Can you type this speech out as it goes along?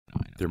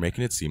They're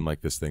making it seem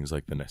like this thing's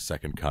like the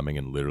second coming,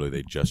 and literally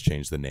they just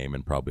changed the name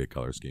and probably a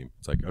color scheme.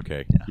 It's like,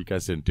 okay, you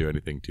guys didn't do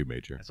anything too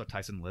major. I saw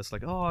Tyson list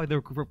like, oh,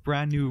 their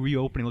brand new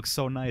reopening looks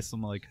so nice.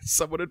 I'm like,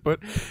 someone had put.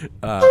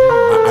 I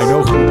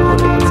know who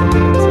put it.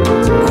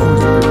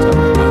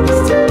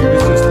 It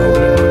was just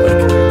open.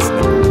 Like it's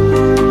never.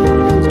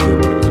 It was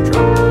good when it was a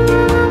trap.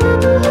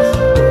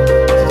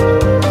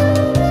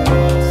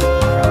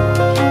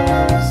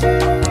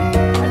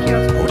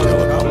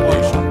 Hotel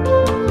accommodation,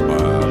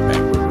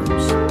 banquet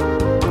rooms.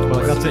 well,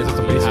 like that's it. It's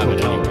a basic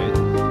hotel, right?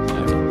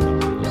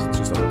 It's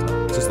just a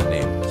hotel. It's just the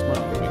name.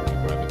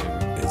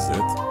 Is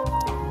it?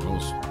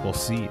 We'll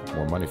see.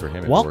 More money for him.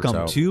 If it Welcome works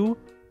out. to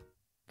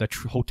the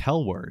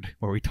hotel word,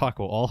 where we talk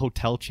about all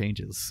hotel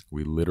changes.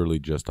 We literally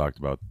just talked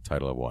about the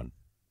title of one,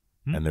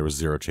 and there was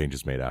 0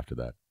 changes made after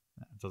that.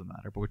 It doesn't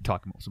matter, but we're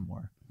talking about some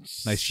more.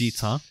 Nice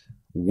sheets, huh?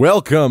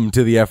 Welcome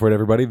to the F Word,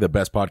 everybody, the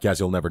best podcast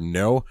you'll never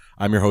know.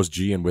 I'm your host,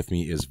 G, and with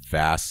me is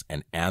Vass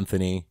and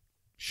Anthony.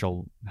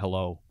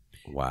 Hello.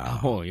 Wow.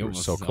 Oh, you we're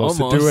almost, so close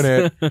to doing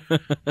it.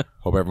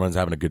 Hope everyone's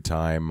having a good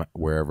time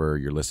wherever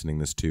you're listening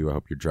this to. I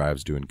hope your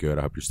drive's doing good.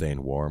 I hope you're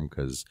staying warm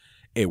because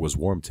it was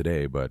warm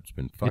today, but it's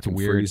been fucking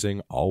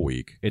freezing all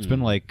week. It's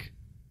been like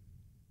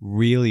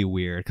really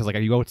weird because like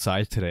you go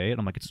outside today and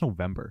I'm like, it's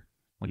November.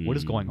 Like, what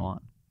is going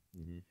on?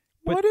 Mm-hmm.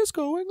 But what is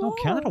going on?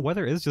 Canada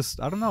weather is just,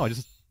 I don't know.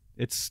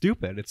 It's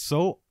stupid. It's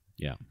so.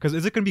 Yeah. Because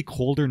is it going to be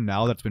colder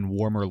now that it's been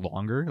warmer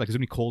longer? Like, is it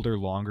going to be colder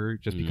longer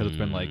just because it's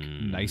been like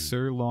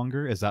nicer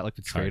longer? Is that like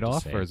the trade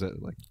off, or is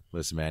it like?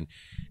 Listen, man,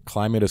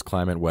 climate is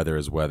climate, weather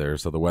is weather.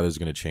 So the weather's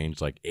going to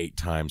change like 8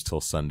 times till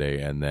Sunday,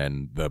 and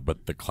then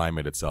but the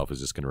climate itself is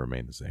just going to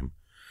remain the same.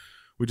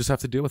 We just have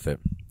to deal with it.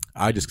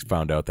 I just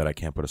found out that I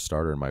can't put a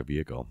starter in my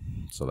vehicle,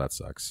 so that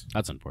sucks.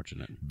 That's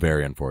unfortunate.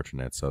 Very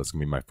unfortunate. So it's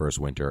going to be my first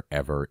winter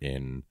ever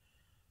in,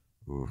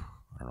 I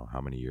don't know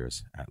how many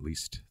years, at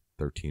least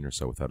 13 or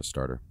so without a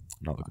starter.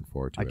 I'm not looking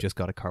forward to it. I just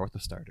got a car with a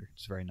starter.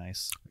 It's very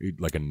nice.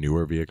 Like a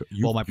newer vehicle?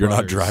 Well, my you're not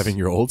brother's- driving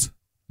your olds?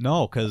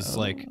 No, because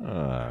like,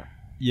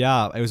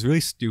 yeah, it was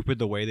really stupid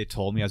the way they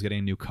told me I was getting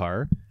a new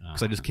car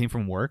because I just came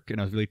from work and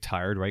I was really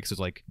tired, right? Because it was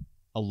like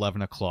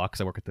 11 o'clock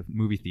because I work at the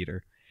movie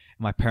theater.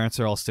 And my parents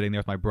are all sitting there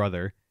with my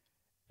brother.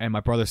 And my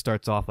brother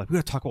starts off like, we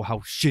gotta talk about how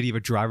shitty of a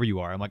driver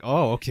you are. I'm like,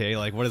 oh, okay.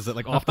 Like, what is it?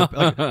 Like, off the,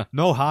 like,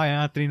 no, hi,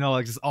 Anthony. No,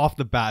 like, just off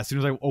the bat. As soon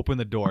as I open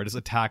the door, just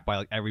attacked by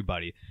like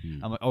everybody.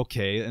 I'm like,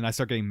 okay. And I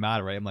start getting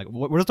mad, right? I'm like,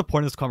 what is the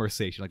point of this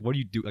conversation? Like, what do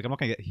you do? Like, I'm not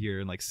gonna get here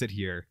and like sit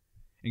here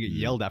and get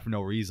yelled at for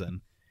no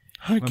reason.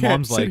 I My can't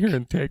mom's sit like- here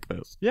and take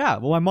this. Yeah.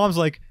 Well, my mom's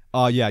like,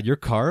 yeah, your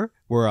car,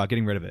 we're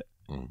getting rid of it.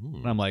 Mm-hmm.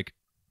 And I'm like,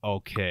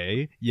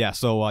 okay. Yeah,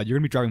 so you're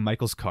gonna be driving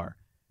Michael's car.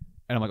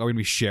 And I'm like, are we gonna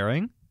be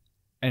sharing?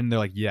 And they're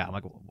like, yeah. I'm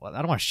like, well, I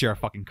don't want to share a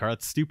fucking car.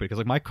 That's stupid. Because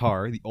like my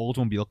car, the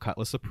Oldsmobile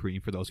Cutlass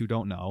Supreme, for those who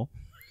don't know,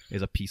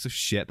 is a piece of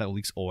shit that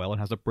leaks oil and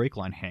has a brake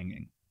line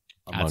hanging.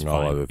 Among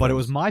all other things. But it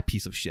was my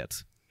piece of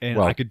shit. And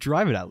Well, I could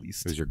drive it at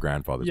least. It was your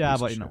grandfather's Yeah, piece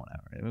but of you know, shit.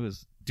 whatever. It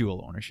was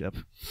dual ownership.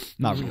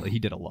 Not really. He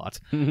did a lot.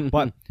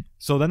 But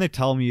so then they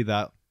tell me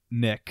that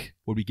Nick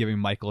would be giving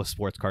Michael a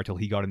sports car till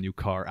he got a new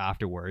car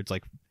afterwards.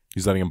 Like,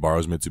 He's letting him borrow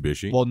his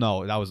Mitsubishi? well,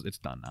 no, it's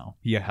done now.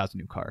 He has a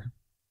new car.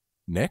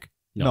 Nick?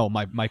 No,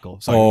 Michael.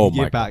 Sorry, Oh, he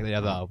gave Michael. back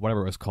the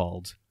whatever it was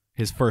called.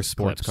 His first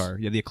sports Eclipse. car.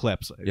 Yeah, the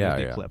Eclipse. It was Yeah,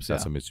 the yeah. Eclipse,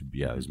 That's yeah. a Mitsubishi.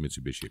 Yeah, his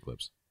Mitsubishi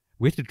Eclipse.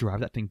 We had to drive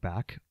that thing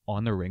back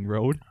on the ring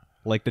road,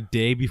 like the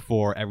day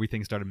before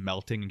everything started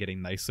melting and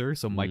getting nicer.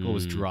 So Michael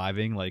was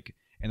driving, like,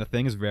 and the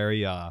thing is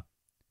very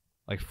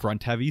like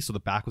front heavy, so the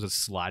back was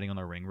just sliding on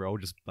the ring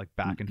road, just like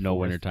back and No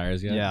forth. winter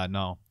tires yet? Yeah,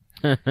 no.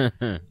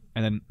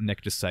 And then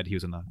Nick just said he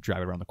was gonna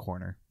drive it around the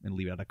corner and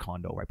leave it at a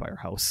condo right by our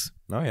house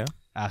Oh, yeah.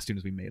 as soon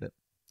as we made it.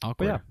 Awkward.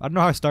 But yeah, I don't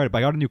know how I started, but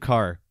I got a new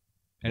car,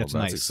 and Well, it's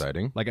that's nice.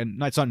 exciting. Like,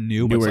 it's not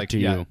new, but Newer it's like to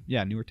you.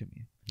 yeah, newer to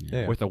me.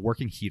 Yeah. With a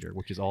working heater,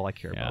 which is all I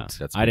care Yeah. about.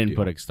 That's a I big didn't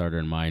deal. put a starter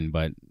in mine,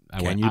 but I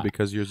Can went. you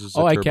because yours is a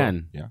Oh, I turbo?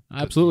 can. Yeah.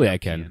 Absolutely, I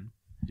European.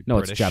 can. No,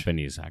 British. it's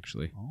Japanese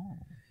actually. Oh.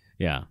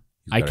 Yeah,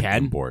 He's I got an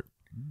can. import.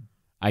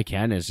 I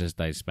can. It's just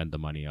I spent the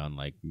money on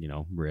like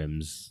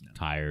rims,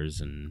 tires,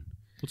 and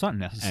It's not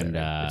necessary.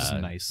 It's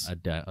just nice.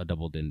 a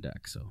double din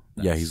deck. So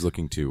Yeah, he's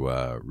looking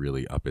to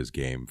really up his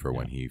game for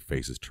when he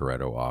faces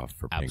Toretto off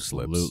for pink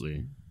slips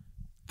absolutely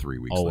 3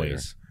 weeks always.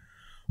 later.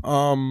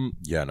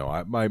 Yeah,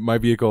 no, my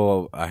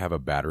vehicle, I have a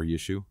battery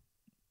issue.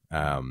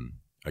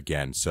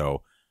 Again,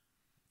 so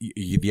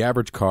the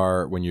average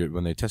car,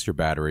 when they test your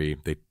battery,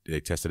 they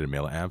test it in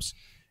milliamps,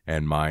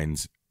 and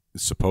mine's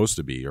supposed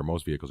to be, or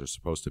most vehicles are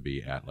supposed to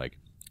be at like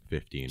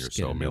 15 Just or get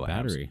so a new milliamps.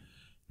 battery.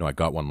 No, I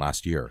got one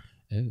last year.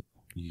 Oh.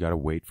 You got to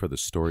wait for the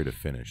story to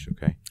finish,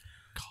 okay?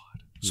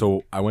 God.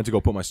 So I went to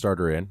go put my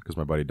starter in because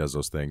my buddy does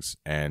those things,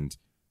 and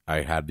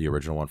I had the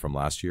original one from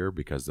last year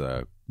because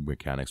the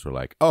mechanics were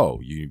like,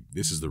 "Oh,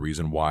 this is the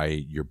reason why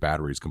your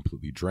battery is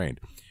completely drained."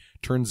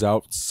 Turns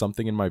out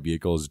something in my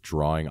vehicle is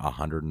drawing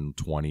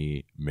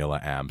 120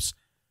 milliamps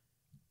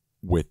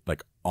with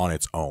like on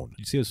its own.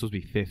 You see, it was supposed to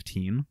be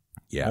 15.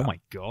 Yeah. Oh my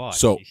god.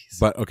 So, Jesus.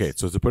 but okay,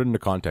 so to put it into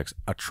context,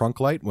 a trunk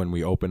light, when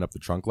we opened up the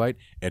trunk light,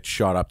 it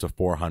shot up to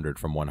 400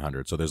 from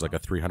 100. So there's like a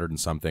 300 and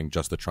something,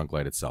 just the trunk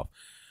light itself.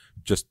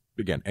 Just,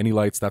 again, any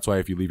lights, that's why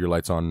if you leave your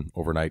lights on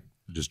overnight,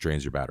 it just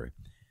drains your battery.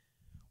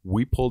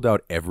 We pulled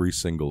out every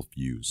single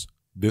fuse.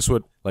 This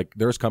would, like,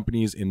 there's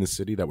companies in the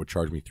city that would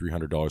charge me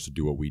 $300 to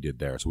do what we did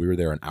there. So we were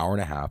there an hour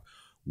and a half.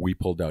 We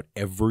pulled out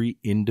every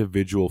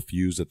individual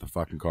fuse that the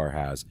fucking car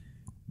has.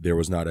 There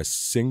was not a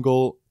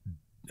single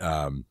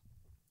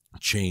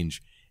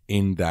change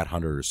in that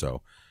 100 or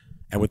so.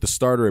 And with the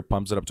starter, it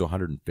pumps it up to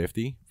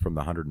 150 from the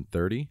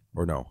 130,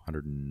 or no,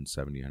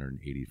 170,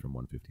 180 from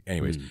 150.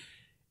 Anyways,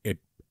 it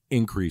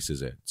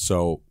increases it.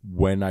 So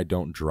when I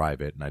don't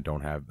drive it and I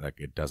don't have, like,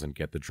 it doesn't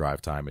get the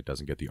drive time, it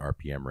doesn't get the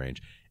RPM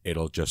range,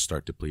 it'll just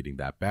start depleting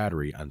that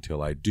battery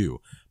until I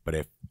do. But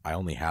if I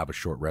only have a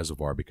short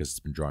reservoir because it's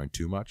been drawing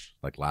too much,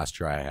 like last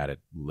year I had it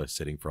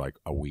sitting for like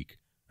a week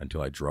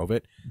until I drove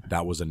it,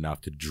 that was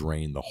enough to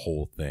drain the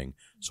whole thing.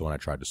 So when I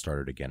tried to start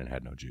it again, it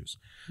had no juice.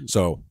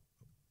 So,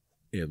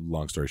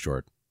 long story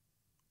short,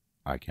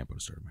 I can't put a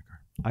starter in my car.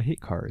 I hate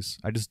cars.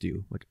 I just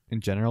do. Like, in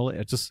general,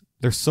 it's just,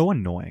 they're so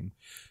annoying.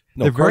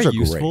 No, they're cars very are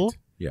useful. great.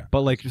 Yeah.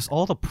 But like, just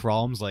all the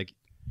problems, like,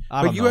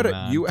 I But don't you know, had a-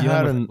 man. you Dealing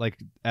had with, an- like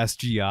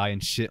SGI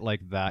and shit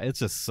like that. It's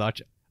just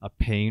such a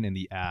pain in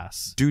the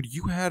ass. Dude,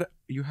 you have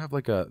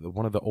like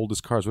one of the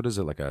oldest cars. What is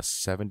it, like a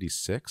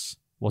 76?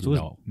 Well, it was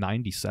No.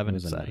 97. It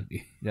was It a said.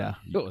 90. Yeah.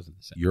 It wasn't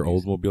the 70s. Your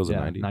Oldsmobile's a Yeah,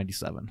 90?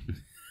 97.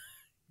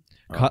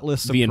 Oh.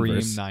 Cutlass The Supreme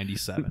inverse.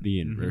 97. The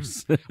Mhm.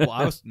 inverse. Well,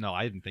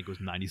 I didn't think it was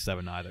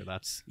 97 either.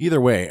 That's Either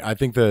way, I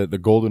think the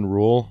golden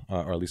rule,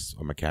 or at least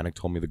a mechanic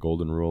told me the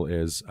golden rule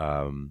is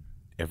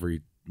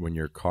when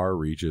your car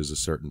reaches a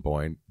certain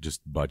point,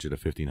 just budget a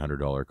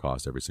 $1,500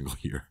 cost every single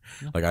year.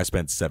 Yeah. Like I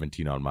spent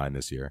 17 on mine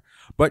this year.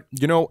 But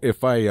you know,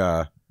 if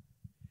I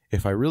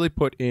really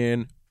put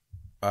in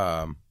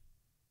the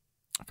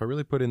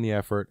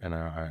effort and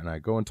I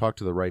go and talk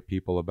to the right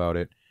people about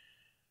it,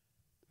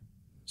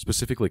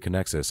 specifically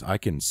Connexus, I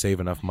can save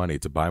enough money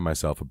to buy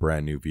myself a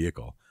brand new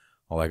vehicle.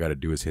 All I got to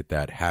do is hit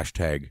that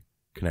hashtag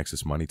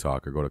Connexus Money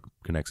Talk or go to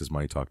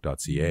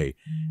connexusmoneytalk.ca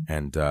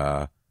and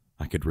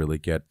I could really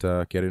get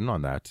in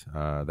on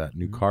that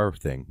new car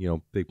thing. You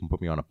know, they can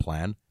put me on a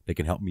plan. They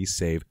can help me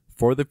save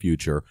for the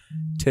future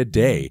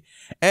today.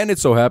 And it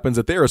so happens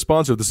that they are a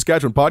sponsor of the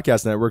Saskatchewan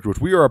Podcast Network, which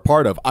we are a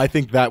part of. I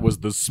think that was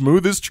the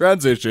smoothest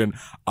transition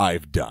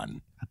I've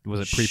done.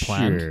 was it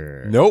pre-planned?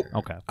 Sure. Nope.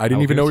 Okay. I didn't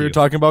I'll even give know it we to were you.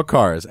 talking about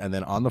cars. And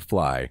then on the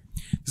fly,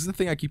 this is the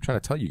thing I keep trying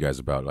to tell you guys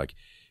about. Like,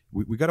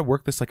 we got to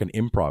work this like an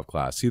improv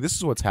class. See, this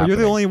is what's But happening.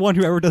 you're the only one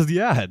who ever does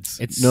the ads.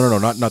 It's No,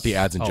 not the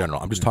ads in Oh,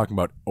 general. I'm just talking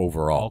about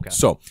overall. Okay.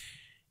 So,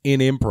 in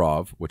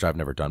improv, which I've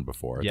never done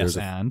before, Yes, there's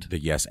and? the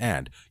yes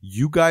and.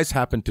 You guys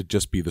happen to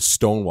just be the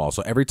stonewall.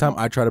 So every time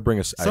I try to bring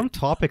a Some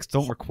topics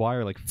don't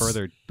require like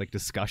further like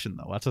discussion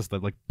though. That's just the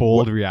like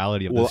bold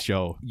reality of well, this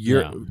show.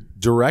 you're Yeah.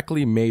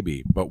 directly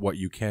maybe, but what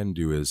you can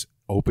do is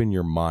open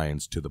your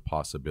minds to the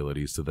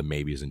possibilities, to the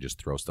maybes, and just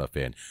throw stuff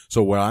in.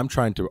 So when I'm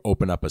trying to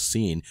open up a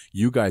scene,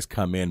 you guys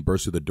come in,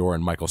 burst through the door,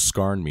 and Michael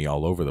scarn me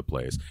all over the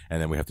place,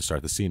 and then we have to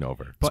start the scene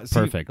over. But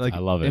perfect. like, I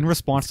love it. In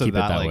response Let's to keep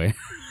that, it that like, way.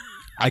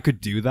 I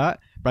could do that,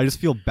 but I just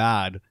feel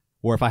bad.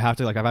 Or if I have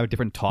to, like, if I have a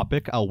different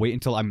topic, I'll wait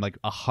until I'm like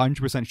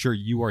 100% sure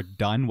you are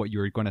done what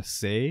you're going to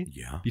say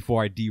Yeah.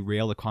 before I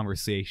derail the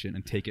conversation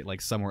and take it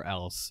like somewhere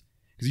else.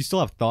 Because you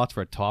still have thoughts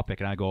for a topic,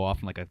 and I go off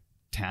on like a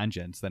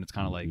tangent. Then it's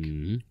kind of like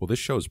Mhm. Well, this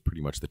show is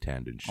pretty much the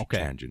tangent show.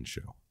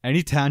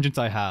 any tangents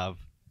I have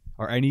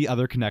or any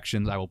other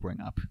connections I will bring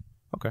up.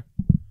 Okay.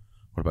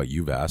 What about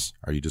you, Vass?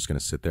 Are you just going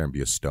to sit there and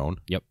be a stone?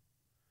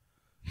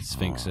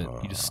 Sphinx it.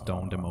 You just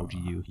stoned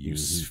emoji you. You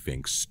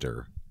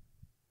sphinxter.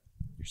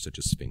 You're such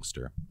a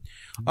sphinxter.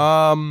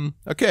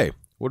 Okay.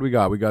 What do we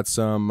got? We got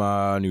some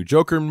new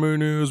Joker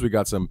news. We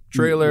got some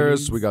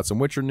trailers. We got some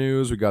Witcher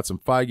news. We got some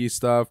Feige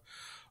stuff.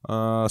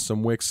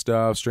 Some Wick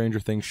stuff. Stranger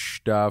Things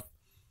stuff.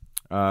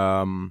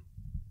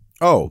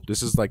 Oh,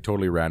 this is like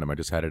totally random. I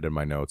just had it in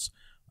my notes.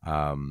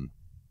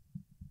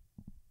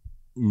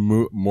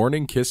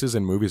 Morning kisses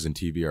in movies and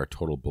TV are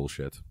total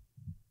bullshit.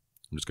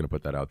 I'm just going to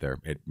put that out there.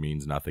 It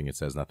means nothing. It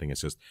says nothing.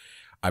 It's just,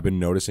 I've been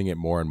noticing it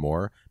more and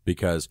more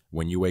because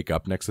when you wake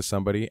up next to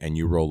somebody and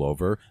you roll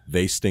over,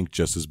 they stink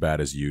just as bad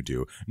as you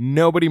do.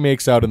 Nobody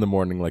makes out in the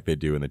morning like they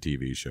do in the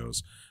TV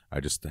shows. I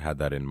just had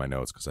that in my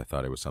notes because I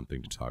thought it was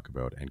something to talk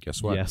about. And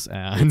guess what? Yes,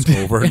 and It's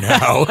over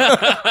now.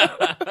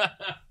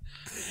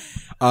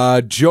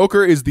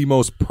 Joker is the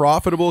most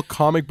profitable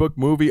comic book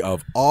movie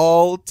of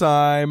all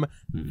time.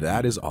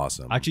 That is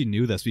awesome. I actually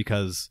knew this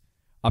because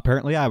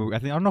apparently I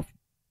don't know.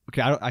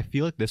 Okay, I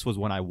feel like this was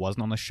when I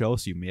wasn't on the show,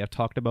 so you may have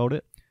talked about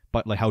it.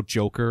 But like how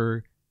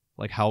Joker,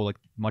 like how like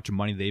much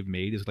money they've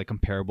made is like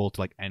comparable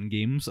to like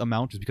Endgame's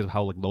amount, just because of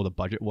how like low the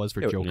budget was for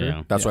Joker.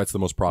 Yeah. That's why it's the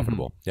most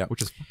profitable. Yeah.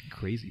 Which is fucking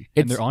crazy.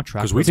 It's- And they're on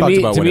track. 'cause for we it. To talked me,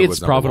 about to when me it it's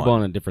was number profitable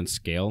one. on a different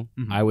scale.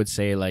 Mhm. I would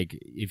say like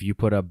if you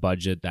put a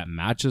budget that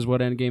matches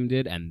what Endgame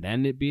did and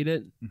then it beat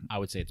it, Mhm. I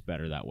would say it's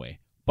better that way.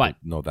 But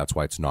No, that's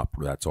why it's not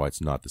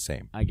the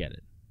same. I get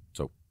it.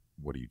 So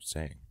what are you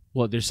saying?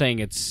 Well, they're saying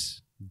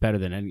it's better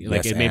than Endgame.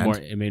 Like Yes,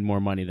 it made more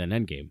money than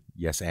Endgame.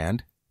 Yes,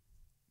 and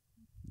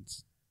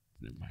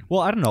Never mind. Well,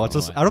 I don't know. It's I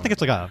don't just know. I don't think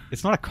it's like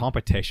it's not a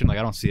competition. Like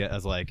I don't see it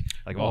as like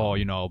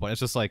oh but it's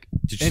just like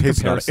did you in say it's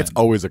not? comparison. It's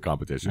always a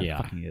competition. Yeah.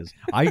 It fucking is.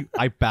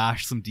 I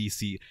bashed some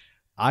DC.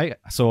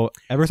 So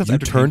ever since You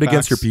Entertainment turned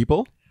against your Facts-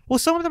 people, Well,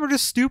 some of them are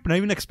just stupid. I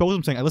even exposed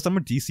them saying, "Listen, I'm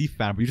a DC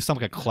fan, but you just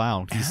sound like a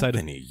clown." He said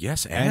Anthony.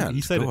 Yes, and and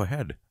he said- go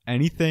ahead.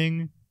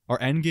 anything or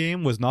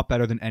Endgame was not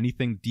better than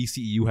anything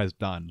DCEU has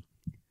done.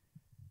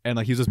 And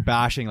like he was just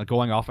bashing, like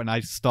going off, and I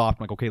stopped.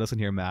 I'm like, okay, listen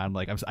here, man.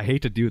 Like I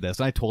hate to do this.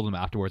 And I told him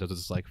afterwards, I was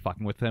just like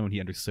fucking with him, and he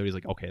understood. He's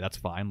like, okay, that's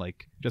fine,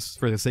 like just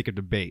for the sake of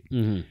debate.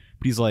 Mm-hmm.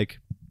 But he's like,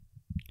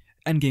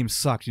 Endgame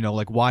sucked.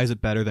 Like why is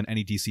it better than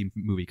any DC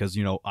movie? Because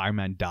Iron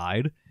Man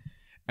died.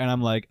 And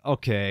I'm like,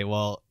 okay,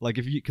 well, like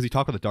because you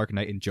talk about the Dark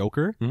Knight and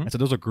Joker, and so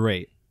those are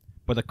great.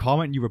 But the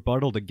comment you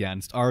rebutted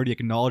against already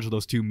acknowledged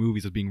those two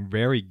movies as being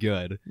very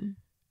good,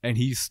 and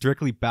he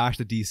strictly bashed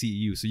the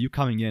DCEU. So you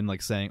coming in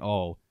like saying,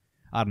 oh,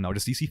 I don't know,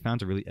 just DC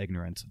fans are really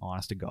ignorant,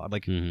 honest to God.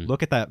 Like,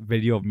 look at that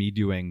video of me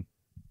doing,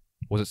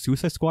 was it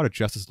Suicide Squad or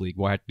Justice League,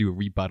 where I had to do a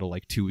rebuttal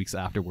like 2 weeks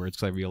afterwards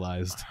because I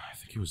realized, I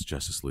think it was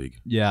Justice League.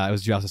 yeah, it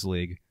was Justice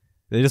League.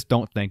 They just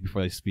don't think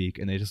before they speak,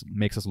 and they just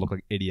makes us look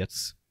like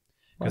idiots.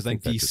 Because I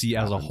think that just DC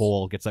as a happens.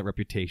 whole gets that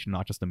reputation,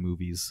 not just the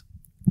movies,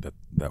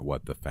 That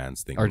what the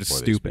fans think are just before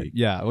they stupid. speak.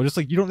 Yeah, or just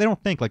like they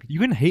don't think like you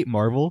can hate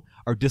Marvel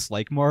or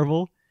dislike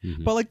Marvel,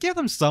 Mhm. but like give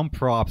them some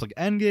props. Like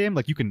Endgame,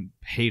 like you can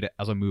hate it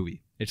as a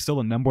movie. It's still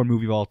the #1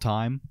 movie of all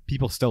time.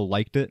 People still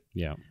liked it.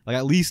 Yeah. Like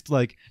at least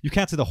like you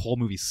can't say the whole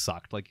movie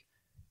sucked. Like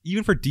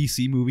even for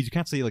DC movies, you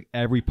can't say like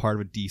every part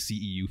of a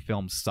DCEU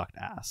film sucked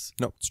ass.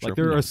 No, it's true. Like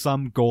there are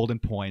some golden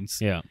points.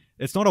 Yeah.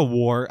 It's not a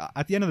war.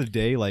 At the end of the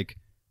day, like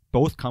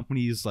both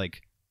companies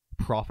like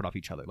profit off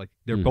each other. Like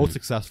they're both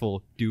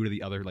successful due to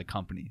the other like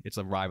company. It's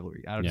a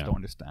rivalry. I just don't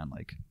understand.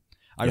 Like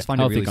I just find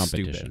it Healthy really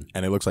competition. stupid.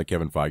 And it looks like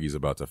Kevin Feige's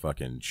about to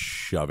fucking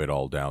shove it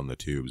all down the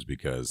tubes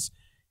because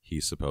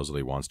he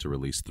supposedly wants to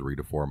release 3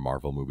 to 4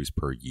 Marvel movies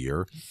per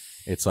year.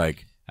 It's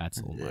like, That's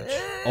a little much.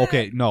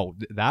 Okay, no,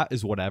 that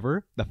is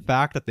whatever. The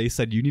fact that they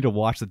said you need to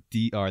watch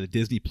the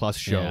Disney Plus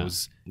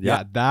shows,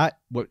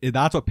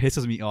 that's what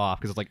pisses me off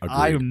because it's like Agreed.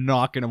 I am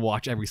not gonna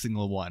watch every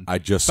single one. I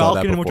just saw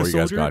that Falcon and before Winter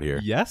you guys Soldier, got here.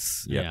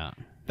 Yes, Yeah.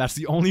 that's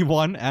the only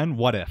one. And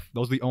What If?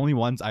 Those are the only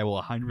ones I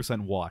will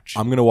 100% watch.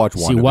 I'm going to watch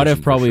See, WandaVision what if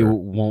for probably sure.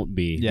 won't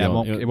be. Yeah, it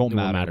won't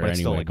matter, matter but it's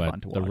still, anyway. like,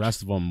 fun to The watch.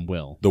 rest of them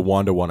will. The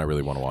Wanda one I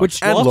really want to watch.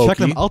 Which- and I'll Loki. check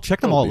them. I'll check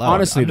them all out.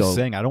 Honestly, I'm just though,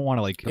 saying I don't want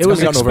to like. It was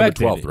coming out November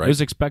expected. 12th, right? It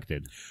was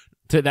expected.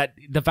 To that,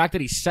 the fact that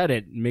he said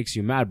it makes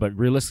you mad, but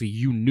realistically,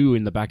 you knew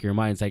in the back of your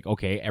mind, it's like,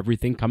 okay,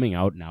 everything coming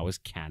out now is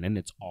canon.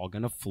 It's all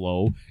gonna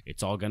flow.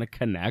 It's all gonna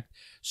connect.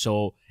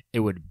 So it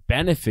would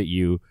benefit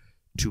you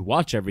to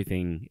watch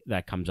everything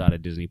that comes out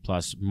of Disney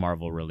Plus,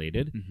 Marvel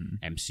related,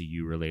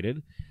 MCU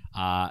related.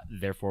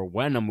 Therefore,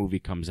 when a movie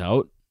comes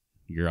out,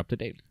 you're up to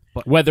date.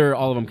 But whether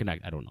all of them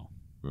connect, I don't know.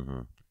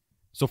 Mhm.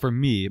 So for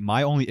me,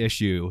 my only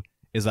issue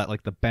is that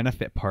like the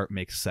benefit part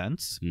makes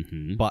sense,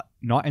 Mm-hmm. but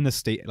not in the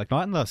state, like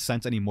not in the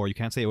sense anymore. You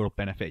can't say it will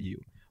benefit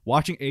you.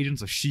 Watching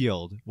Agents of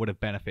S.H.I.E.L.D. would have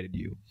benefited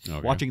you. Okay.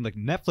 Watching like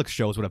Netflix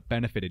shows would have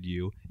benefited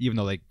you, even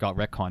though they got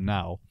retcon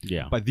now.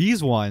 Yeah. But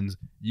these ones,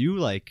 you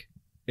like,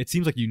 it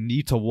seems like you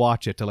need to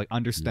watch it to like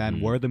understand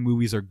Mhm. where the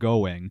movies are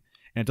going,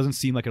 and it doesn't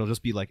seem like it'll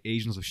just be like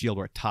Agents of S.H.I.E.L.D.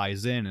 where it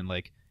ties in and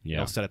like Yeah.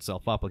 it'll set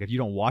itself up. Like if you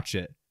don't watch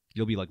it,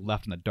 you'll be like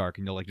left in the dark,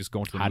 and you'll like just go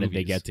into the How did they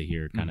movies. get to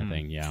here, kind of Mhm.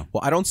 thing? Yeah.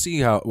 Well, I don't see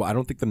how. Well, I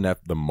don't think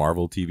the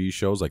Marvel TV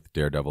shows like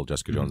Daredevil,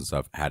 Jessica Jones, and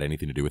stuff had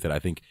anything to do with it. I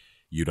think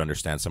you'd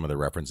understand some of the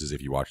references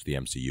if you watched the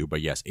MCU.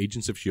 But yes,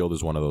 Agents of S.H.I.E.L.D.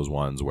 is one of those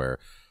ones where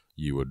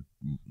you would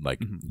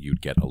like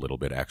you'd get a little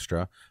bit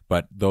extra.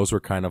 But those were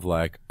kind of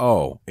like,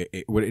 oh,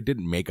 it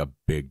didn't make a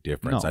big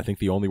difference. No. I think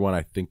the only one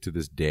I think to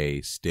this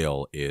day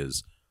still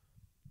is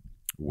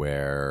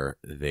where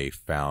they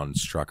found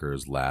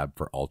Strucker's lab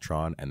for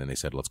Ultron, and then they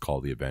said, let's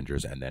call the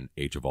Avengers, and then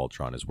Age of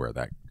Ultron is where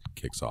that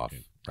kicks off.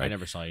 I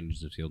never saw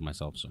Agents of S.H.I.E.L.D.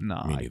 myself, so.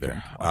 No, Me I neither.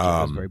 couldn't watch it.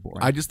 It was very boring.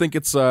 I just think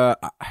it's to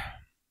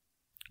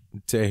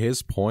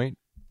his point,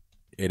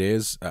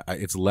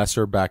 it's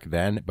lesser back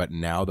then, but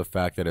now the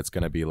fact that it's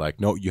going to be like,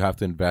 no, you have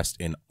to invest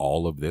in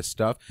all of this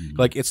stuff.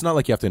 Like, it's not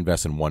like you have to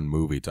invest in one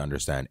movie to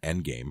understand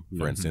Endgame,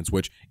 for instance,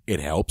 which it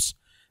helps.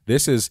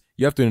 This is,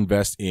 you have to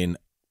invest in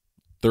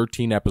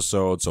 13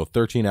 episodes, so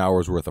 13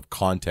 hours worth of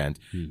content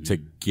to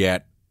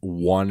get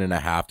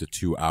 1.5 to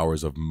 2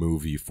 hours of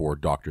movie for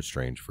Doctor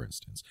Strange, for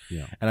instance.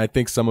 Yeah. And I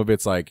think some of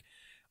it's like,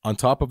 on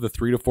top of the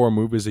 3 to 4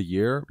 movies a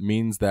year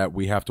means that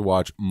we have to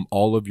watch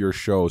all of your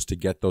shows to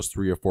get those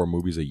 3 or 4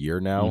 movies a year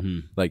now.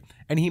 Like,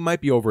 and he might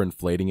be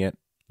overinflating it.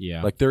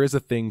 Yeah. Like, there is a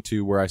thing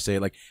too where I say,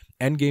 like,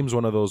 Endgame's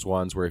one of those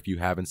ones where if you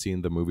haven't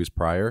seen the movies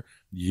prior,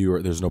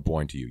 there's no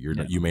point to you.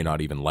 You may not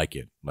even like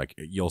it. Like,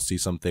 you'll see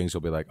some things,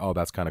 you'll be like, oh,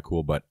 that's kind of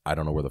cool, but I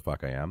don't know where the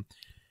fuck I am.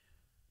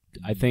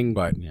 I think,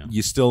 But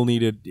you still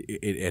need it.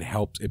 It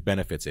helps. It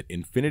benefits it.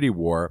 Infinity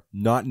War,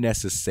 not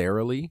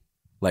necessarily.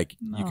 Like,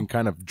 you can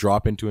kind of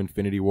drop into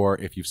Infinity War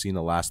if you've seen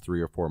the last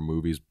 3 or 4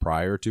 movies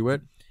prior to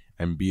it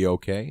and be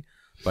okay.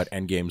 But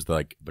Endgame's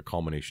the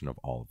culmination of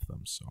all of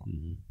them. So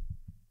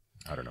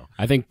I don't know.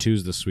 I think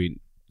 2's the sweet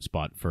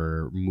spot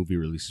for movie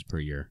releases per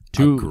year.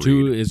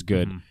 Two is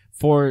good.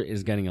 4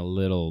 is getting a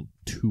little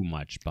too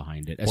much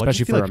behind it,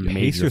 especially for a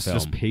major film.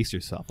 Just pace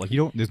yourself. Like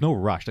there's no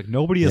rush. Like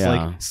nobody is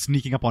like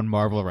sneaking up on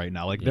Marvel right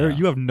now. Like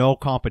you have no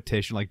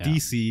competition. Like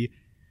DC,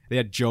 they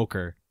had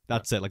Joker.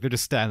 That's it. Like they're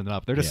just standing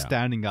up. They're just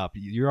standing up.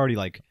 You're already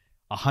like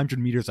 100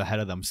 meters ahead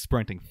of them,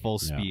 sprinting full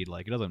speed.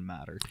 Like it doesn't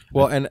matter.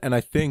 Well, and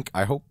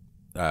I hope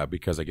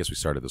because I guess we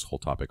started this whole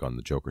topic on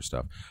the Joker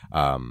stuff.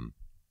 I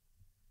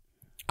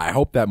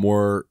hope that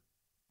more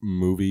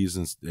movies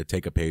and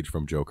take a page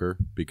from Joker,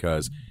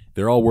 because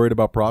they're all worried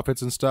about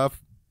profits and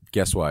stuff.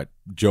 Guess what?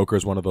 Joker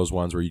is one of those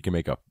ones where you can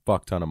make a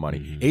fuck ton of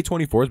money.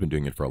 A24 has been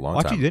doing it for a long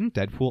time. Actually, didn't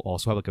Deadpool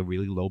also have like a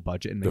really low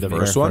budget? The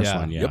first one?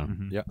 Yeah. Yep.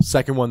 Yeah.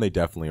 Second one, they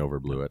definitely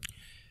overblew it.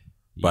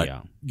 But,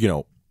 you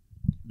know,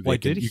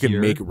 you can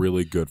make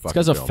really good fucking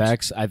films. Because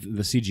effects,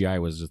 the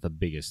CGI was just the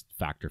biggest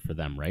factor for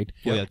them, right?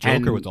 Well, yeah,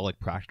 Joker was all like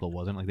practical,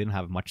 wasn't like they didn't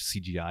have much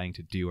CGIing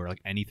to do or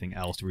like anything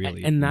else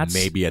really. And that's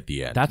maybe at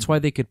the end. That's why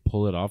they could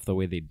pull it off the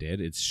way they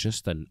did. It's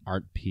just an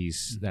art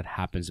piece that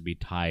happens to be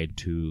tied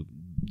to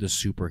the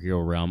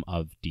superhero realm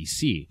of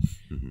DC.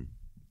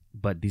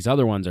 But these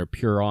other ones are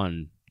pure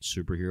on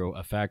superhero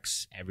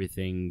effects,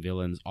 everything,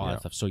 villains, all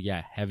that stuff. So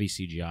yeah, heavy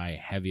CGI,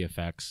 heavy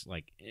effects.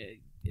 Like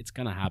it's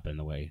gonna happen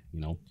the way, you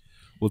know.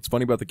 Well, it's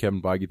funny about the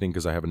Kevin Feige thing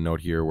because I have a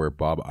note here where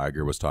Bob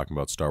Iger was talking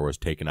about Star Wars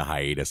taking a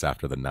hiatus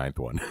after the 9th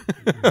one.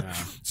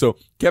 So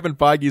Kevin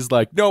Feige's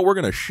like, no, we're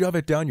going to shove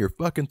it down your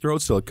fucking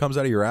throats till it comes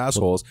out of your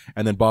assholes.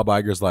 And then Bob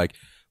Iger's like,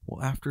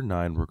 well, after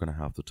 9, we're going to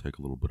have to take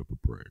a little bit of a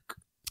break.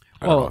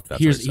 Well,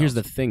 here's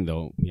the thing,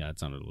 though. Yeah, it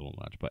sounded a little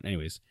much. But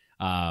anyways,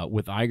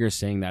 with Iger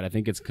saying that, I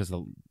think it's because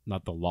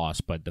not the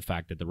loss, but the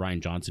fact that the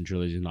Rian Johnson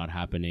trilogy is not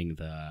happening,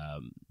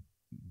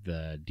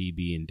 the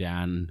DB and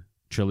Dan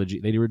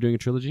trilogy. They were doing a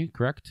trilogy,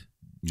 correct?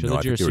 No,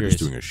 I think they were just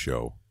doing a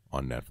show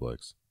on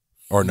Netflix.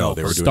 Or no,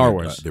 they were doing Star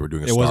Wars. They were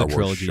doing a Star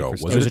Wars show.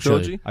 Was it a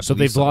trilogy? So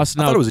they've lost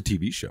now. I thought it was a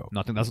TV show.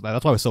 Nothing. That's why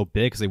it was so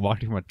big, because they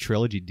walked from a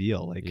trilogy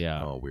deal. Like,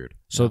 Oh, weird.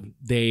 So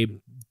they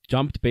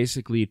dumped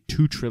basically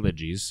 2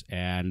 trilogies,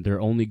 and they're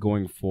only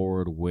going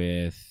forward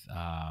with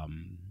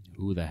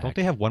who the heck? Don't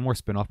they have one more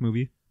spin-off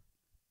movie?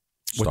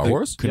 Star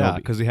Wars? Yeah,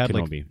 because they had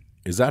Kenobi.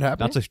 Is that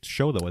happening? That's a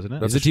show, though, isn't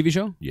it? Is it a TV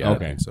show? Yeah,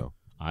 okay. I think so.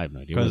 I have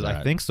no idea. Because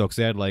I think so, because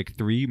they had like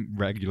 3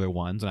 regular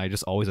ones, and I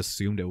just always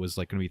assumed it was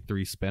like going to be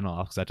 3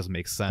 spin-offs. That just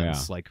makes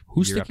sense. Yeah. Like,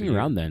 who's sticking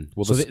around then?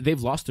 Well, so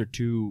they've lost their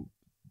two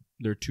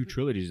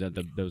trilogies that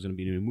was going to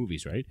be new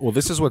movies, right? Well,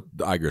 this is what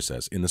Iger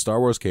says. In the Star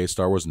Wars case,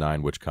 Star Wars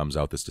 9, which comes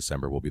out this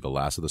December, will be the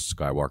last of the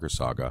Skywalker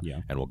saga,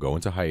 and will go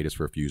into hiatus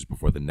for a few years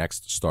before the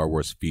next Star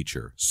Wars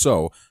feature.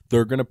 So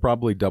they're going to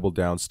probably double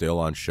down still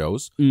on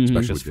shows,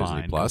 especially with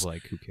Disney Plus.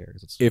 Like, who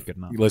cares? It's good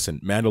enough.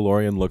 Listen,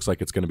 Mandalorian looks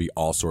like it's going to be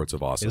all sorts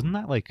of awesome. Isn't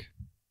that like?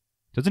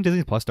 Doesn't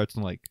Disney Plus starts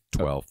in like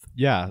 12th?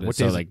 Yeah, what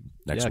day? Like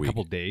next week, a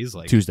couple days,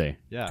 like Tuesday.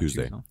 Yeah,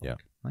 Tuesday. Oh, yeah,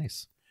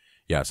 nice.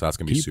 Yeah, so that's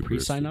gonna be super. Can you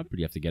pre-sign up, or do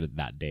you have to get it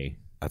that day?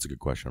 That's a good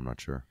question. I'm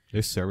not sure.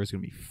 Their server's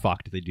gonna be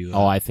fucked if they do that.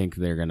 Oh, I think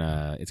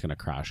it's gonna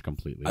crash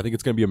completely. I think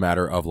it's gonna be a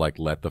matter of like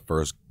let the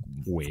first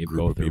wave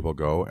group of people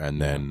go,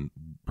 and then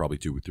probably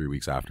 2 or 3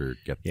 weeks after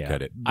get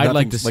it. I'd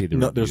like to see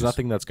there's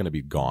nothing that's gonna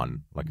be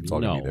gone. Like it's all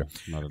gonna be there.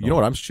 Not at you know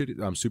what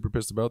I'm super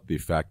pissed about? The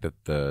fact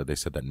that they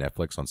said that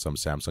Netflix on some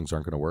Samsungs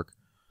aren't gonna work,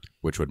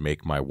 which would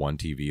make my one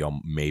TV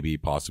maybe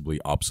possibly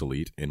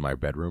obsolete in my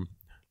bedroom.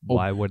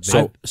 Why would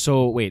they?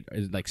 So wait,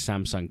 is it like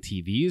Samsung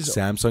TVs?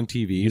 Samsung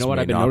TVs. You know what?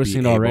 I've been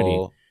noticing it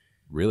already.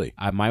 Really?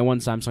 My one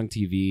Samsung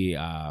TV,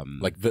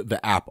 like the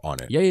app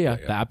on it. Yeah.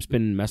 The app's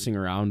been messing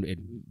around. It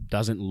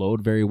doesn't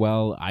load very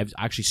well. I've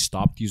actually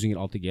stopped using it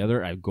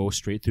altogether. I go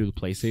straight through the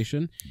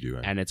PlayStation,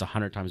 and it's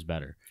 100 times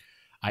better.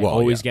 I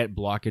always get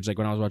blockage. Like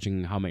when I was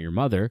watching How I Met Your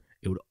Mother,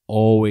 it would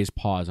always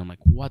pause. I'm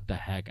like, what the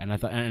heck? And I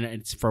thought, and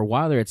it's for a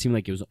while there, it seemed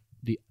like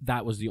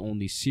that was the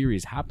only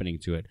series happening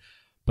to it.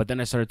 But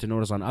then I started to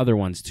notice on other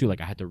ones too. Like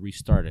I had to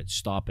restart it,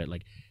 stop it.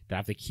 Like I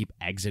have to keep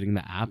exiting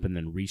the app and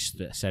then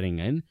resetting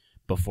in.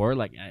 Before,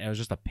 like it was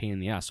just a pain in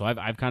the ass. So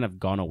I've kind of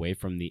gone away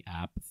from the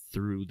app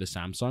through the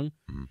Samsung.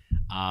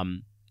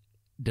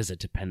 Does it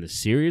depend the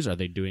series? Are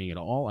they doing it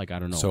all? Like I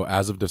don't know. So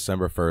as of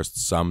December 1st,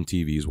 some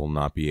TVs will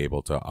not be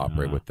able to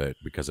operate with it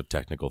because of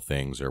technical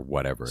things or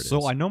whatever it is.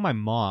 So I know my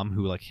mom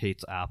who like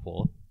hates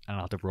Apple, and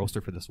I'll have to roast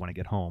her for this when I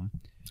get home,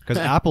 because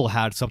Apple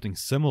had something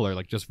similar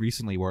like just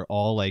recently where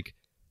all like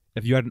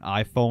if you had an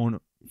iPhone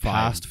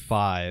past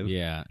 5,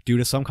 due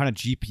to some kind of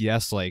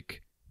GPS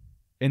like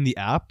in the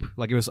app,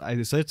 like it was, I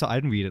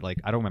didn't read it, like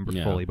I don't remember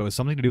fully, but it was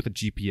something to do with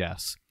the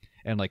GPS,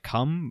 and like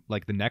come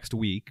like the next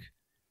week,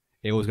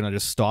 it was gonna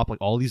just stop like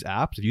all these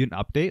apps. If you didn't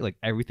update, like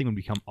everything would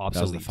become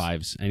obsolete. That was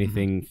the 5s.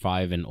 Anything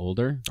 5 and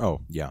older.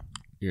 Oh yeah,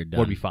 you're done.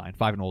 Would be fine.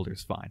 5 and older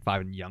is fine.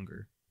 5 and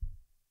younger.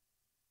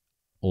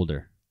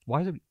 Older.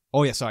 Why is it?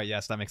 Oh yeah, sorry.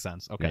 Yes, that makes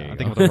sense. Okay, I'm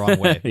thinking of it the wrong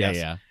way. Yes.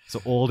 Yeah.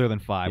 So older than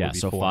 5. Would be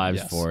so 4. 5s,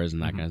 yes. 4s,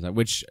 and that kind of stuff.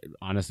 Which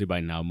honestly, by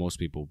now, most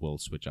people will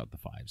switch out the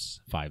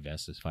 5s,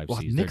 5Ss, 5Cs. Well,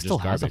 They're Nick just still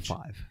garbage. has a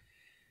 5.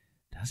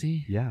 Does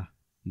he? Yeah.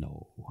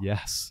 No.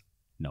 Yes.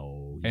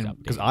 No, he's And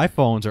because updated.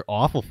 iPhones are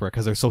awful for it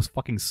because they're so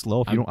fucking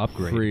slow if you don't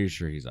upgrade. Pretty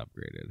sure he's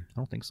upgraded. I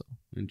don't think so.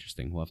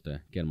 Interesting. We'll have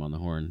to get him on the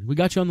horn. We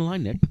got you on the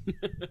line, Nick.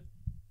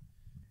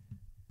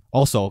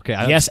 Also, okay.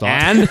 I Yes, thought-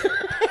 and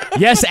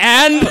yes,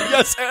 and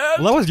Yes,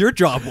 Well, that was your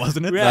job,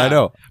 wasn't it? I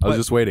know. I was But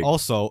just waiting.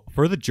 Also,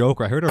 for the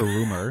Joker, I heard a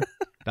rumor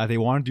that they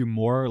want to do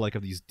more like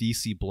of these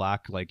DC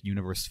Black like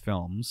universe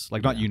films,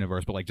 like not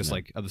universe, but like just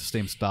like of the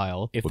same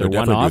style. if Well, they're they're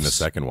definitely doing one-offs, the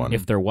second one.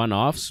 if they're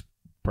one-offs,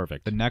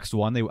 perfect. The next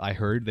one I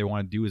heard they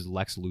want to do is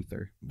Lex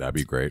Luthor, That'd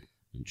be great.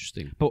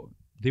 Interesting. but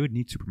they would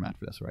need Superman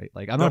for this, right?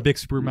 Like I'm not a big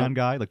Superman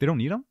guy. Like they don't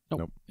need him.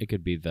 Nope. It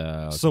could be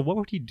the So what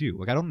would he do?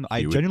 Like I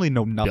He would genuinely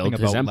know nothing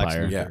build his about Lex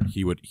empire. Luthor. Yeah,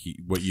 he would.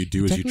 What you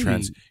do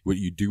is What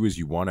you do is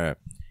you want to.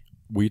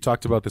 We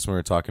talked about this when we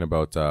were talking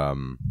about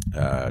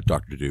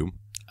Doctor Doom,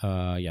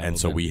 yeah. and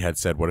so we had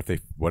said, what if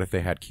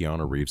they had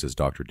Keanu Reeves as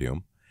Doctor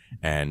Doom,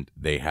 and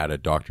they had a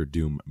Doctor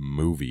Doom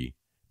movie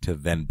to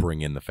then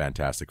bring in the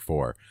Fantastic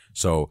Four.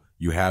 So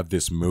you have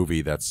this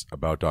movie that's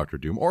about Doctor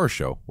Doom or a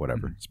show,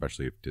 whatever.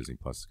 Especially if Disney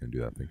Plus is going to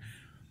do that thing.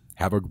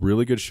 Have a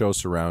really good show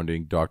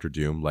surrounding Doctor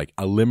Doom, like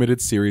a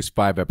limited series,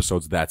 5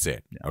 episodes. That's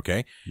it.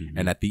 Okay,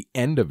 and at the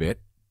end of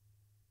it,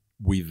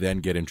 we then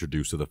get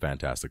introduced to the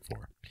Fantastic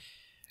Four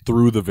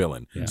through the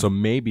villain. Yeah. So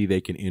maybe they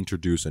can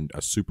introduce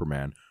a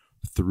Superman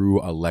through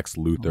a Lex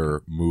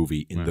Luthor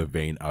movie in the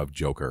vein of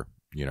Joker.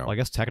 You know, Well, I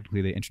guess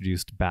technically they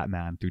introduced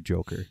Batman through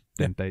Joker,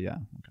 didn't they? Yeah.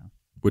 Okay.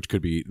 which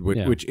could be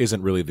which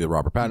isn't really the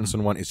Robert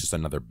Pattinson one. It's just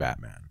another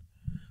Batman.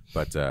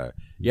 But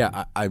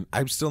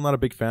I'm still not a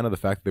big fan of the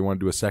fact that they want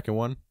to do a second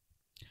one.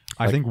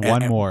 I think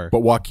one more.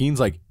 But Joaquin's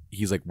like,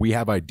 he's like, we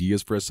have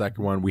ideas for a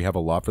second one. We have a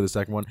lot for the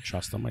second one.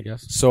 trust them, I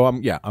guess. So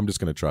I'm just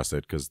gonna trust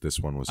it because this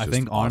one was. I Just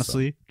think awesome.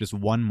 honestly, just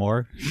one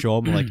more, show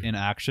them like in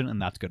action,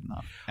 and that's good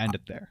enough. End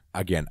it there.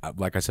 Again,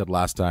 like I said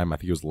last time, I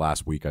think it was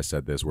last week I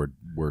said this,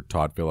 where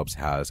Todd Phillips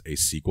has a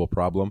sequel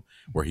problem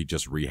where he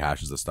just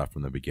rehashes the stuff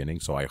from the beginning.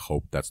 So I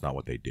hope that's not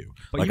what they do.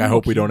 But Like you I know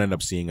hope we Joaquin- don't end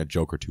up seeing a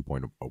Joker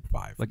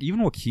 2.05. Like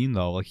even Joaquin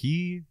though, like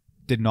he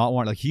did not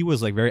want, like he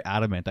was like very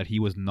adamant that he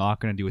was not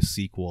going to do a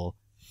sequel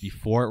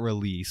before it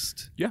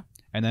released. Yeah.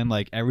 And then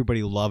like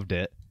everybody loved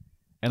it,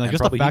 and like And just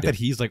the probably he fact did. that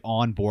he's like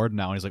on board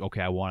now and he's like,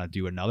 okay, I want to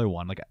do another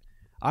one. Like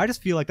I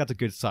just feel like that's a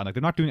good sign. Like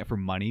they're not doing it for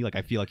money. Like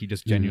I feel like he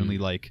just genuinely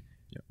like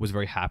was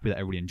very happy that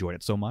everybody enjoyed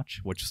it so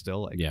much, which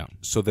still like Yeah.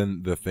 So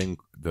then the thing,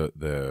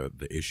 the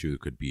issue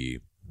could be,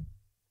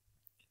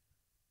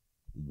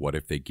 what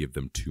if they give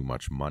them too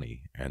much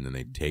money and then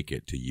they take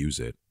it to use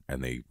it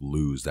and they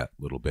lose that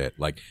little bit?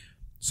 Like,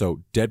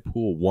 so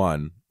Deadpool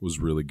 1 was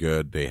really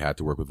good. They had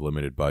to work with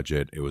limited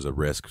budget. It was a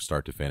risk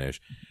start to finish.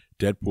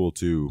 Deadpool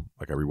 2,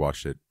 like I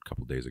rewatched it a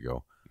couple days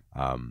ago.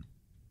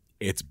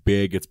 It's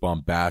big, it's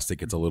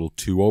bombastic, it's a little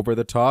too over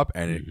the top,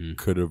 and it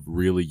could have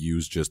really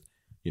used just,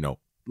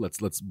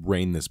 let's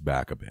rein this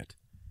back a bit.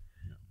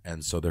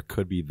 And so there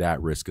could be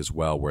that risk as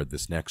well, where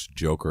this next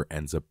Joker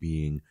ends up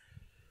being,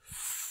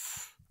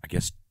 I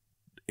guess,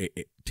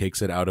 it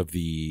takes it out of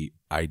the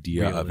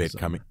idea of it Realism.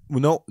 coming.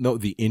 Well, no,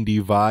 the indie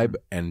vibe,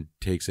 and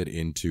takes it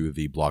into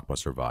the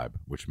blockbuster vibe,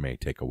 which may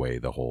take away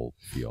the whole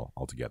feel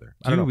altogether.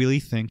 Do you really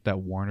think that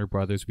Warner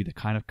Brothers would be the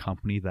kind of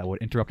company that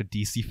would interrupt a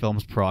DC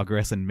film's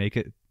progress and make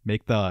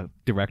the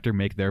director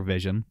make their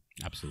vision?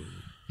 Absolutely.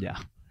 Yeah.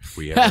 If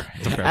we ever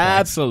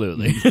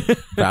Absolutely.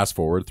 fast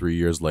forward 3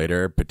 years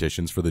later,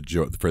 petitions for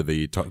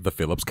the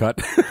Phillips cut.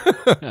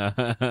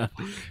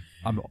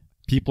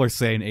 People are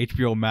saying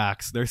HBO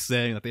Max. They're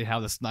saying that they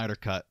have the Snyder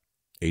cut.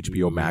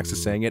 HBO Max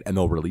is saying it, and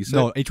they'll release it.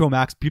 No, HBO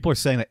Max. People are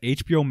saying that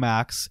HBO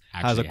Max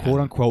has a Actually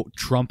quote unquote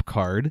Trump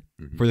card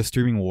Mhm. for the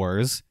streaming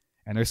wars,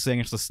 and they're saying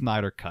it's the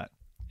Snyder cut.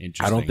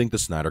 Interesting. I don't think the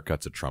Snyder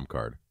cut's a trump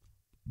card.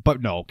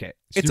 But no, okay.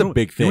 It's You a know-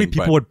 big you know how many thing,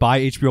 people but- would buy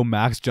HBO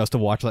Max just to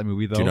watch that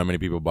movie, though. Do you know how many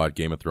people bought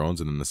Game of Thrones,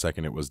 and then the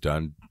second it was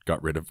done,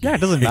 got rid of? Yeah, it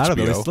doesn't matter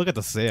though. They HBO? still get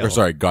the sale. Or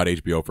sorry, got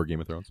HBO for Game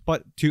of Thrones.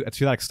 But to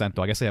that extent,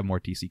 though, I guess they have more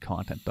DC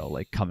content though,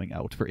 like coming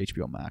out for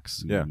HBO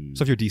Max. Yeah,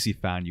 So if you're a DC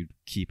fan, you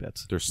keep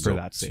it. there's for so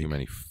that sake. too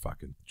many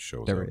fucking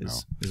shows. There out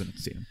is, now. isn't it?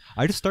 Insane.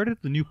 I just started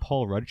the new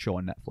Paul Rudd show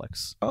on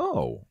Netflix.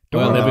 Oh,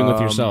 Living with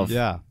Yourself.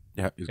 Yeah,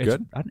 Yeah, it's it's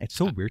good. It's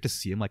so weird to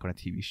see him like on a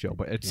TV show,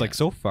 but it's like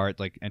so far it's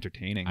like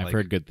entertaining. I've like,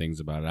 heard good things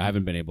about it. I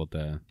haven't been able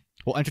to.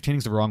 well, entertaining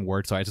is the wrong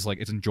word, so I just like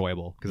it's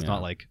enjoyable because it's Yeah.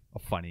 not like a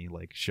funny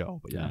like show.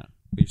 But yeah,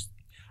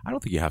 I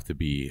don't think you have to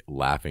be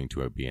laughing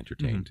to be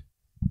entertained.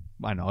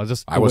 I know. It's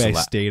just the I way wasn't.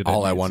 I stated it.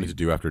 All I made it wanted to seem-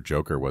 do after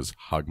Joker was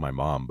hug my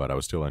mom, but I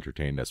was still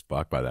entertained as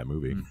fuck by that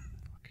movie.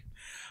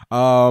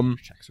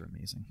 Checks are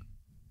amazing.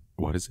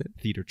 What is it?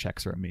 Theater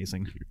checks are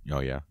amazing. Oh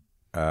yeah.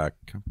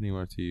 Company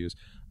wanted to use.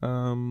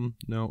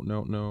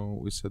 No.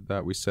 We said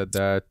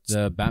that.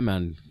 The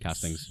Batman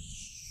castings.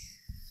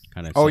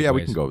 Kind of. Oh yeah,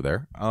 we can go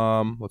there.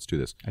 Let's do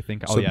this. I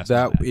think. So yes,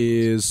 that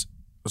is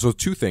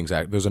two things.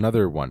 There's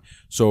another one.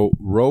 So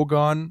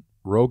Rogan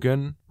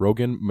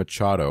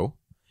Machado,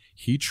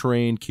 he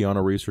trained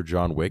Keanu Reeves for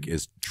John Wick,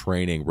 is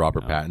training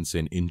Robert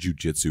Pattinson in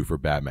jiu-jitsu for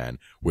Batman,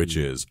 which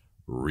is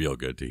real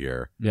good to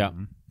hear. Yeah.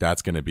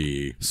 That's going to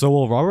be... So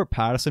will Robert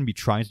Pattinson be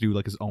trying to do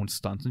like his own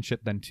stunts and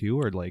shit then too,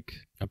 or like?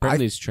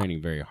 Apparently he's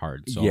training very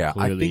hard. So Yeah,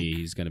 I clearly think-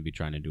 he's going to be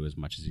trying to do as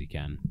much as he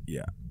can.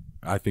 Yeah,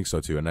 I think so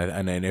too. And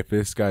if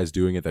this guy's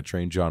doing it that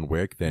trained John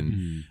Wick,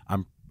 then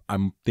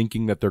I'm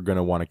thinking that they're going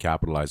to want to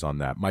capitalize on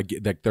that.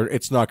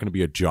 It's not going to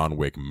be a John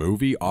Wick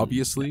movie,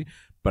 obviously,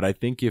 but I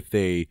think if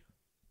they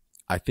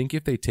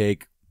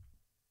take,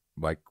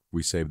 like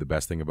we say, the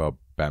best thing about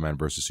Batman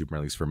versus Superman,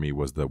 at least for me,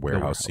 was the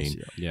warehouse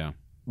scene Yeah.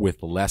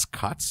 with less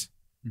cuts.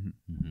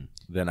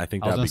 Then I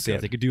think I was that'd gonna be say good.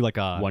 if they could do like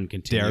a One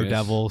continuous.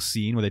 Daredevil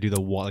scene where they do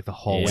the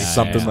hallway, Yeah,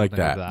 Something yeah. like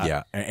that.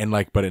 Yeah. And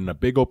like, but in a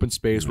big open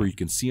space where you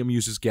can see him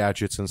use his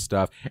gadgets and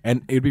stuff.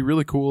 And it'd be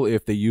really cool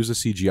if they use a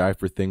CGI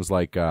for things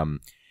like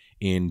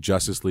in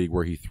Justice League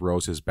where he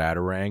throws his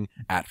Batarang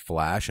at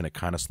Flash and it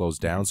kind of slows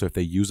down. So if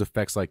they use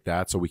effects like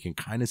that so we can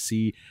kind of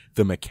see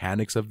the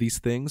mechanics of these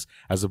things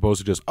as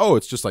opposed to just,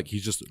 it's just like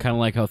he's just... Kind of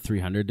like how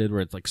 300 did,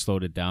 where it's like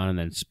slowed it down and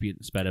then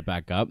sped it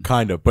back up.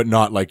 Kind of, but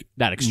not like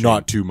That extreme.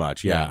 not too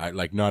much. Yeah, Yeah.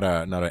 like not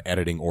a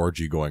editing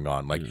orgy going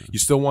on. Like you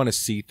still want to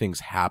see things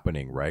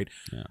happening, right?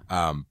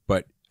 Yeah.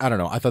 But I don't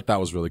know. I thought that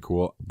was really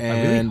cool. And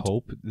I really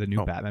hope the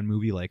new Batman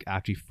movie like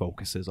actually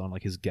focuses on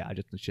like his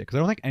gadgets and shit, because I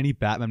don't think any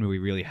Batman movie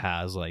really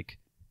has like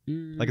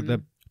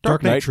the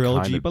Dark Knight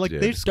trilogy, kind of but like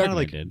did. they just kind of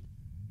like did.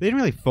 they didn't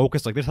really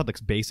focus. Like they just had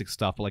like basic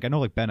stuff. But like I know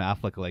like Ben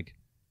Affleck, like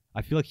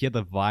I feel like he had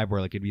the vibe where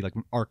like it'd be like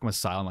Arkham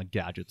Asylum like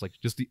gadgets, like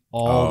just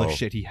all the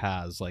shit he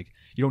has. Like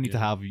you don't need to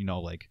have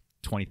like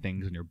 20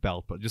 things in your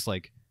belt, but just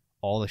like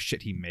all the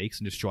shit he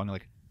makes and just showing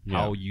like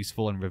how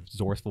useful and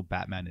resourceful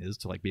Batman is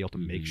to like be able to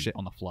make shit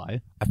on the fly.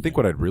 I think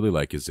what I'd really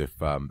like is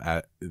if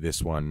at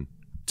this one,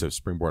 to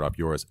springboard off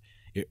yours,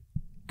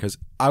 because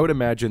I would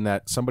imagine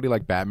that somebody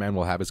like Batman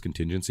will have his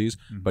contingencies,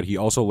 but he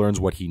also learns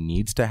what he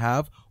needs to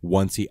have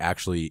once he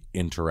actually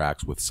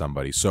interacts with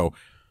somebody. So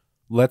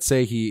let's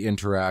say he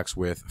interacts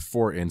with,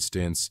 for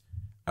instance,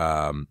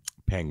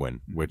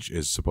 Penguin, which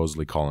is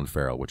supposedly Colin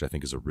Farrell, which I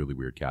think is a really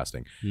weird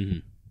casting.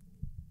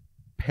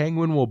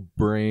 Penguin will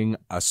bring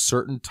a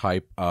certain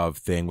type of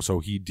thing, so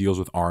he deals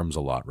with arms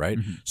a lot, right?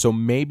 So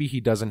maybe he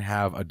doesn't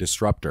have a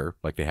disruptor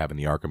like they have in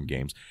the Arkham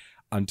games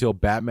until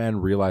Batman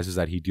realizes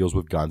that he deals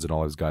with guns and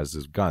all his guys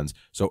have guns.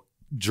 So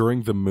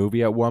during the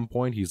movie at one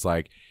point, he's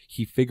like,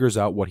 he figures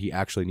out what he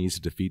actually needs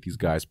to defeat these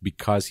guys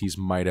because he's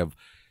might have,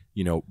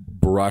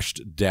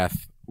 brushed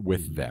death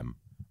with them,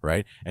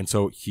 right? And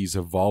so he's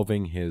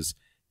evolving his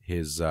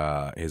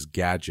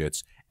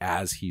gadgets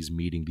as he's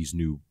meeting these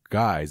new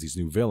guys, these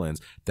new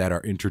villains that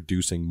are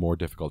introducing more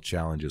difficult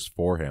challenges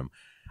for him.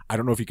 I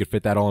don't know if you could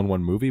fit that all in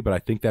one movie, but I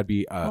think that'd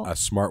be a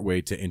smart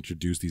way to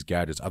introduce these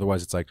gadgets.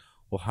 Otherwise, it's like,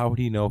 well, how would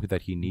he know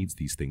that he needs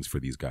these things for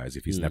these guys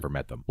if he's never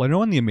met them? Well, I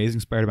know in The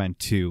Amazing Spider-Man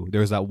 2, there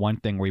was that one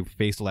thing where he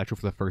faced Electro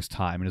for the first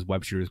time and his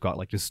web shooters got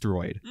like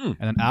destroyed. And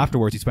then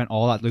afterwards, he spent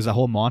all that, there's a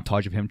whole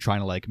montage of him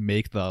trying to like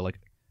make the like,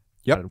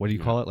 what do you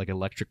call it? Like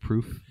electric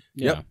proof?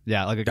 Yeah.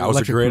 Yeah, like That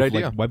was a great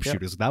idea. Like, web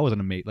shooters. That was an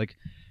amazing, like,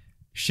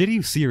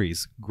 shitty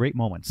series. Great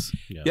moments.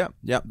 Yeah.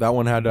 That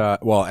one had,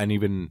 and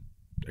even,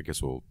 I guess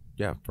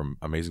from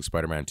Amazing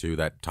Spider-Man 2,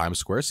 that Times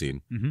Square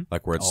scene,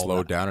 like where it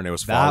slowed down and it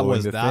was following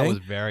the thing. That was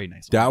very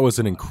nice. That was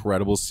an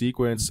incredible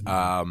sequence.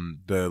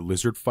 The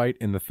lizard fight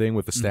in the thing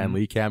with the Stan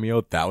Lee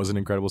cameo, that was an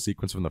incredible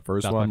sequence from the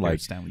first That's one. my favorite Like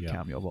Stan Lee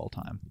cameo of all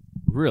time.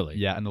 Really?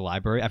 Yeah, in the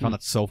library. I found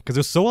that so, because it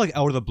was so like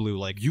out of the blue.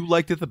 Like you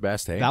liked it the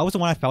best, hey? that was the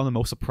one I found the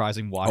most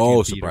surprising watching in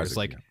theaters. Surprising,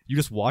 Like you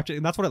just watch it,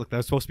 and that's what that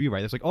was supposed to be,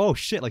 right? It's like, oh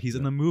shit, like he's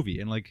in the movie,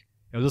 and like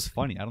it was just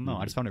funny. I don't know.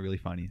 I just found it really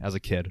funny as a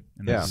kid.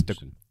 And Yeah.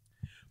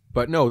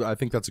 But no, I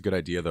think that's a good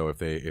idea though if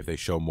they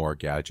show more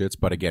gadgets.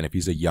 But again, if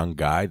he's a young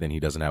guy, then he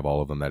doesn't have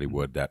all of them that he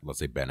would that let's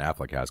say Ben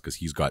Affleck has, because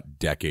he's got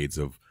decades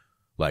of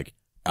like,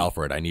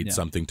 Alfred, I need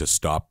something to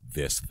stop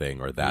this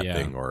thing or that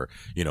thing, or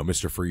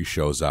Mr. Freeze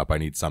shows up. I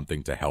need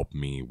something to help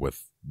me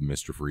with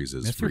Mr.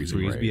 Freeze's Mr. freezing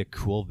Freeze ray. would be a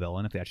cool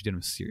villain if they actually did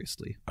him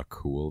seriously. A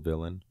cool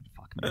villain.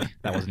 Fuck me,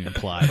 that wasn't even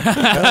implied.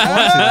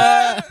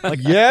 Like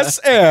yes,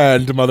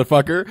 and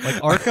motherfucker. Like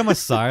Arkham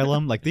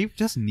Asylum, like they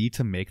just need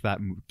to make that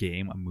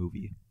game a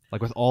movie.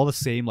 Like with all the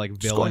same like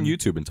Just go on villain.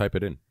 YouTube and type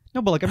it in.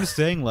 No, but like I'm just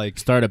saying, like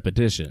Start a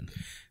petition.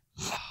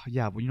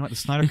 yeah, but you know what? The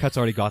Snyder Cut's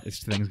already got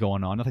these things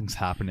going on. Nothing's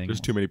happening.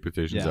 There's too many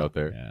petitions out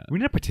there. Yeah. We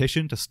need a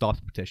petition to stop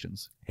the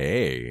petitions.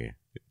 Hey,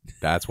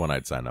 that's one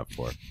I'd sign up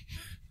for.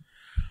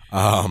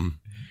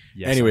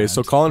 Yes, Anyways,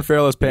 so and- Colin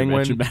Farrell as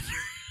Penguin. Mention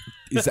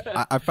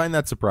I find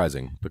that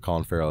surprising, the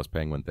Colin Farrell as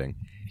Penguin thing.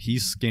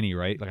 he's skinny,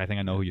 right? Like I think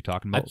I know who you're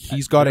talking about.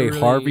 He's got a really-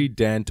 Harvey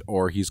Dent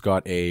or he's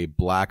got a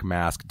Black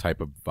Mask type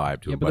of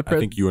vibe to him, but but I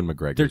think Ewan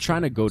McGregor. They're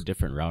trying to go a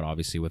different route,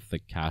 obviously, with the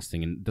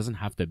casting, and it doesn't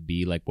have to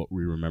be like what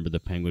we remember the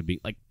Penguin being.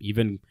 Like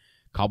even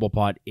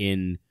Cobblepot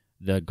in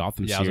the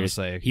Gotham Yeah, I was gonna series,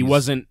 say, he he's-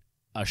 wasn't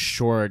a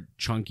short,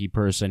 chunky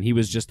person. He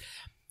was just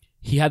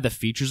he had the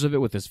features of it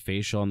with his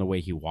facial and the way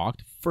he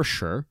walked, for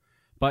sure.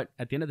 But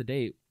at the end of the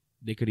day,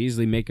 they could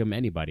easily make him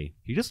anybody.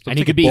 He just And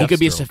he looks could like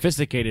be a Deathstroke.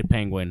 sophisticated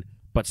Penguin,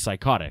 but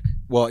psychotic.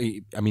 Well,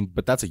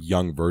 but that's a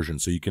young version,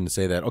 so you can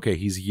say that, okay,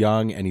 he's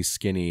young and he's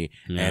skinny,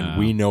 and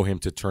we know him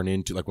to turn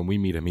into, like, when we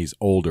meet him, he's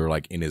older,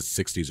 like in his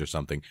 60s or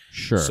something.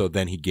 Sure. So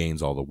then he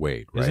gains all the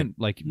weight, right? Isn't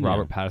like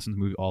Robert Pattinson's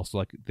movie also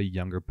like the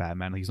younger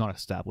Batman? Like, he's not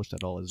established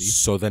at all, is he?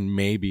 So then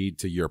maybe,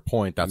 to your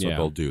point, that's what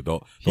they'll do.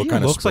 They'll He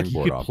kind of looks like he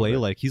springboard could off play of it.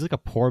 like he's like a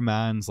poor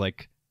man's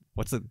like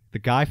what's the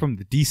guy from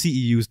the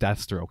DCEU's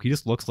Deathstroke. He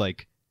just looks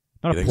like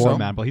not You a think poor so?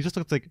 man, but he just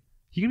looks like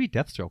he can be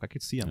Deathstroke. I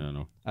could see I him. don't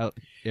know.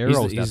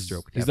 Arrow's He's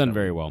Deathstroke. He's done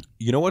very well.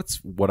 You know what's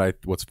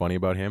funny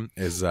about him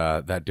is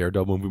that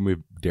Daredevil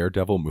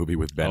movie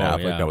with Ben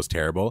Affleck that was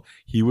terrible.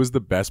 He was the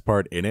best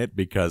part in it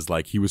because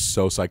like he was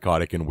so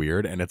psychotic and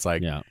weird, and it's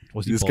like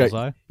Was he this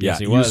Bullseye? guy, Yes,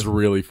 he he was was.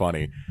 really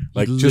funny.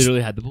 Like He just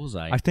literally had the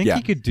bullseye. I think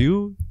he could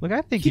do like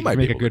I think he might could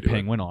be make a able to good do it.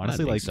 penguin,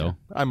 honestly. think Like so.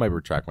 I might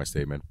retract my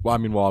statement. Well, I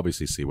mean, we'll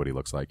obviously see what he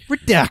looks like.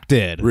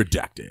 redacted.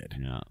 Redacted.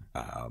 Yeah.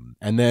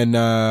 And then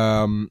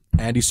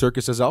Andy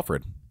Serkis as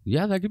Alfred.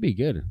 Yeah, that could be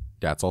good.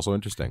 That's also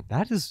interesting.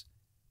 That is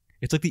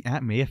it's like the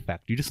Aunt May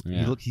effect. You just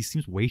Yeah. he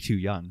seems way too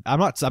young. I'm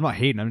not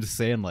hating. I'm just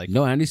saying like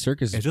No, Andy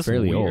Serkis it's is just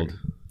fairly weird. old.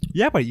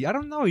 Yeah, but I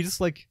don't know. You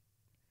just like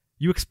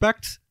you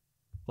expect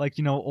like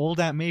old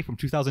Aunt May from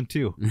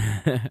 2002,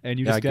 and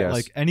you Yeah, I just get guess.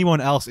 like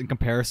anyone else in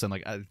comparison.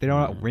 Like they're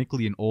not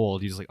wrinkly and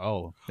old. You just like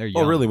they're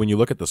young. Oh, really? When you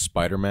look at the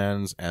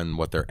Spider-Mans and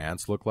what their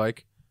aunts look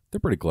like, they're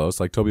pretty close.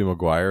 Like Tobey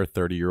Maguire,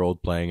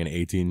 30-year-old playing an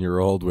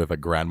 18-year-old with a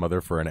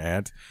grandmother for an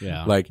aunt.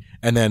 Yeah. Like,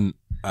 and then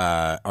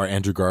our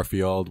Andrew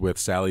Garfield with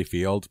Sally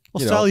Field.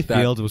 Well, you know, Sally that-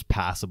 Field was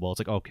passable. It's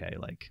like okay,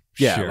 like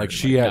Yeah, sure, like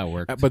she that had,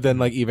 worked. but then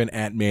like even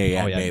Aunt May,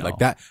 no. like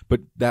that.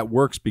 But that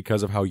works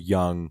because of how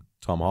young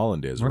Tom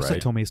Holland is, Marissa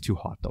right? Tomei is too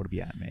hot though to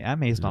be Aunt May. Aunt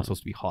May is not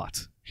supposed to be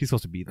hot. She's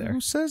supposed to be there. Who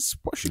says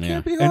she Yeah.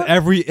 can't be And hot?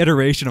 every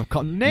iteration of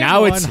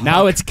Now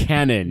it's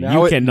canon.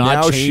 You cannot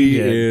now change she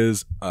it.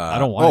 is. I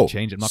don't want to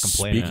change it. I'm not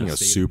complaining. Speaking I'm of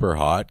stating. super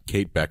hot,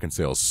 Kate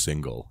Beckinsale's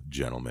single,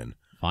 gentlemen.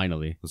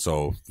 Finally.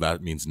 So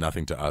that means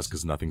nothing to us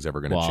because nothing's ever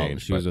going to Well,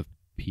 change. she was but with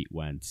Pete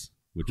Wentz,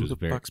 which who was the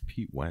very. fuck's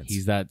Pete Wentz?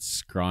 He's that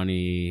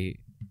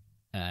scrawny,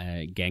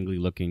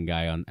 gangly-looking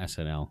guy on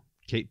SNL.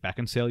 Kate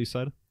Beckinsale, you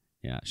said?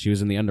 Yeah, she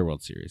was in the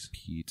Underworld series.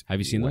 Pete. Have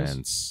you seen those?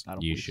 Wentz. I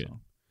don't You believe should. so.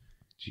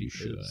 You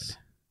should.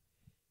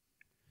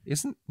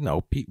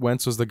 Pete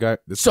Wentz was the guy.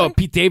 So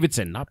Pete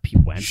Davidson, not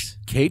Pete Wentz.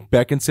 Kate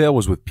Beckinsale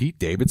was with Pete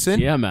Davidson.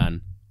 Yeah,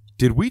 man.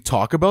 Did we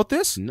talk about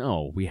this?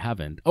 No, we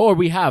haven't. Oh, or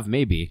we have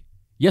maybe.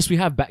 Yes, we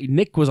have.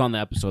 Nick was on the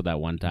episode that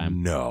one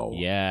time. No.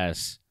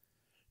 Yes.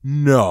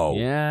 No.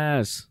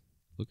 Yes.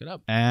 Look it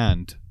up.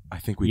 And I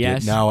think we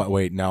Yes. did. Now,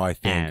 wait. Now I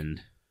think.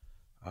 And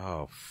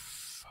Oh,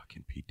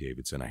 fucking Pete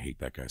Davidson! I hate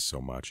that guy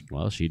so much.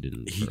 well, she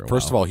didn't.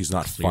 First of all, he's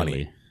not funny.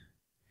 Clearly.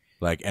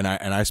 Like, and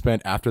I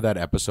spent after that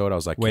episode, I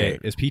was like, wait,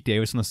 okay, is Pete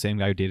Davidson the same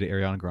guy who dated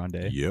Ariana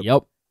Grande? yep.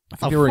 Yep. I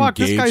think they were fuck,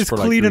 this engaged guy's for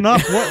like cleaning 3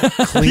 up. What?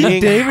 Cleaning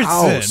Pete Davidson,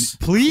 house.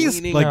 please,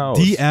 Cleaning like house.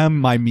 DM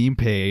my meme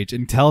page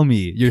and tell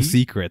me your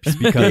secrets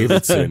because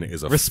Davidson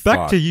is a respect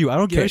fuck. to you. I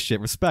don't give a Okay. shit.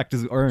 Respect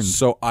is earned.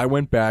 So I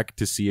went back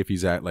to see if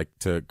he's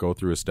to go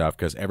through his stuff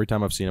because every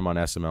time I've seen him on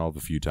SML a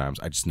few times,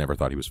 I just never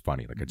thought he was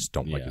funny. Like I just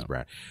don't like Yeah. his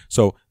brand.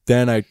 So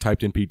then I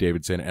typed in Pete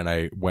Davidson and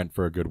I went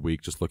for a good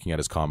week just looking at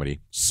his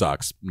comedy.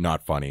 Sucks,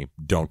 not funny,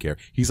 don't care.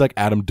 He's like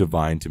Adam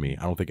Devine to me.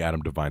 I don't think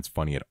Adam Devine's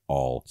funny at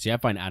all. See, I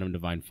find Adam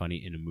Devine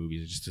funny in the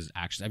movies. Just his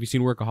actions. Have you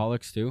seen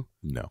Workaholics too?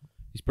 No.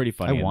 He's pretty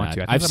funny. I in want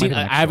that. to. I think I've that seen. might be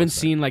the next I haven't show,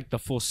 seen like the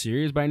full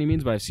series by any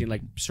means, but I've seen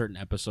like certain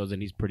episodes,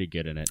 and he's pretty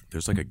good in it.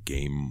 There's like a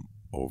Game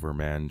Over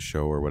Man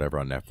show or whatever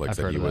on Netflix I've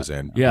that heard he of was that.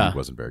 in. Yeah. He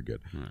wasn't very good.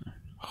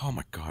 Oh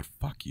my God,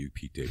 fuck you,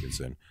 Pete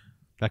Davidson.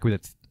 That could be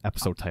the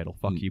episode title.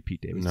 Fuck you,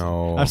 Pete Davidson.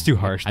 No. That's too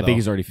harsh. I think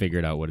he's already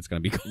figured out what it's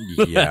gonna be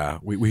called. Yeah,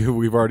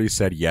 we've already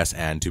said yes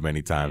and too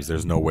many times.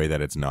 There's no way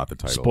that it's not the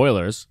title.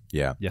 Spoilers.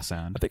 Yeah. yes,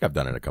 and I think I've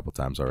done it a couple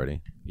times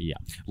already. Yeah.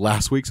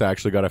 Last week's I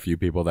actually got a few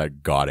people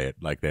that got it,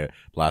 like the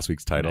last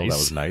week's title. Nice. That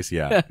was nice.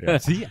 Yeah, yeah.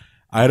 see,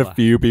 I had a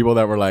few people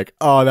that were like,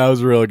 "Oh, that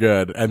was real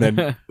good," and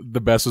then the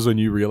best was when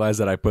you realize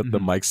that I put the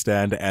mic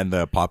stand and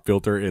the pop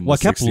filter in well, I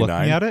the kept 69.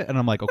 looking at it and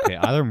I'm like, okay,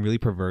 either I'm really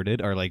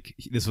perverted or like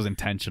this was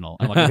intentional.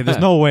 I'm like, okay, there's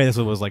no way this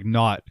was like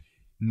not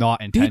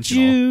intentional. Did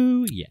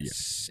you?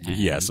 Yes.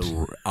 Yes,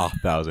 And-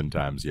 1,000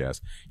 times. Yes,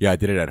 yeah, I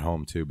did it at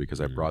home too because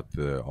I brought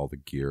all the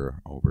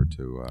gear over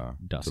to the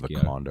Dusky.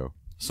 condo.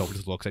 So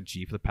just looks at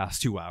G for the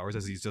past 2 hours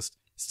as he's just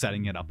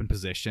setting it up in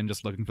position,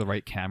 just looking for the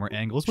right camera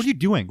angles. What are you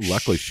doing?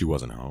 Luckily, she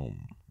wasn't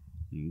home.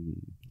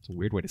 It's a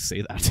weird way to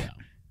say that.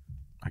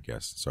 I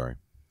guess. Sorry.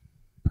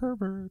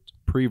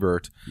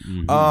 Prevert.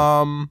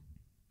 Mhm.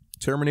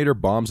 Terminator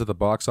bombs at the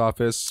box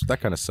office.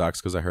 That kind of sucks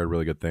because I heard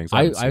really good things.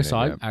 I haven't seen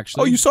saw it yet.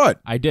 actually. Oh, you saw it?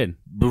 I did.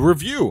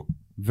 Review.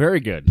 Very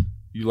good.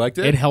 You liked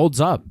it? It holds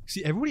up.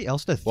 See, everybody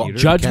else at the Well, theater.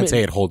 you Judgment- can't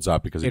say it holds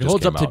up because It just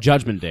holds came up to out.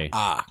 Judgment Day.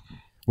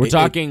 We're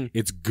talking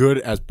It's good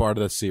as part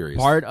of the series.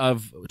 part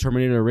of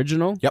Terminator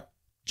Original. Yep.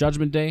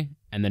 Judgment Day,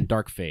 and then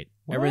Dark Fate.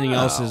 Everything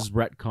else is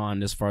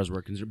retcon as far as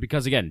we're concerned.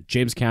 Because again,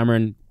 James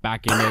Cameron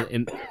back in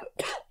it.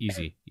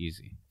 Easy.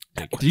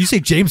 Did you say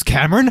James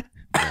Cameron?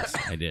 Yes,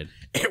 I did.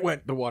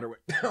 The water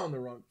went down the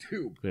wrong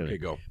tube. Clearly. Okay,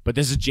 go. But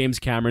this is James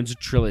Cameron's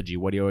trilogy.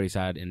 What he always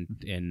had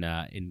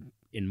in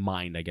in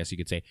mind, I guess you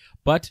could say.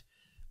 But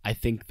I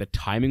think the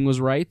timing was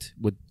right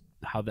with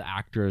how the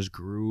actors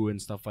grew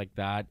and stuff like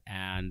that,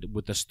 and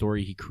with the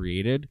story he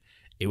created,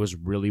 it was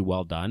really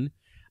well done.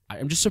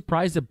 I'm just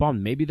surprised it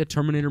bombed. Maybe the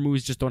Terminator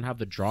movies just don't have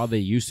the draw they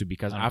used to,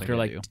 because after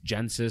like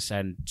Genesis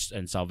and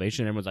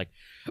Salvation, everyone's like,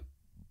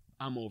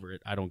 I'm over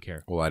it. I don't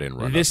care. Well, I didn't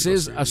run. This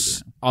is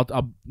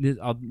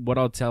what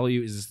I'll tell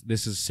you is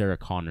this is Sarah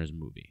Connor's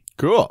movie.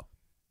 Cool.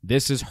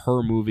 This is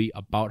her movie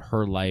about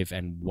her life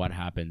and what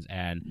happens.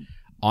 And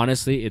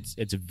honestly,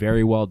 it's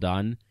very well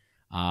done.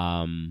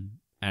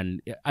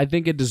 And I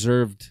think it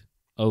deserved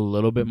a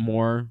little bit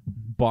more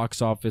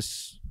box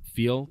office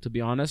feel, to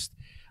be honest.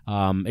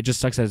 It just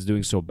sucks that it's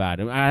doing so bad.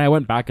 And I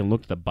went back and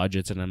looked at the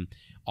budgets, and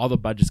all the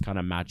budgets kind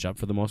of match up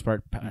for the most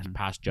part.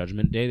 Past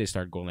Judgment Day, they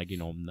start going like, in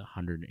the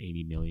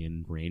 180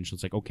 million range. So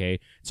it's like, okay,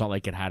 it's not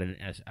like it had an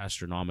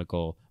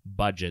astronomical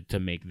budget to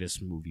make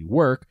this movie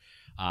work.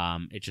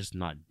 It's just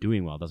not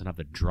doing well. It doesn't have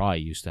the draw it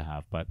used to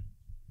have, but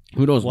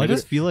who knows? Well, I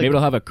just feel like maybe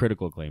it'll have a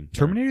critical acclaim.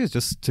 Terminator is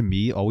just, to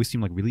me, always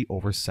seemed like really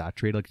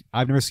oversaturated. Like,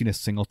 I've never seen a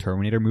single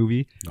Terminator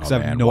movie because I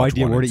have no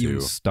idea where to even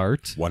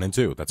start. 1 and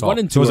 2. That's all. 1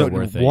 and 2 So are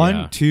worth it.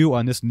 1, 2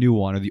 on this new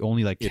one are the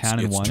only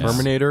canon it's ones.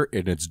 Terminator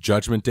and it's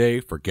Judgment Day.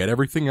 Forget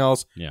everything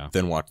else. Yeah.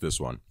 Then watch this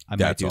one. I might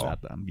That's do all. that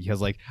then, because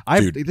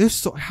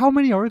there's how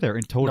many are there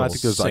in total? No, I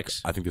think there's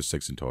 6. I think there's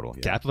 6 in total.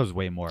 Yeah, I thought there's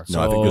way more. No,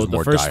 So I think there's the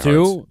more first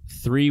diehards.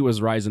 3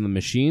 was Rise in the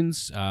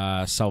Machines.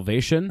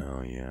 Salvation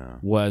Oh yeah.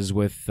 was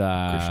with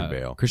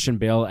Christian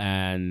Bale.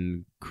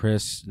 and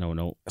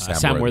Sam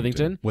Sam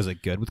Worthington. Was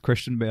it good with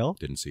Christian Bale?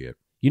 Didn't see it.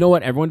 You know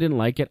what? Everyone didn't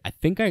like it. I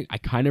think I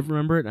kind of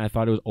remember it, and I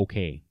thought it was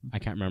okay. I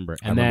can't remember.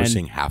 I And remember then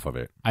seeing half of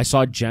it. I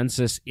saw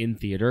Genesis in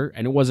theater,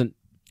 and it wasn't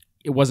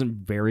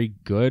very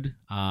good.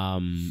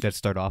 Let's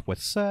start off with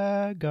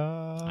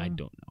Sega. I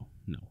don't know.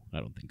 No, I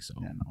don't think so.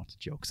 Yeah, no, it's a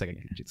joke. Sega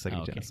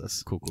Okay.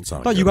 Genesis. Cool. It's not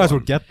I a thought you good guys one.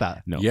 would get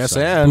that. No, Yes,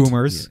 sorry. and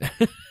Boomers.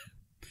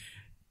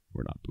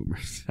 We're not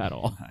boomers at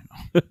all. I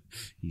know.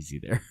 Easy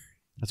there.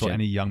 That's what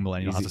any young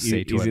millennial has to He's-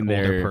 say to he's an in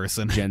older there,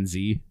 person. Gen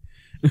Z.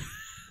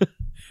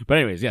 But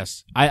anyways,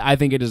 yes, I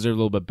think it deserves a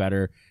little bit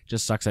better.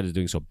 Just sucks that it's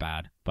doing so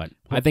bad. But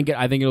I think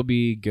it'll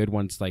be good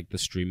once like the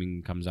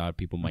streaming comes out.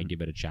 People might give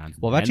it a chance.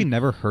 Well, I've actually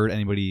never heard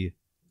anybody.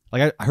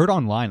 Like, I heard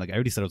online, like,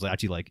 everybody said it was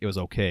actually, like, it was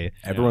okay.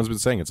 Everyone's been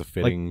saying it's a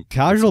fitting. Like,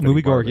 casual it's a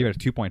fitting part moviegoer of gave it a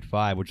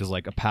 2.5, which is,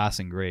 like, a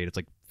passing grade. It's,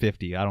 like,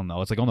 50. I don't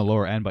know. It's, like, on the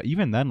lower end. But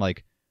even then,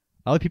 like,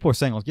 other people were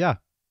saying, like, yeah,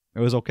 it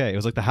was okay. It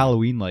was, like, the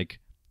Halloween,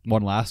 like,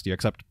 one last year,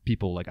 except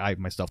people, like, I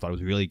myself thought it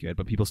was really good.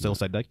 But people still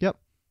said, like, yep,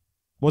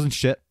 wasn't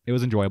shit. It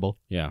was enjoyable.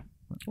 Yeah.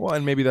 Well,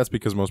 and maybe that's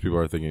because most people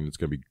are thinking it's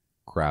going to be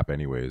crap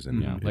anyways.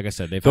 And Yeah. Like I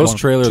said, those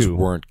trailers 2.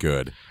 weren't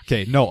good.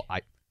 Okay, no,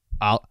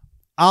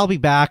 I'll be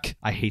back.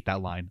 I hate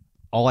that line.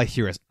 All I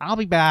hear is, I'll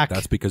be back.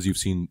 That's because you've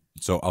seen.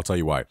 So I'll tell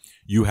you why.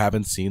 You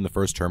haven't seen the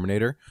first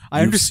Terminator.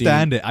 I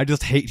understand it. I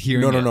just hate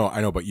hearing it. No. I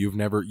know, but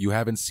you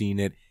haven't seen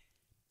it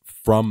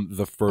from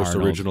the first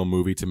Arnold. original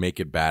movie to make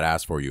it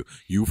badass for you.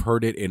 You've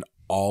heard it in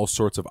all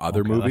sorts of other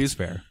Okay, movies.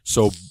 that's fair.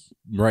 So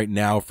right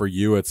now for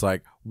you, it's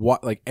like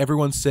what? Like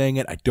everyone's saying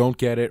it. I don't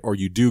get it, or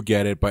you do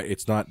get it, but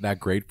it's not that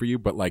great for you.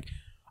 But like,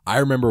 I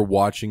remember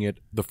watching it.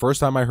 The first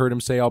time I heard him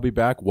say "I'll be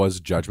back" was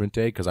Judgment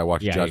Day, because I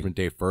watched Judgment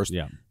Day first.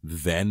 Yeah.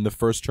 Then the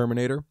first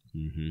Terminator,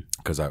 Mm-hmm.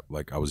 because I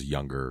was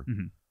younger.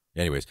 Mhm.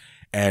 Anyways,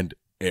 and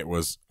it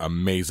was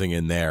amazing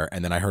in there.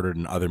 And then I heard it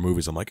in other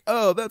movies. I'm like,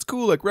 oh, that's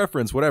cool, like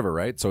reference, whatever,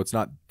 right? So it's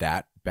not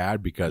that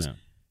bad because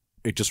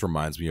it just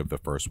reminds me of the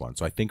first one.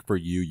 So I think for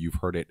you, you've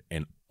heard it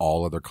in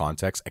all other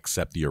contexts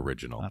except the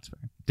original. That's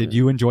fair. Did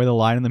you enjoy the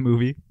line in the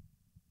movie?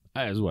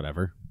 It was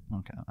whatever.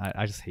 Okay,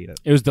 I just hate it.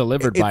 It was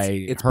delivered by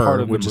it's her, part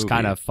of the which is movie.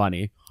 kind of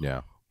funny.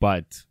 Yeah.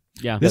 But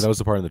yeah, Yeah, that was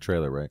the part in the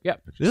trailer, right? Yeah.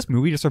 This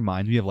movie just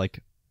reminds me of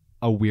like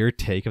a weird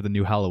take of the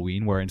new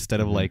Halloween, where instead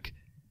of like,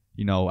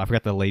 you know, I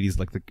forgot the ladies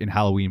like in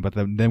Halloween, but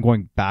them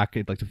going back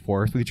like to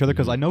forth with each other,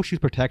 because I know she's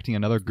protecting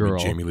another girl.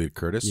 Jamie Lee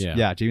Curtis.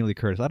 Yeah. Jamie Lee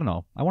Curtis. I don't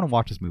know. I want to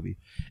watch this movie.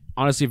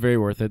 honestly very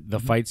worth it. The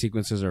fight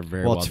sequences are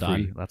very well it's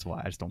done. free. That's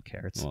why I just don't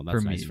care. It's Well, that's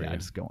for me. nice for I you.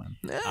 just go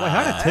in. Well, I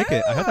had a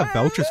ticket. I had the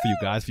vouchers for you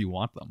guys if you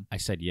want them. I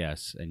said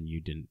yes, and you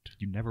didn't.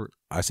 You never.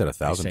 I said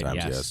 1,000 said times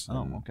yes. yes.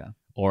 Oh, okay.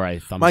 Or I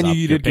thumbs Mind up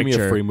you, you your did give me a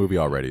picture, free movie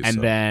already. and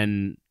so.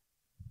 then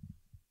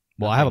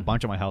Well, I have a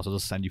bunch at my house. I'll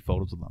just send you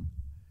photos of them.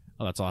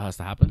 oh, that's all that has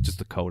to happen. Just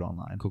the code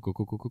online. Cool.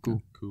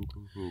 Cool.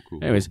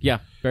 Anyways, yeah,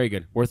 very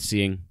good, worth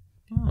seeing.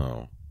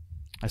 Oh.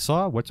 I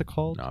saw what's it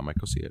called? No, I might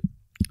go see it.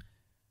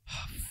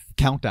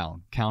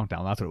 Countdown. That's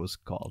what it was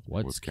called.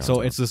 What's So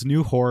Countdown? it's this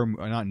new horror.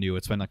 Not new.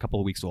 It's been a couple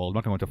of weeks old. I'm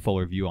not going to go into a full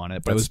review on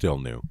it, but That's still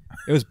new.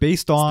 it was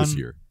based It's on. this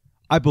year.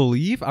 I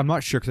believe, I'm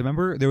not sure, because I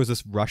remember there was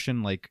this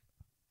Russian like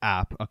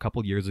app a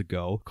couple years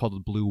ago called the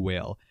Blue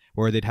Whale,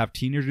 where they'd have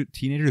teenagers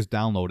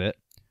download it,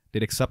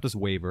 they'd accept this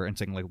waiver and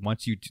saying like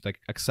once you like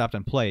accept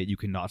and play it, you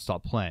cannot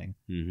stop playing,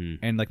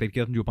 and like they'd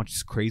get them to do a bunch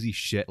of crazy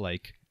shit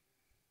like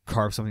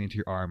carve something into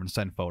your arm and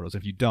send photos.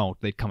 If you don't,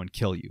 they'd come and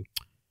kill you,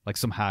 like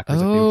some hackers.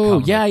 that they would Oh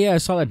come, yeah, like, I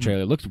saw that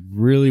trailer. It looked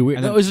really weird.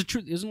 And then- No,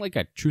 isn't like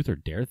a truth or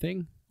dare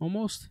thing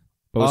almost?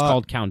 But it was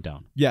called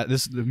Countdown. Yeah,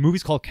 the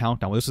movie's called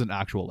Countdown. Well, this is an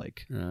actual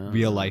like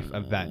real life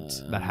event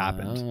that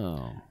happened.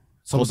 Oh.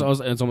 It's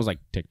almost like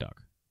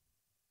TikTok,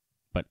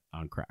 but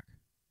on crack.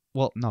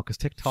 Well, no, because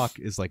TikTok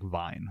is like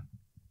Vine.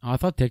 Oh, I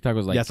thought TikTok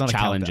was like it's not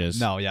challenges.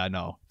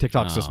 No.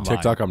 TikTok's just Vine.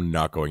 TikTok I'm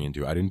not going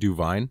into. I didn't do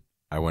Vine.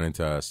 I went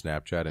into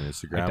Snapchat and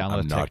Instagram.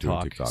 I'm not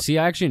doing TikTok. See,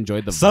 I actually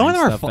enjoyed the Some Vine of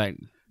them are stuff.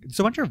 fun. There's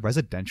a bunch of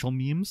residential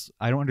memes.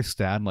 I don't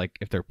understand like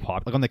if they're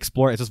pop. Like on the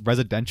Explorer, it's just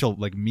residential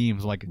like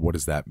memes. Like what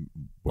is that?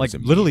 What like does it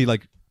mean? literally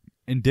like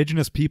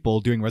indigenous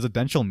people doing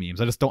residential memes.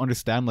 I just don't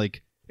understand.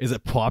 Like, is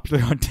it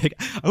popular on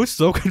TikTok? I was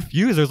so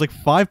confused. There's like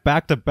 5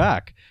 back to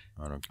back.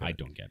 I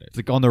don't get it. It's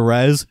like on the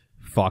res,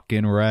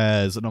 fucking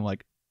res, and I'm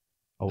like,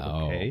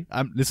 okay.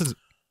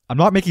 I'm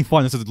not making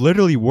fun. This is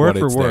literally word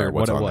for word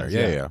what it was.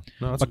 Yeah.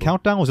 No, but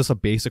Countdown was just a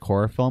basic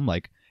horror film.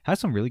 Like, had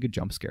some really good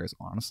jump scares,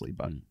 honestly.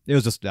 But it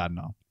was just I don't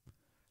know.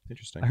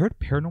 Interesting. I heard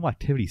Paranormal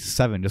Activity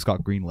 7 just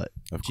got greenlit.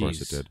 Of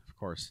course it did. Of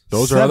course.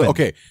 Those 7. are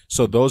okay.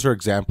 So those are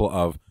example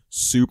of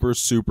super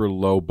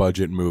low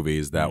budget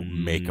movies that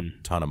make a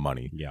ton of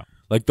money. Yeah.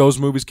 Like those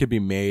movies could be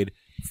made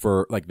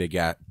for like they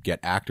get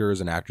actors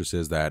and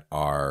actresses that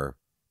are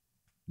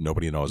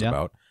nobody knows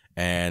about,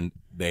 and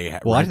they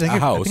rent a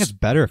house. I think it's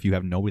better if you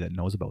have nobody that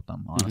knows about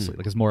them. Honestly,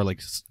 like it's more like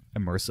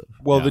immersive.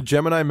 Well, the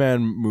Gemini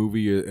Man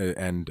movie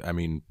and I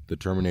mean the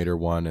Terminator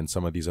one and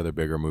some of these other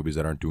bigger movies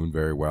that aren't doing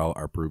very well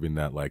are proving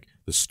that like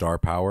the star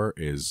power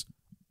is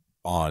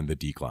on the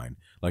decline.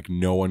 Like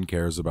no one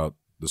cares about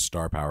the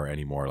star power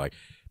anymore. Like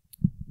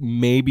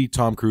maybe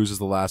Tom Cruise is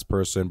the last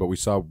person, but we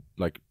saw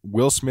like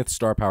Will Smith's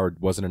star power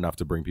wasn't enough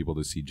to bring people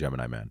to see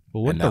Gemini Man.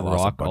 But wouldn't The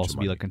Rock also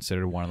be like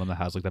considered one of them that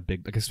has like that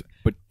big? Like,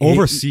 but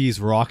overseas,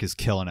 Rock is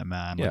killing it,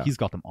 man. Like Yeah. he's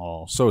got them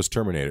all. So is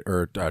Terminator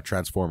or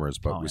Transformers,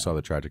 but we saw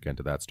the tragic end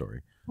to that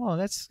story. Well,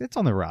 it's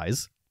on the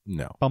rise.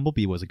 No,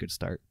 Bumblebee was a good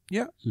start.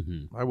 Yeah,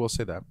 I will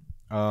say that.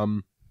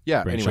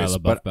 Yeah. Bring Anyways, Shia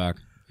LaBeouf but back.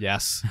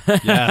 Yes,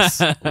 yes.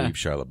 leave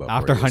Shia LaBeouf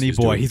After where he is. Honey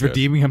Boy, doing he's good.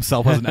 redeeming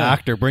himself as an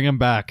actor. Bring him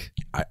back.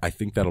 I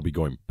think that'll be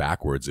going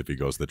backwards if he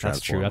goes the That's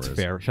true. Transformers. That's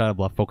fair. Shia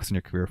LaBeouf, focus on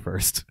your career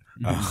first.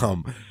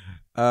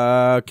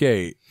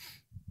 Okay.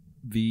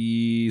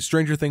 The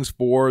Stranger Things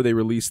 4, they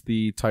released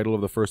the title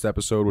of the first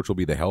episode, which will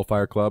be the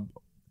Hellfire Club.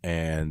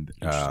 And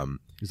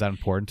is that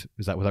important?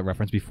 Was that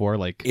referenced before?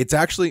 Like it's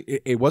actually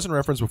it wasn't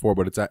referenced before,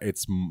 but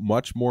it's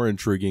much more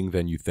intriguing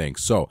than you think.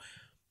 So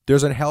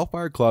there's a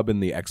Hellfire Club in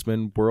the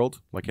X-Men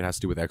world, like it has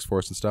to do with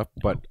X-Force and stuff,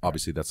 but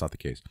obviously that's not the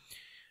case.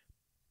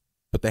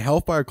 But the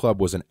Hellfire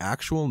Club was an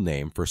actual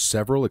name for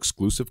several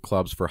exclusive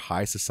clubs for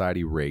high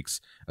society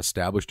rakes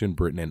established in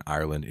Britain and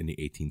Ireland in the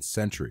 18th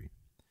century.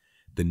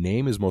 The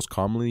name is most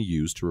commonly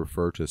used to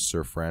refer to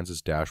Sir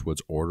Francis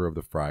Dashwood's Order of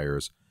the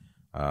Friars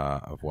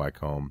of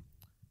Wycombe.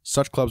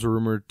 Such clubs were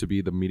rumored to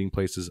be the meeting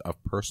places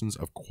of persons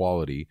of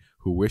quality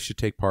who wish to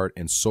take part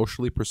in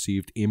socially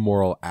perceived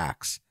immoral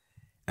acts,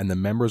 and the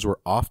members were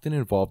often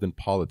involved in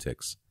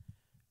politics.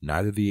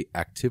 Neither the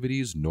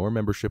activities nor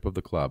membership of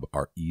the club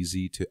are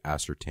easy to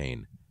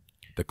ascertain.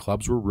 The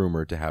clubs were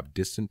rumored to have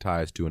distant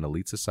ties to an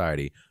elite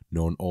society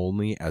known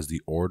only as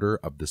the Order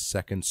of the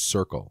Second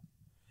Circle.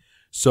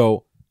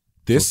 So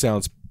this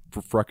sounds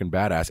fucking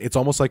badass. It's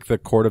almost like the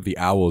Court of the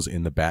Owls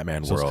in the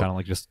Batman so world. It's kind of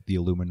like just the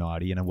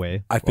Illuminati in a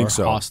way. I think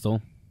so.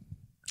 Hostile.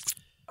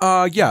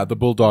 Yeah, the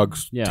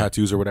bulldogs Yeah.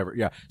 tattoos or whatever.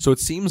 Yeah. So it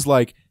seems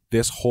like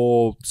this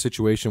whole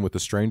situation with the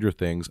Stranger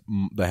Things,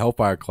 the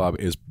Hellfire Club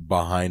is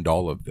behind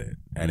all of it,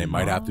 and it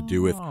might have to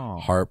do with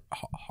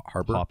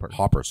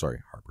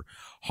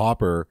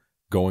Hopper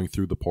going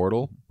through the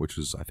portal, which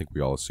is, I think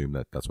we all assume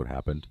that that's what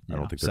happened. I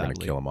don't think they're going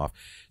to kill him off.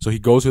 So he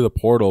goes through the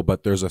portal,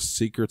 but there's a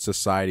secret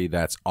society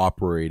that's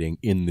operating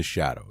in the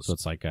shadows. So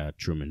it's like a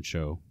Truman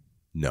Show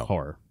No.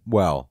 horror.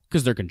 Well,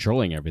 Because they're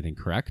controlling everything,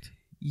 correct?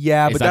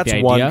 yeah, Is but that that's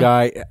the one idea?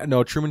 guy.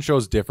 No, Truman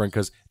Show's different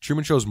because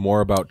Truman Show's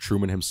more about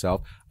Truman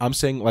himself. I'm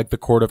saying like the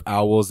Court of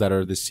Owls that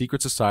are the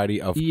secret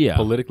society of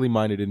politically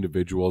minded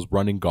individuals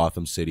running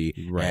Gotham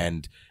City. Right.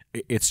 And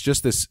it's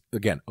just this,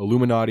 again,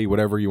 Illuminati,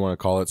 whatever you want to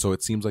call it. So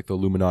it seems like the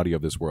Illuminati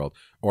of this world.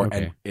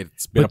 And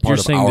it's been a part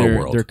of our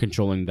world. They're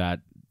controlling the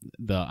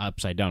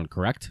upside down,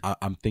 correct?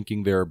 I'm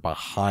thinking they're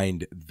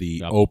behind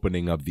the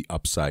opening of the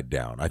Upside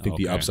Down. I think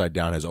the Upside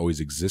Down has always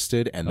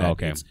existed, and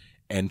that its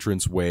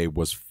entranceway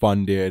was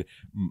funded,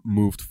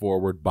 moved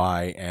forward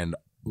by, and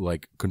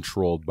like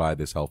controlled by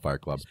this Hellfire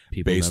Club.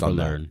 People based never on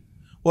learn. that.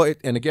 Well,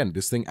 and again,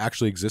 this thing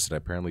actually existed.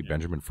 Apparently,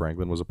 Benjamin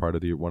Franklin was a part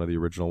of one of the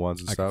original ones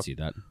and I stuff. can see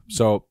that.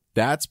 So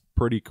that's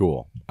pretty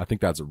cool. I think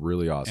that's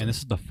really awesome. And this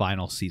is the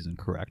final season,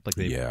 correct? Like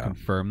they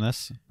confirmed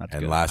this. That's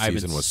and good. last I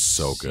haven't season was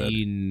so good.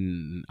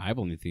 I've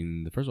only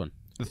seen the first one.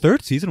 The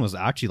third season was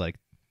actually like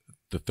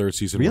The third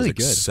season really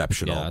was good.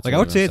 exceptional. Yeah, that's like what I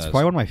would say everyone it's says.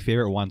 probably one of my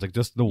favorite ones. Like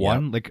just the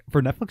one like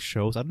for Netflix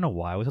shows. I don't know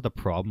why I always had the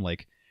problem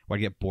like where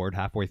I get bored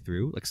halfway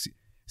through. Like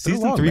season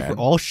long, 3 man. for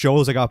all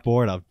shows I got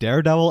bored of.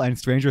 Daredevil and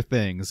Stranger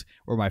Things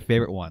were my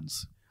favorite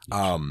ones.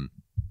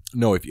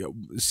 No,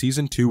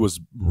 season 2 was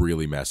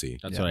really messy.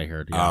 That's what I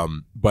heard. Yeah.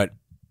 But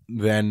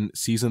then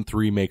season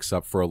 3 makes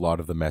up for a lot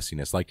of the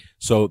messiness. Like,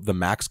 so the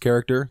Max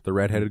character, the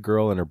redheaded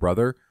girl and her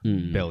brother,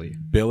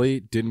 Billy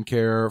didn't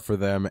care for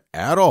them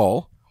at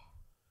all.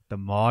 The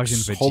Maj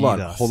and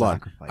Vegeta Hold on.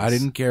 sacrifice. I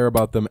didn't care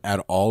about them at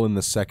all in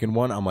the second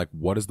one. I'm like,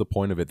 what is the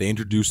point of it? They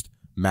introduced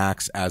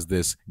Max as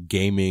this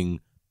gaming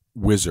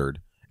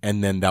wizard,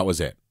 and then that was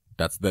it.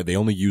 They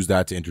only used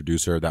that to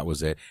introduce her. That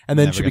was it. And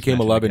then she became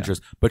a love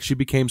interest, but she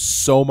became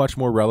so much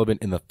more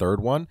relevant in the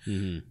third one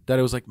that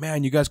it was like,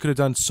 man, you guys could have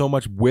done so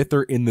much with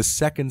her in the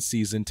second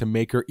season to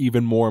make her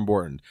even more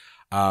important.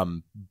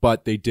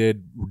 But they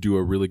did do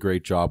a really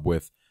great job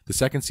with the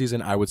second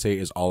season. I would say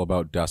is all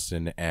about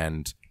Dustin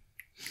and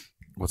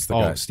what's the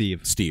guy?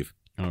 Steve.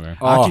 Okay.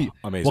 Oh, Actually,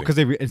 amazing. Well, because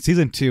in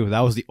season 2,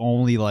 that was the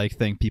only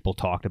thing people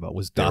talked about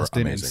was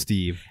Dustin and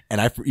Steve. And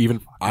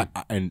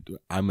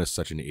I'm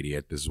such an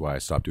idiot. This is why I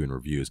stopped doing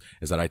reviews.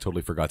 Is that I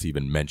totally forgot to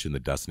even mention the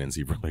Dustin and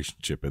Steve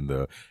relationship in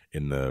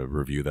the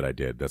review that I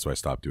did. That's why I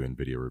stopped doing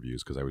video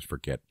reviews because I always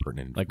forget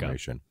pertinent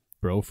information.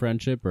 Bro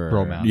friendship or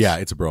bromance? Yeah,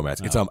 it's a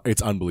bromance.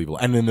 It's unbelievable.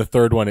 And in the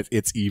third one,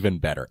 it's even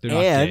better. They're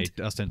not gay.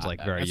 Dustin's very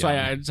young. That's why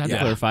I just had to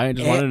clarify. I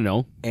just wanted to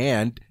know.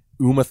 And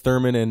Uma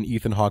Thurman and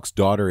Ethan Hawke's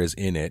daughter is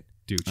in it.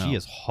 Dude, she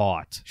is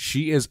hot.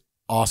 She is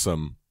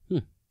awesome.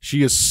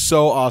 She is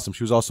so awesome.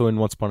 She was also in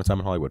Once Upon a Time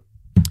in Hollywood.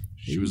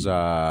 She was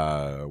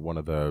one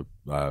of the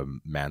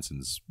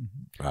Manson's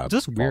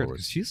just weird.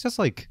 followers. She's just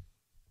like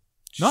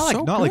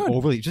not like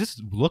overly.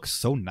 Just looks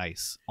so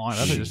nice.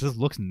 She just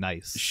looks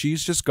nice.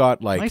 She's just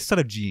got like nice set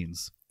of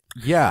jeans.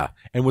 Yeah,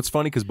 and what's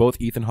funny because both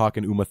Ethan Hawke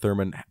and Uma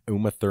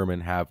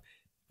Thurman have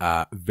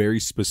very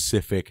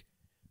specific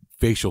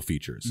facial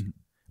features.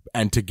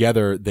 And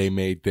together they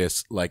made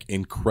this like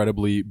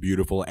incredibly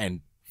beautiful and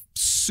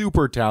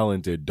super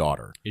talented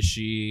daughter. Is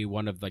she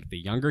one of like the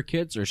younger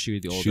kids or is she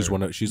the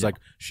older?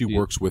 She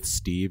works with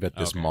Steve at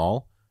this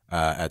mall,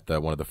 at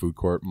one of the food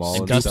court malls.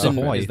 And Dustin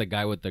is the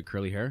guy with the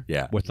curly hair?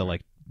 Yeah. With the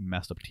like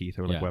messed up teeth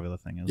or like whatever the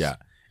thing is. Yeah.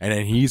 And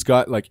then he's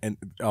got like,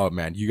 oh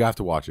man, you have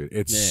to watch it.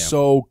 It's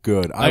so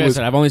good. Like I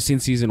said, I've only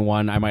seen season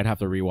 1. I might have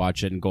to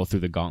rewatch it and go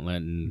through the gauntlet.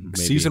 And maybe.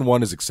 Season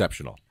 1 is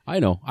exceptional. I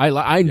know.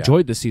 I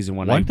enjoyed the season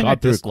 1. One thing I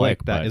dislike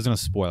quick that isn't a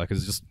spoiler because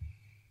it's just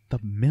the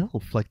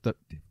MILF, like the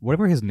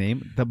whatever his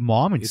name, the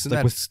mom and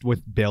like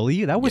with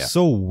Billy. That was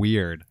so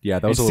weird. Yeah,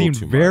 that was a little too much. It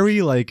seemed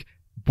very like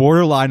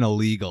borderline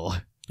illegal.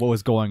 What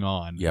was going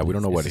on? Yeah, we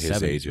don't know what his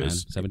 70s, age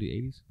is.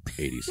 70s,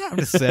 80s. Yeah, I'm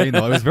just saying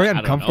though, it was very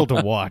uncomfortable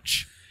to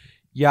watch.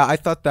 Yeah, I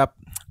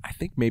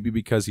think maybe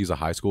because he's a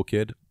high school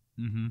kid.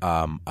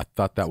 I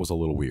thought that was a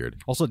little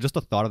weird. Also, just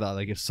the thought of that,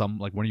 like if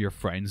one of your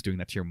friends doing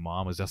that to your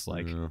mom was just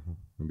like,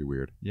 it'd be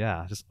weird.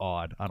 Yeah, just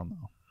odd. I don't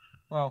know.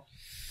 Well,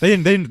 they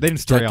didn't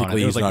stray on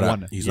it. It was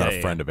he's not a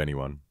friend of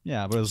anyone.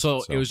 Yeah, but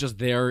it was just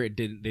there. They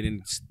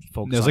didn't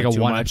focus. It was like a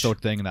one episode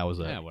thing, and that was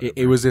it. Yeah,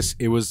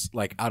 it was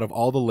like out of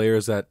all the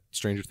layers that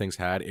Stranger Things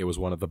had, it was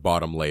one of the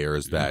bottom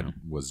layers that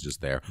was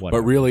just there.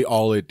 But really,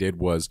 all it did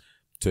was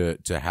to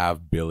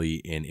have Billy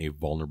in a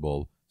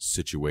vulnerable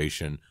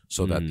situation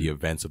so that the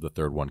events of the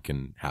third one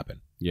can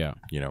happen. Yeah,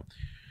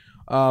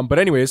 But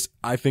anyways,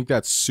 I think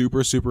that's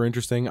super, super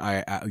interesting.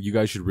 You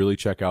guys should really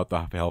check out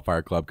the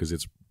Hellfire Club because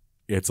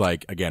it's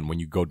like, again, when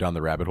you go down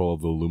the rabbit hole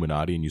of the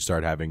Illuminati and you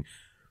start having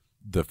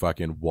the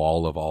fucking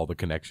wall of all the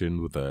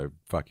connection with the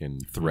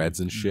fucking threads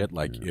and shit,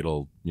 like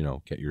it'll,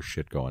 get your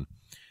shit going.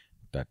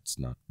 That's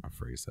not a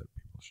phrase that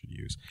people should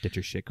use. Get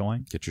your shit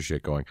going? Get your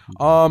shit going.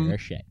 Your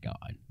shit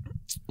going.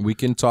 We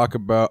can talk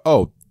about,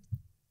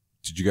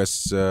 did you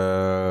guys,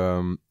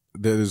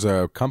 there's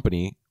a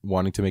company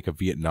wanting to make a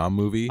Vietnam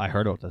movie. I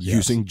heard about this.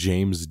 Using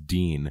James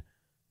Dean,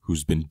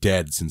 who's been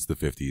dead since the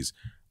 50s.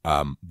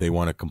 They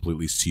want to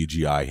completely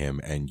CGI him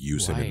and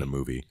use him in the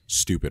movie.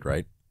 Stupid,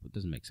 right? It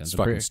doesn't make sense. It's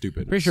fucking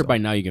stupid. Pretty sure by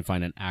now you can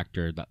find an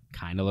actor that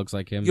kind of looks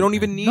like him. You don't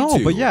even need to.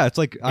 No, but yeah, it's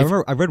like I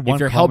read one. If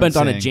you're hellbent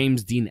on a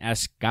James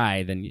Dean-esque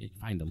guy, then you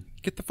find him.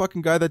 Get the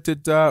fucking guy that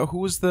did. Who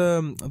was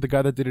the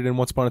guy that did it in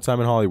Once Upon a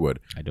Time in Hollywood?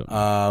 I don't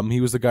know.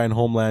 He was the guy in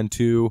Homeland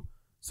 2.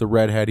 It's the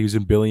redhead. He was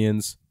in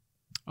Billions.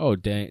 Oh,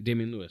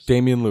 Damian Lewis.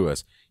 Damian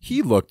Lewis.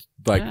 He looked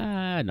like.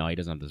 No, he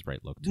doesn't have this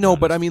bright look. No,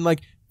 but I mean,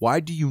 like, why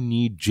do you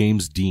need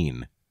James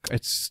Dean?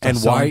 It's a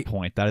selling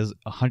point. That is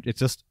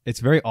it's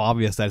very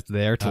obvious that it's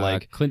there to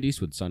like Clint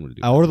Eastwood's son would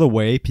do. Out of the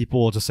way,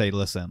 people will just say,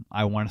 "Listen,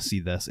 I want to see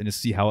this and just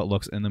see how it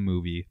looks in the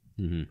movie."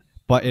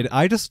 But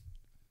I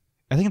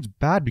think it's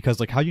bad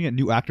because like how you get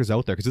new actors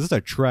out there because this is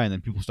a trend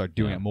and people start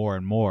doing it more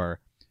and more.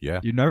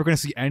 Yeah, you're never going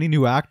to see any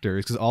new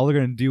actors because all they're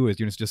going to do is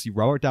you're going to just see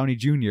Robert Downey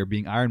Jr.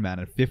 being Iron Man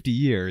in 50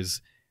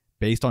 years.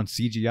 Based on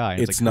CGI,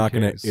 and it's not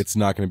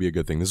gonna be a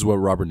good thing. This is what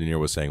Robert De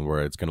Niro was saying,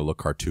 where it's gonna look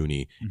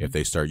cartoony if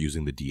they start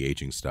using the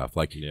de-aging stuff.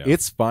 Like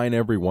it's fine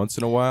every once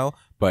in a while,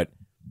 but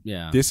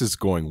this is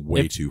going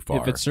way too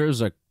far. If it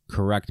serves a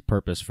correct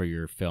purpose for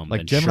your film, like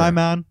then Gemini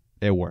Man,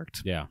 it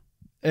worked. Yeah,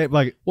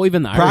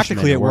 even the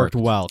practically it worked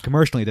well.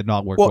 Commercially, it did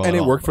not work well. And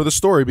it worked for the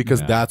story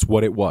because that's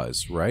what it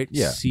was, right?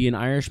 Yeah. See, in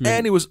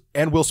Irishman,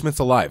 and Will Smith's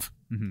alive.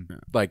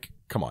 Like,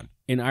 come on.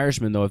 In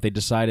Irishman, though, if they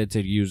decided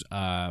to use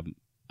a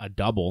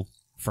double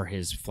for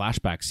his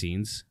flashback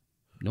scenes,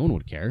 no one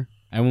would care.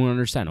 Everyone will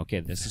understand. Okay,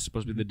 this is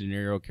supposed to be the De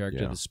Niro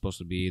character. Yeah. This is supposed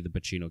to be the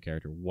Pacino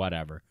character.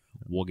 Whatever.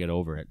 We'll get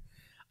over it.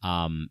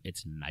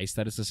 It's nice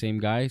that it's the same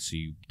guy, so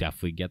you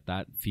definitely get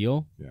that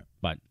feel. Yeah.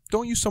 But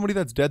don't use somebody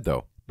that's dead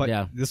though. But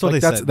Yeah. this is what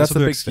Like, they that's- said. that's This the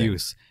was their big thing.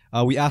 excuse.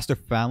 We asked their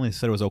family and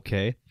said it was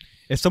okay.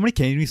 If somebody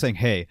came to me saying,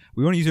 hey,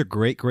 we want to use your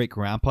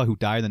great-great-grandpa who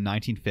died in the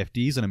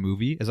 1950s in a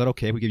movie, is that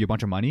okay if we give you a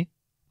bunch of money?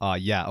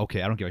 Yeah,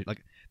 okay, I don't give a...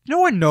 Like, no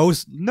one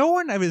knows... No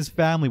one of his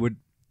family would...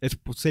 It's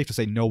safe to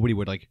say nobody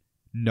would, like,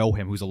 know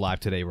him who's alive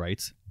today,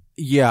 right?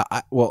 Yeah,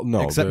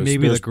 no. Except there's-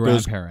 maybe the there's-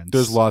 grandparents.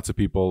 There's lots of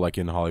people like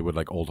in Hollywood,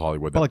 like old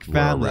Hollywood, that But, like, were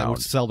family that around.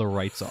 would sell the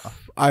rights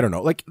off. I don't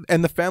know. Like,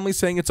 and the family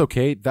saying it's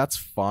okay, that's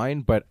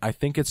fine. But I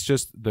think it's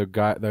just the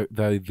guy,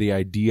 the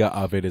idea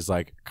of it is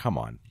like, come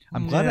on.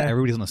 I'm glad that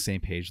everybody's on the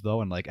same page,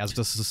 though, and, like, as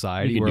a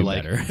society, We can we're do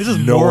like, better. this is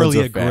No morally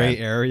one's a a fan. gray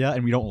area,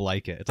 and we don't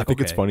like it. It's I like, think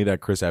it's okay. funny that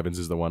Chris Evans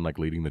is the one like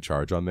leading the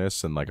charge on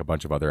this, and like a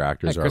bunch of other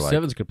actors are Chris like,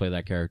 Evans could play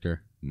that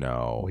character.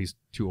 no, Oh, he's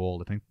too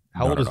old, I think.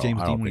 How No, old no, was no,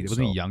 James I Dean don't when he think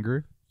wasn't he so.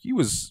 younger? he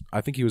was.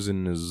 I think he was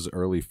in his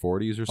early 40s or Oh,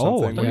 I something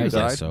thought when he he was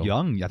died. so.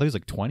 young. I thought he was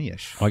like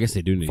 20-ish. Oh, I guess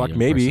they do need Fuck, a young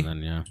maybe.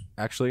 person then, yeah.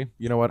 Actually,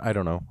 you know what? I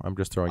don't know. I'm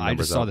just throwing I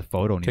numbers just saw out. the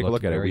photo and he Take a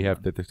looked look at it. very We have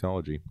young. the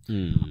technology.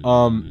 Hmm.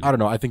 I don't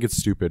know. I think it's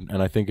stupid,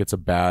 and I think it's a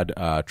bad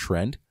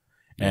trend.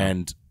 Yeah.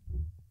 And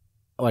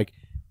like,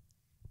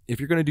 if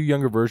you're gonna do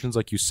younger versions,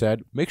 like you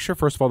said, make sure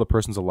first of all the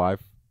person's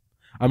alive.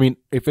 I mean,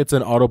 if it's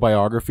an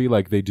autobiography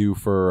like they do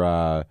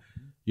for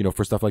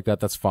for stuff like that,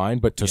 that's fine.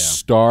 But to Yeah.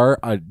 star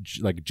a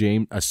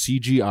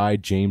CGI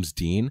James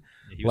Dean,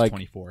 He was like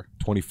 24.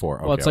 24.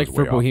 Well, Okay, it's I like was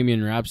for way off.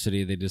 Bohemian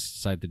Rhapsody, they just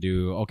decide to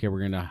do, okay, we're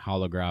going to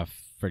holograph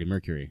Freddie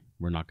Mercury.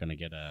 We're not going to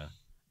get a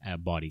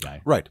body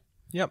guy. Right.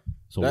 Yep.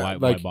 So That, why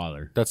like-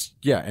 bother? That's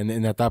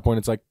and at that point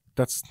it's like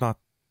that's not.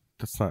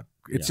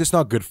 It's just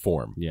not good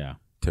form. Yeah.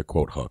 To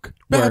quote Hook,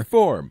 Where- bad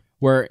form.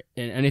 Where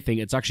in anything,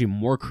 it's actually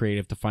more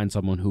creative to find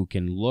someone who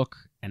can look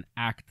and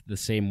act the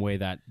same way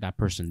that that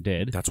person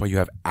did. That's why you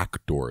have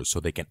actors,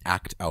 so they can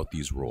act out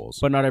these roles.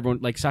 But not everyone,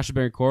 like Sacha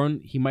Baron Cohen,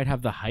 he might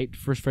have the height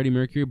for Freddie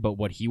Mercury, but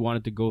what he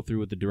wanted to go through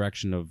with the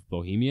direction of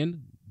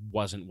Bohemian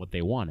wasn't what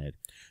they wanted.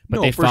 But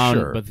No, they for found,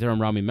 sure. but they're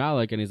Rami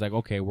Malek, and he's like,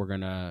 okay,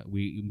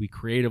 we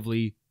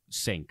creatively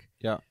sync.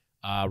 Yeah.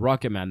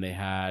 Rocket Man, they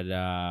had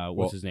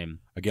what's his name?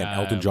 Again,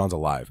 Elton John's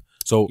alive,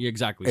 so Yeah,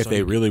 exactly. if So they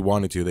he- really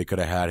wanted to, they could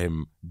have had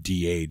him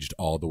de-aged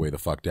all the way the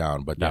fuck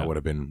down, but Yeah. that would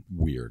have been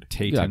weird.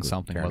 Tatum Exactly.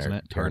 something, wasn't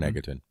it? Taron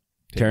Egerton.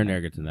 Taron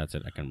Egerton, that's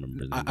it. I can't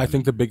remember. his name. I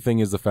think the big thing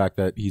is the fact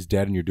that he's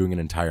dead and you're doing an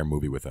entire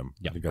movie with him.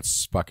 Yeah. I think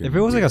that's fucking If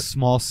it was like a weird.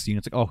 small scene,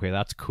 it's like, okay,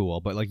 that's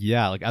cool. But, like,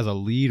 yeah, like, as a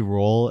lead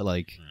role,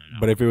 like...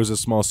 But if it was a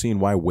small scene,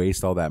 why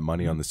waste all that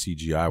money on the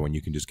CGI when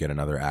you can just get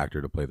another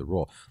actor to play the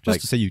role? Just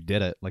Like, to say you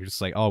did it. Like,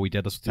 just like, oh, we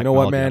did this with You know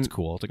what, technology, man? that's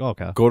cool. It's like, oh,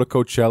 okay. go to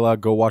Coachella,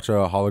 go watch a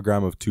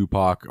hologram of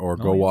Tupac, or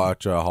go yeah.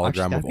 watch a hologram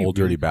Actually, of that'd be Old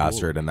Dirty really cool.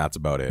 Bastard, and that's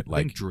about it. I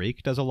Like, think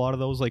Drake does a lot of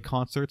those, like,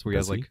 concerts where he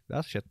Does has, he? like,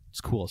 that shit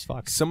is cool as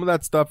fuck. some of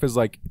that stuff is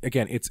like,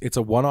 again, it's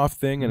a one-off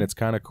thing and it's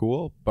kind of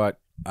cool, but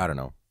I don't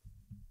know.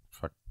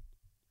 Fuck,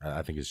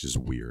 I think it's just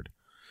weird.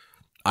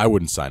 I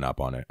wouldn't sign up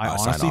on it. I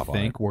sign honestly off on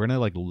think it. we're gonna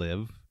like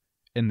live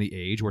in the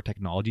age where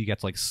technology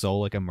gets like so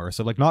like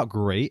immersive, like not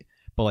great,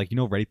 but like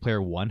Ready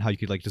Player One, how you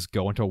could like just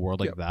go into a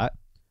world like Yep. that.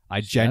 I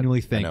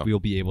genuinely think know.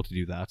 we'll be able to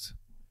do that.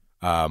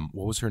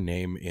 What was her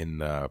name in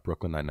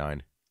Brooklyn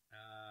Nine-Nine?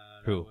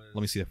 Who?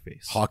 Let me see their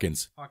face.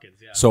 Hawkins. Hawkins,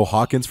 yeah. So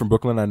Hawkins from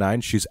Brooklyn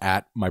Nine-Nine, she's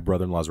at my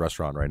brother-in-law's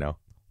restaurant right now.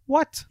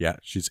 What? Yeah,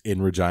 she's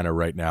in Regina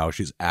right now.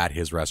 She's at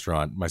his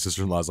restaurant. My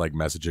sister-in-law's like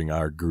messaging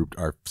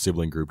our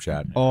sibling group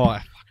chat. Oh,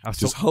 I was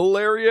so Just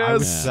hilarious. I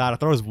was Yeah. sad. I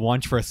thought it was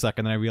lunch for a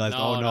second, then I realized,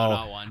 oh no,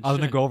 not one. I was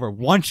gonna go over.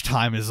 Lunch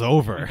time is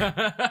over.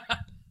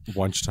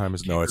 Lunch time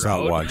is no, it's You're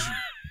not out. lunch.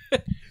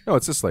 No,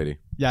 it's this lady.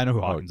 Yeah, I know who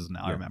Oh, Hawkins is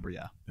now. I yeah. remember.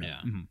 Yeah. Yeah.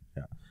 Mhm.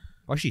 Yeah.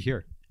 Why is she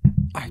here?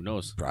 Who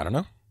knows? I don't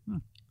know.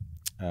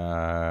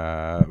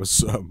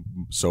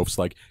 Soph's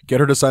like, get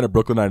her to sign a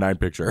Brooklyn Nine-Nine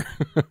picture.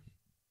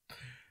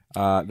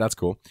 That's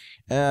cool.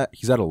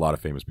 He's had a lot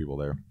of famous people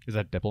there. Is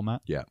that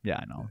Diplomat? Yeah. Yeah,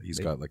 I know. He's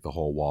got like the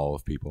whole wall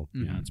of people.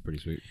 Yeah, it's pretty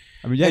sweet.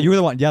 I mean, yeah, you were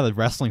the one. Yeah, the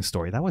wrestling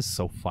story. That was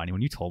so funny.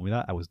 When you told me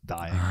that, I was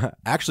dying.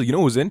 Actually, you know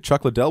who was in?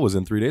 Chuck Liddell was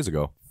in 3 days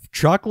ago.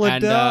 Chuck And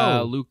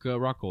Liddell. Luke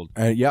Rockhold.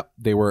 And yep,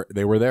 they were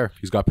there.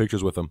 He's got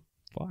pictures with them,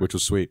 Fuck. which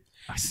was sweet.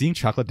 I seen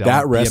Chuck Liddell.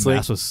 That on wrestling-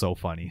 BMS was so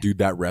funny. Dude,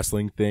 that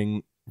wrestling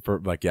thing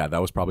for like, yeah,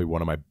 that was probably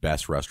one of my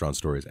best restaurant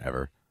stories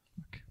ever.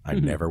 I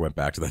never went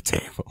back to that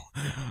table.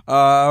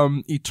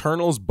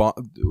 Eternals bomb.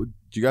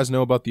 Do you guys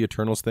know about the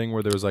Eternals thing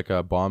where there was like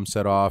a bomb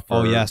set off?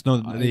 Oh or- yes,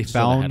 no, I they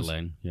saw the found.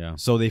 headline. Yeah.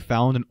 So they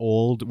found an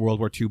old World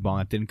War II bomb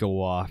that didn't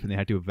go off, and they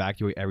had to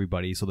evacuate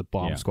everybody so the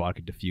bomb Yeah. squad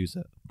could defuse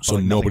it. But, So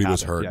like, nobody nothing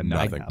was happened. hurt. Yeah,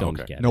 nothing. happened. Don't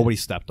Okay. get it. Nobody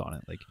stepped on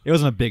it. Like it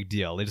wasn't a big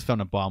deal. They just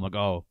found a bomb. Like,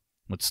 oh,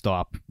 let's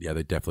stop. Yeah,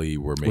 they definitely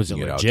were making Was it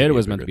it out. legit? To It be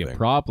was a meant to be bigger a thing.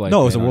 prop. Like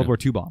No, it was a they World don't- War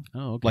II bomb.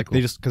 Oh, okay. Like cool.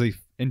 they just because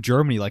in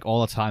Germany, like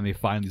all the time, they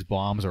find these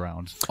bombs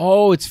around.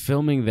 Oh, it's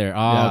filming there. Oh,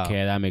 Yeah.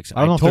 okay, that makes sense.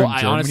 I don't know if they're in I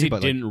Germany, honestly but,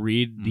 like- didn't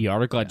read the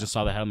article. I just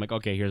saw the head. I'm like,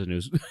 okay, here's the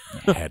news.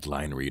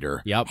 Headline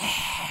reader. Yep.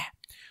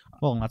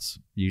 Well, that's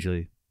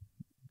usually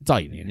That's all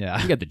you need. Yeah.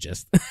 You get the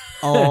gist.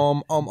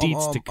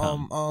 Deets to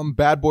come.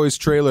 Bad Boys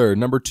trailer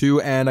number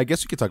 2, and I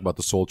guess we could talk about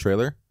the Soul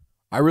trailer.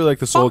 I really like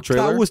the Soul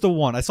trailer. That was the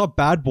one. I saw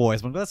Bad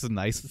Boys. I'm like, this is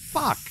nice.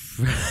 Fuck.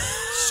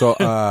 So,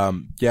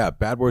 yeah,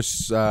 Bad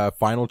Boys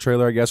final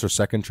trailer, I guess, or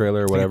second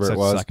trailer, or whatever it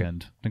was.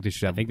 Second. I think they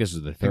should have. I think this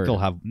is the I think third. they'll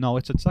have. No,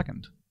 it's at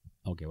second.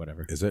 Okay,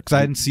 whatever. Is it? Because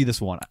I didn't see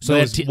this one. So So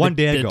it was the one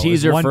day the ago.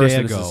 teaser it was one first day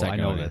and this is the ago. I second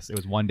know one. this. It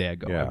was one day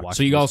ago. Yeah. I watched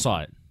So you this. all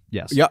saw it.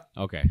 Yes. Yeah.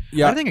 Okay.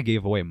 Yeah. I don't think it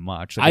gave away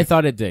much. I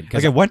thought it did.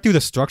 Like I went through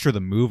the structure of the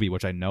movie,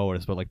 which I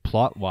noticed, but like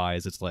plot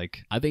wise, it's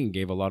like I think it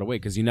gave a lot away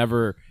because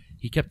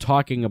he kept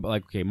talking about,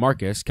 like, okay,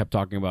 Marcus kept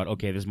talking about,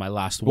 okay, this is my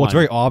last well, one. it's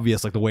very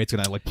obvious like the way it's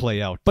gonna like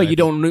play out. But you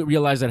don't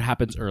realize that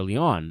happens early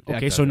on. Yeah,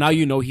 Okay, exactly. so now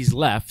you know he's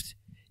left.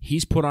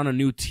 He's put on a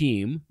new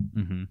team,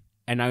 Mm-hmm.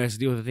 and now he has to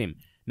deal with the team.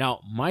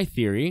 Now, my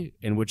theory,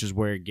 and which is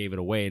where it gave it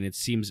away, and it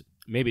seems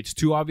maybe it's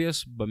too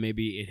obvious, but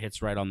maybe it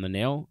hits right on the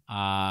nail,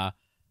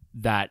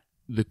 that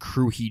the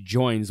crew he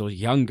joins, those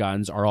young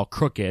guns, are all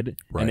crooked,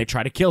 Right. and they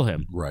try to kill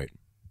him. Right.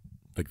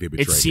 Like they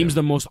betrayed It seems him.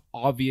 the most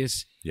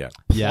obvious Yeah,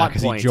 plot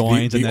because he point.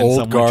 joins the and then old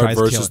someone guard tries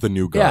to kill versus him. the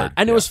new Yeah, guard.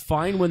 and it was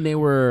fine when they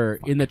were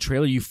in the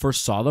trailer. You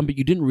first saw them, but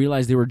you didn't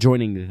realize they were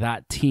joining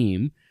that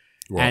team.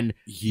 Well, and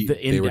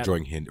they were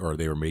joining him, or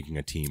they were making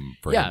a team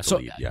for him to so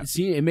lead. Yeah.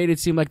 see, it made it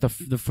seem like the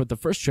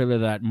first trailer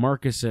that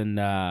Marcus and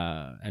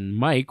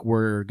Mike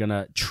were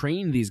gonna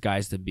train these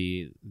guys to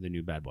be the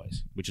new bad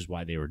boys, which is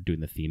why they were doing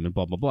the theme and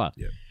blah blah blah.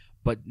 Yeah.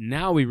 But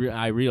now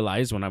I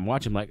realized when I'm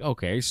watching, like,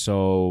 okay,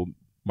 so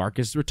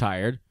Marcus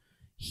retired,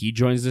 he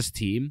joins this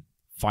team,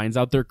 finds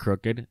out they're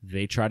crooked,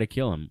 they try to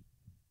kill him,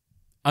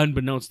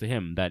 unbeknownst to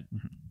him that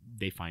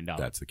they find out,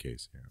 That's the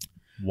case.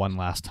 Yeah. One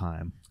last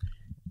time.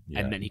 Yeah.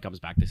 and then he comes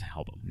back to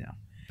help him. Yeah.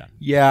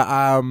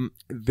 Yeah,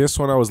 this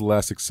one I was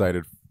less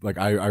excited. Like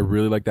I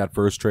really like that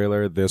first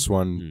trailer. This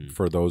one,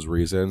 for those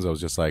reasons, I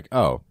was just like,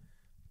 oh,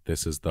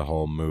 this is the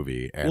whole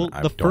movie. And Well,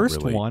 I the don't first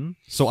really one.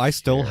 So I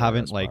still care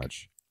haven't as like.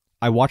 much.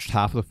 I watched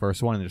half of the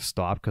first one and just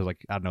stopped because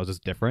like I don't know, it's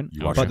different.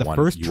 You watched But the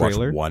first you watched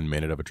trailer, 1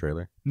 minute of a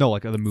trailer. no,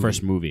 like the movie.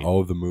 First movie.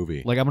 Oh, the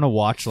movie. Like I'm gonna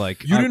watch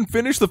like You didn't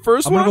finish the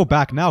first I'm one. gonna go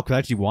back now because I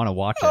actually want to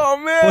watch it. Oh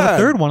man. Well, the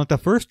third one, like the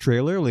first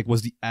trailer, like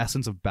was the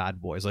essence of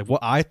Bad Boys. Like what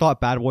I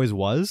thought Bad Boys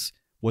was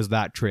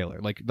that trailer,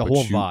 like the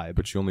whole vibe.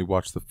 But you only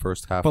watched the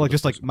first half. But of like the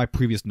just like first my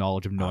previous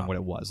knowledge of knowing what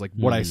it was, like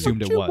what I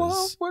assumed What it you was.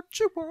 want, what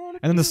you want.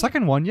 And then the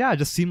second one, yeah, it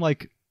just seemed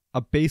like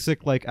a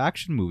basic like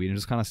action movie, and it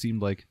just kind of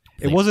seemed like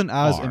it They wasn't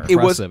as are.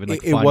 impressive. and,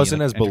 like, it funny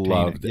wasn't and, as like,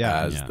 entertaining. beloved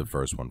Yeah. as the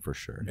first one for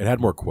sure. It had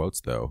more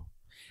quotes though.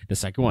 The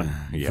second one,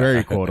 Yeah.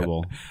 very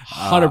quotable,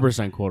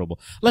 100% quotable.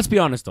 Let's be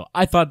honest though,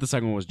 I thought the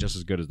second one was just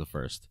as good as the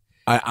first.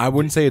 I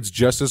wouldn't say it's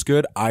just as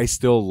good. I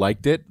still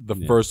liked it. The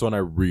first one I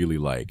really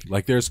like.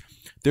 Like there's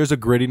a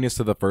grittiness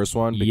to the first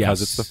one because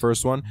Yes. it's the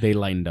first one. They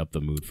lightened up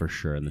the mood for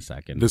sure in the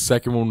second. The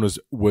second one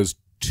was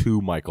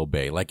too Michael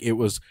Bay. Like it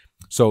was.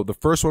 So the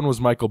first one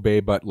was Michael Bay,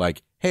 but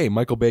like, hey,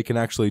 Michael Bay can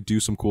actually do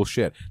some cool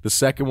shit. The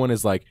second one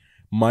is like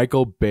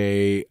Michael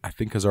Bay, I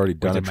think, has already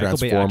done Did a Michael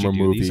Bay Transformer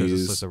actually do these, or is this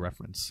movies. just a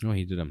reference? No,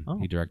 he did them. Oh.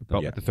 He directed But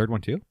them. Yeah. the third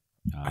one too.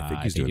 I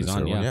think he's doing the on.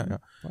 third one. Yeah.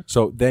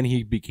 So then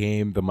he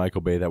became the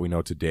Michael Bay that we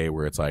know today,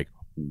 where it's like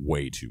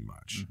way too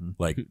much,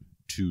 like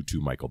too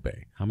Michael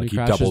Bay. How many Like, he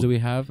crashes doubled- do we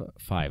have?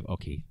 5.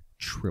 Okay,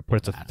 triple. But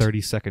it's a that.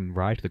 30-second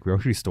ride to the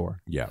grocery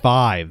store. Yeah,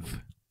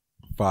 5.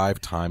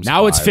 5 times.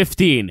 Now it's 5,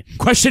 15.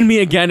 Question me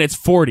again. It's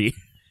 40.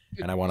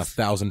 and I want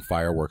 1,000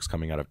 fireworks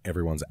coming out of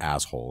everyone's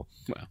asshole.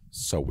 Wow.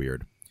 So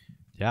weird.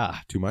 Yeah,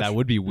 Too much? That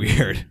would be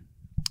weird.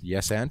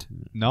 Yes, and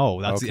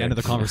No, that's the Okay. end of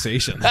the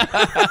conversation.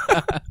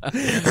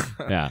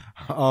 Yeah,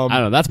 I don't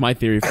know. That's my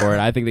theory for it.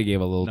 I think they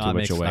gave a little No, too it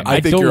much makes away. sense. I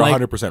think don't you're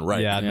like- 100%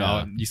 right. Yeah, Yeah.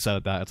 no, you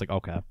said that. It's like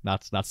okay,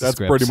 that's the That's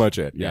script. pretty much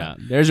it. Yeah,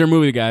 there's your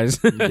movie, guys.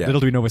 Yeah.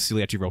 Little do we know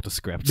Vasily actually wrote the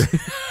script.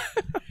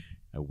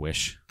 I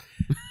wish.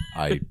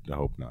 I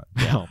hope not.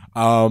 No.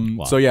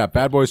 Wow. So yeah,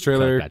 Bad Boys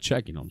trailer. That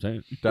check, you know what I'm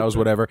saying? That was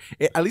whatever.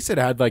 At least it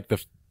had like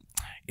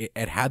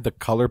it had the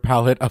color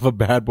palette of a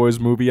Bad Boys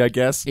movie, I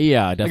guess.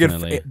 Yeah, Like,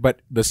 definitely.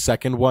 but the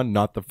second one,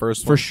 not the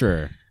first For one.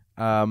 sure.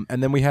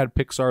 And then we had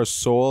Pixar's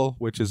Soul,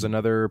 which is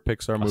another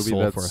Pixar A movie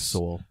soul that's for a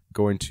soul.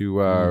 going to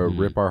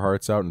rip our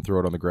hearts out and throw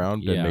it on the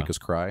ground and Yeah. make us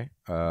cry.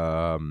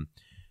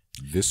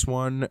 This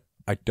one,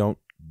 I didn't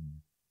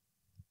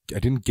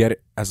get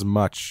it as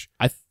much.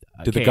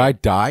 Did the guy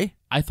die?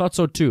 I thought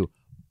so too.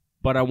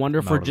 But I wonder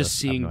if I'm we're out of just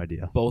this. I have seeing no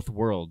idea. both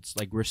worlds.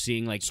 Like we're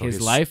seeing like So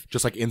his life.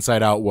 just like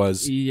Inside Out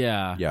was.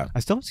 Yeah. Yeah. I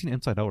still haven't seen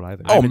Inside Out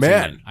either. Oh, I haven't seen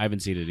man. it. I haven't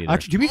seen it either.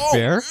 Actually, to be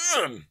fair,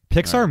 man.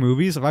 Pixar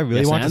movies, if I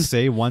really Yes, want to and?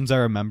 say ones I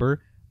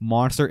remember,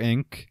 Monster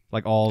Inc.,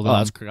 like all of Oh,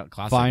 them, that's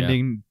classic.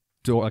 Finding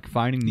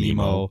Nemo.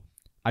 Nemo.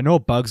 I know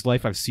Bug's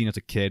Life I've seen as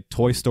a kid.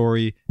 Toy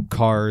Story,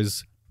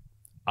 Cars,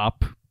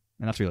 Up,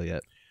 and that's really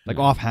it. Like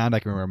offhand, I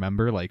can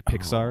remember like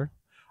Pixar.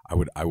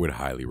 I would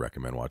highly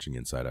recommend watching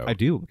Inside Out. I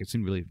do. Like, it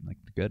seemed really like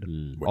good.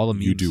 What, All the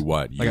memes. you do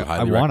what? You Like, I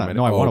highly wanna- recommend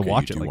no, it? I wanna okay,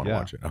 watch you it, do like, wanna yeah.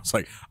 watch it. I was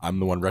like, I'm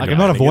the one I'm recommending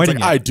not avoiding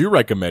It's like, it. I do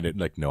recommend it.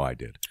 Like, no, I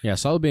did. Yeah,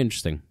 so it'll be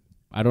interesting.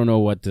 I don't know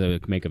what to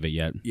make of it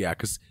yet. Yeah,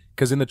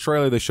 because in the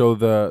trailer they show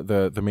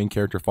the main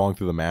character falling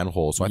through the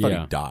manhole, so I thought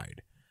Yeah. he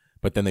died.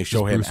 But then they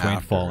show Just him Bruce Wayne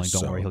after, falling.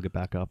 so- Don't worry, he'll get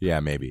back up.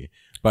 Yeah, maybe.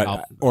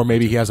 But or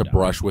maybe he has a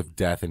brush with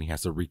death and he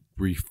has to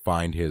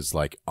refine his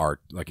like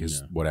art, like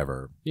his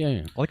whatever. Yeah.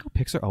 I like how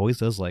Pixar always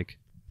does like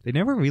they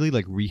never really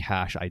like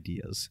rehash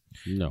ideas.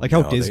 No. Like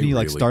how No, Disney they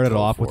like really started go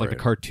off with for like the it.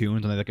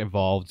 cartoons and they like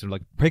evolved and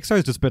like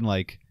Pixar's just been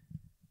like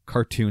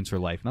cartoons for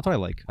life. And that's what I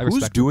like. I Who's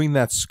respect doing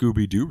that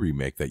Scooby-Doo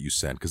remake that you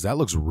sent? Because that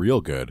looks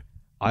real good.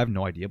 I have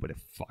no idea, but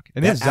fuck.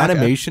 And That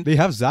animation- they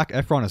have Zac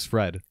Efron as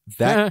Fred.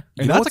 That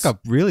And that's like a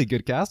really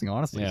good casting,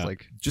 honestly. Yeah. It's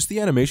like just the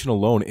animation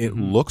alone. It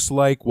looks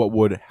like what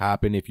would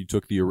happen if you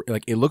took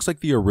it looks like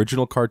the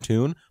original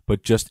cartoon,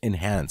 but just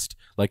enhanced,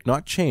 like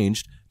not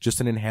changed,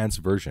 just an enhanced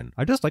version.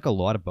 I just like a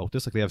lot about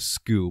this. Like they have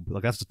Scoob,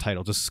 like that's the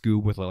title, just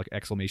Scoob with like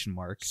exclamation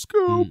mark.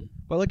 Scoob.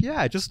 But like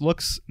yeah, it just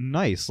looks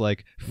nice.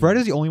 Like Fred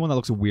is the only one that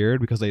looks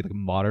weird because they like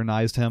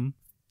modernized him,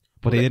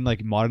 but they didn't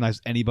like modernize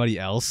anybody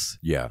else.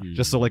 Yeah.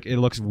 Just so like it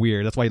looks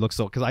weird. That's why he looks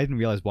so. Because I didn't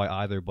realize why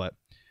either. But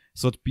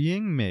so it's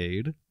being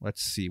made.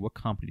 Let's see, what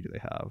company do they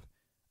have?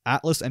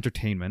 Atlas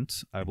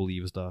Entertainment, I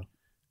believe, is the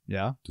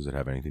Does it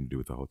have anything to do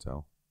with the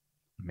hotel?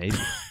 maybe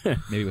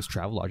maybe it was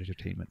Travelodge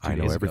Entertainment. I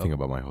know everything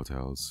about my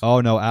hotels.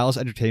 Oh no, Atlas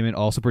Entertainment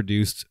also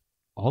produced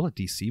all the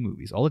DC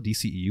movies, all the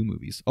DCEU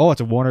movies. Oh,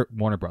 it's a Warner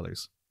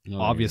Brothers, Oh,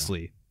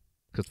 obviously,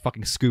 because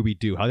fucking Scooby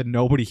Doo. How did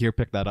nobody here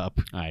pick that up?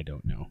 I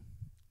don't know.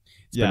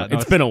 It's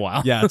It's been a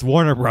while. yeah, it's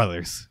Warner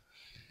Brothers.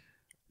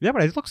 Yeah,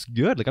 but it looks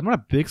good. Like I'm not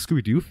a big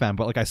Scooby Doo fan,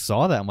 but like I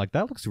saw that, I'm like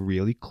that looks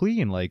really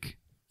clean. Like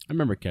I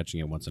remember catching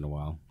it once in a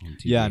while on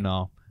TV. yeah,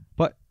 no,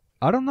 but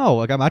I don't know.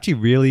 Like I'm actually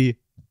really,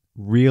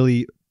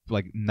 really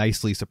like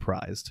nicely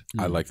surprised.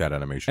 I like that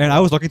animation. And I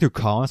was looking through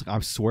comments. Like, I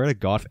swear to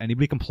God, if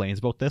anybody complains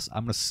about this,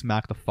 I'm gonna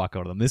smack the fuck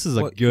out of them. This is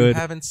a You good,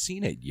 haven't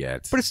seen it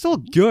yet. but it's still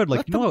good. Like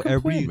Let you know, them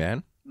everybody, complain,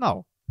 man.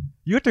 no,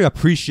 you have to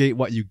appreciate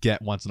what you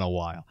get once in a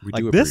while. We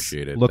like, do this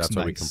appreciate it. Looks That's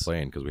why we nice.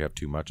 complain, because we have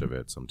too much of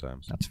it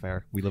sometimes. That's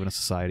fair. We live in a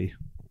society.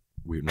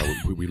 We live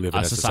in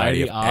A a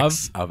society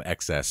society of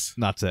excess.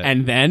 That's it.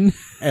 And then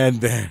And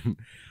then,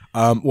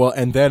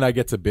 and then I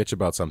get to bitch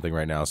about something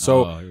right now.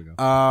 So, here we go.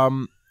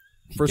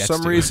 for gets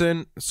some to.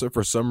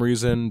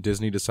 reason,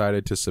 Disney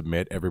decided to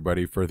submit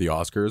everybody for the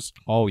Oscars.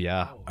 oh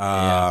yeah,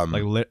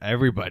 like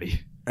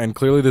everybody. And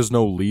clearly there's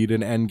no lead in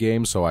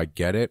Endgame, so I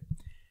get it.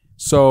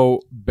 So,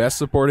 Best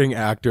Supporting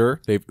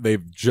Actor,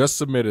 they've just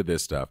submitted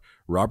this stuff.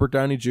 Robert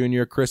Downey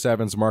Jr., Chris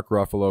Evans, Mark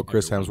Ruffalo,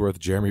 Chris Hemsworth,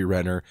 Jeremy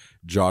Renner,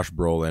 Josh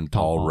Brolin,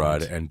 Paul Holland.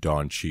 Rudd, and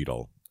Don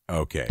Cheadle.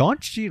 Okay. Don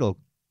Cheadle,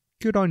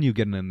 good on you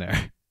getting in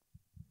there.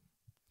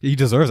 He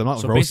deserves it. I'm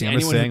not So roasting. basically, I'm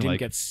just anyone who saying didn't like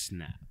get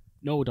snapped.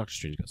 No, Doctor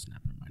Strange got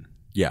snapped. Never mind.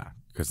 Yeah,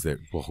 because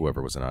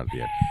whoever was not at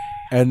the end.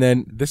 And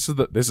then this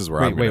is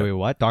where I'm wait,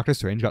 what? Doctor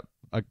Strange got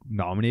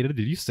nominated?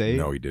 Did you say?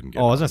 No, he didn't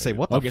get Oh, I was gonna say nominated.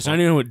 what the Okay, so fuck?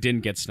 anyone who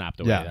didn't get snapped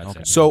away. Yeah, That's okay.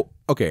 it. So,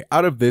 okay,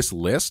 out of this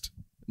list,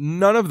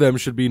 none of them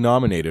should be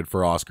nominated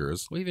for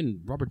Oscars. Well,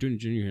 even Robert Downey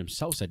Jr.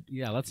 himself said,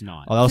 "Yeah, let's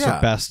not." Oh, that was Yeah.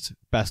 for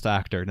best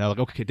actor. Now, like,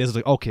 okay, this is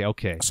like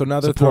okay. So now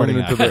they're throwing it Supporting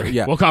into actor. the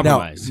yeah. We'll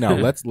compromise. Now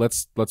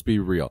let's be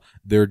real.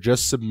 They're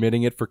just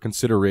submitting it for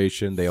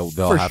consideration. They'll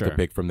For have sure. to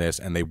pick from this,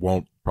 and they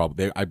won't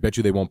probably. I bet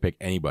you they won't pick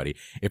anybody.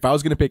 If I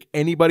was going to pick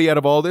anybody out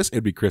of all this,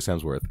 it'd be Chris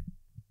Hemsworth,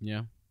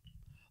 Yeah,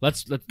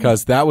 let's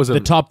because that was the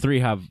top three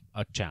have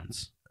a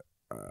chance.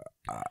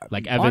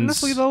 Like Evans,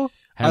 Honestly, though,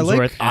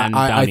 Hemsworth, and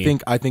I Downey.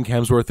 think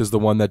Hemsworth is the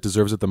one that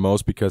deserves it the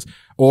most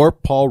or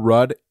Paul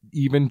Rudd,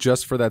 even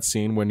just for that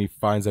scene when he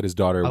finds that his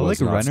daughter I was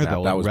like not Renner snapped.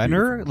 though. That was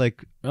Renner, beautiful.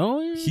 like Oh,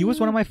 yeah. he was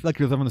one of my like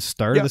from the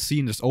start Yeah. of the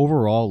scene, just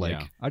overall, like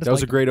Yeah. I just That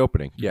was a like great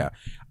opening. Yeah,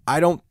 I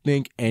don't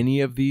think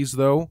any of these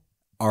though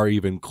are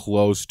even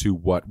close to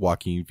what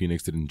Joaquin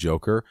Phoenix did in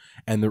Joker.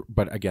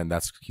 But again,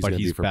 he's going to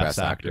be for best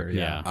actor.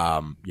 Yeah.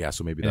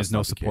 So maybe And that's there's no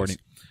not the supporting.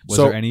 case. Was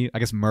So- there any? I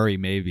guess Murray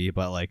maybe,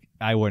 but like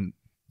I wouldn't.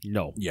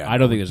 No, Yeah, I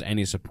don't think there's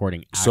any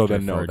supporting. So actor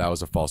then, no, for- that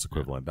was a false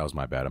equivalent. That was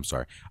my bad. I'm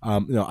sorry.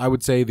 No, I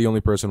would say the only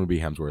person would be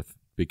Hemsworth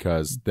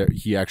because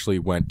he actually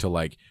went to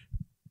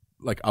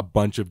like a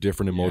bunch of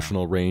different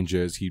emotional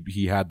ranges.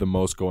 He had the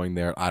most going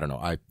there. I don't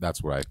know.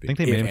 That's what I I think. think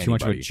they made him If too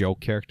much of a anybody. joke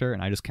character,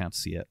 and I just can't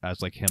see it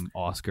as like him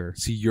Oscar.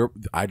 See,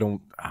 I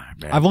don't.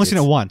 Man, I've only seen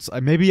it it's- once.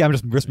 Maybe I'm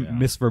just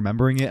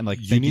misremembering it and like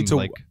You thinking need to-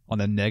 like on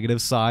the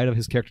negative side of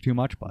his character too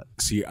much. But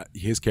See,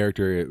 his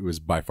character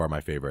was by far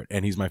my favorite,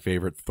 and he's my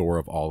favorite Thor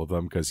of all of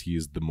them because he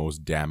is the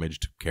most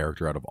damaged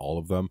character out of all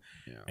of them.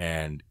 Yeah.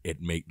 And it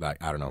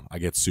I don't know. I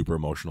get super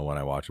emotional when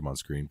I watch him on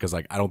screen because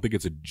I don't think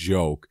it's a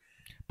joke.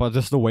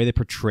 just the way they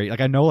portray,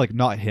 like I know like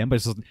not him, but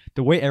it's just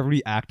the way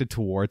everybody acted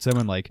towards him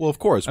and like. Well, of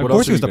course. Of What course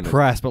else he are was you gonna-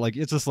 depressed, but like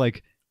it's just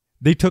like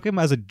they took him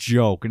as a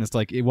joke, and it's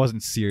like it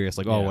wasn't serious.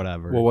 Like oh Yeah.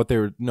 whatever. Well,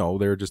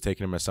 they were just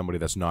taking him as somebody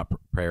that's not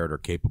prepared or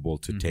capable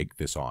to take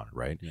this on,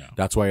 right? Yeah.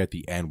 That's why at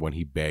the end when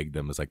he begged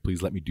them, it's like,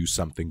 please let me do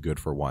something good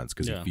for once,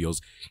 because Yeah.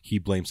 he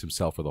blames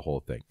himself for the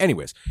whole thing.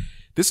 Anyways,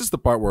 this is the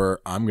part where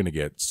I'm gonna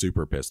get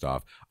super pissed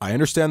off. I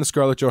understand the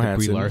Scarlett Brie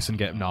Johansson, Larson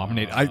get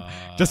nominated. I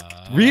just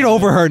read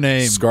over her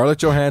name. Scarlett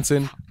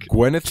Johansson,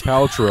 Gwyneth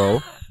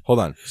Paltrow. Hold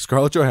on,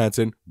 Scarlett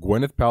Johansson,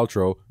 Gwyneth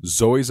Paltrow,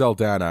 Zoe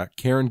Saldana,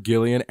 Karen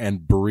Gillian,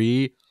 and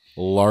Brie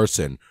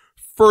Larson.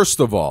 First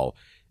of all,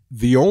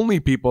 the only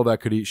people that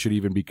should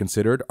even be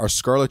considered are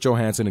Scarlett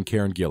Johansson and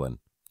Karen Gillan.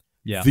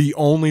 Yeah. The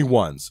only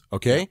ones,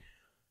 okay?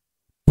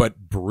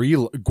 But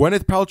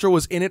Gwyneth Paltrow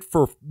was in it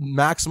for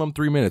maximum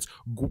 3 minutes.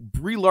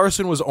 Brie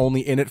Larson was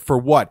only in it for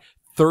what?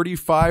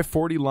 35,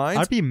 40 lines?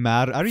 I'd be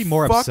mad. I'd be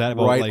more Fuck upset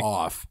about right like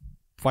off.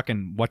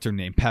 fucking what's her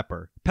name?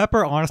 Pepper.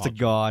 Pepper, honest to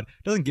God,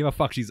 doesn't give a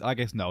fuck. I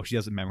guess no, she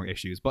has memory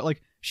issues, but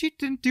like she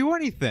didn't do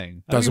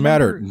anything. Doesn't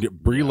matter.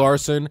 Brie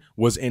Larson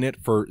was in it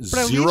for But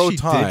at zero least she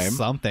time. did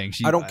something.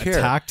 She I don't care.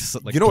 attacked,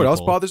 like, you know what else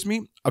people. bothers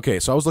me? Okay,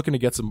 so I was looking to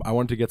get some. I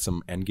wanted to get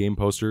some Endgame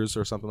posters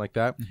or something like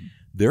that. Mm-hmm.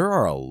 There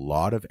are a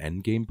lot of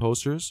Endgame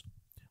posters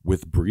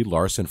with Brie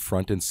Larson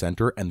front and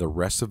center, and the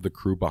rest of the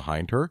crew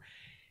behind her.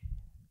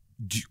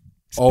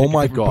 Oh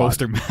my god!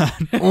 Poster man.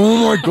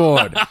 Oh my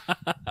god!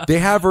 They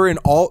have her in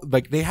all,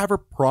 like they have her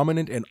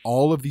prominent in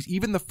all of these.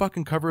 Even the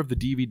fucking cover of the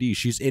DVD,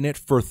 she's in it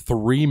for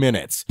 3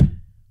 minutes.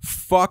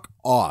 Fuck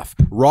off.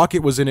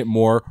 Rocket was in it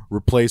more.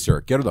 Replace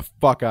her. Get her the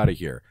fuck out of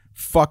here.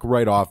 Fuck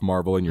right off,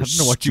 Marvel. And I you're don't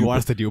know what you want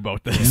us to do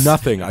about this.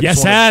 Nothing.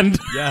 Yes, and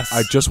Yes.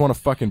 I just want to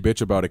fucking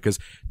bitch about it because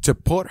to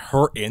put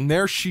her in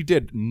there, she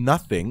did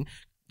nothing.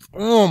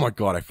 Oh my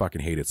god, I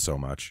fucking hate it so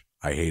much.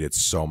 I hate it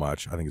so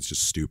much. I think it's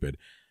just stupid.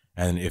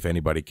 And if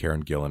anybody,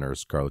 Karen Gillan or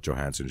Scarlett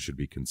Johansson should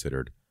be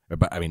considered.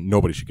 But I mean,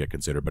 nobody should get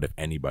considered. But if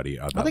anybody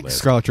on I that think list,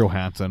 Scarlett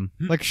Johansson.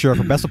 Like, sure,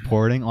 for best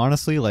supporting,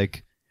 honestly,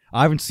 like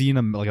I haven't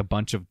seen like a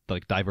bunch of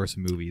like diverse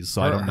movies,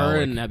 so I don't know. Her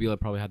Like, and Nebula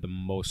probably had the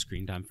most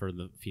screen time for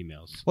the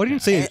females. what did you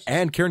say?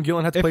 and Karen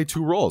Gillan had to play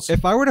 2 roles.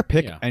 If I were to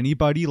pick Yeah.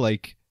 anybody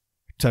like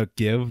to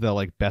give the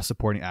like best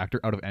supporting actor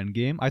out of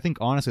Endgame, I think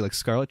honestly like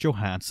Scarlett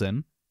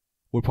Johansson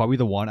would probably be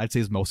the one I'd say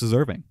is most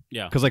deserving.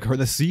 Yeah, Because like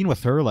the scene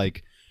with her,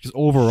 like just she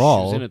was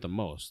overall. in it the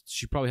most.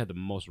 She probably had the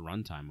most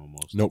runtime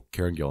almost. Nope,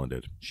 Karen Gillan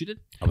did. She did.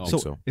 I don't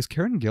think so. Is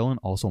Karen Gillan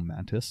also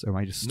Mantis, or am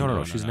I just No,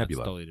 stupid? she's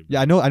Nebula. it's totally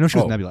Yeah, I know she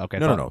was Oh, Nebula. Okay,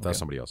 no, that's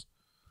somebody else.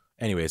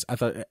 Anyways, I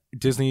thought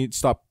Disney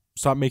stop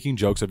making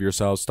jokes of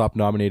yourselves. Stop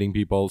nominating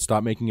people.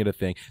 Stop making it a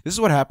thing. This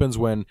is what happens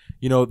when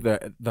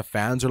the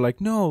fans are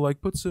like, no, like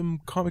put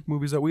some comic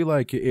movies that we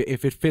like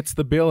if it fits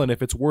the bill and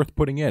if it's worth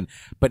putting in.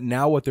 But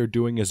now what they're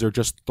doing is they're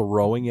just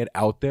throwing it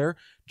out there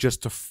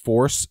just to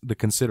force the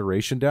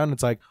consideration down.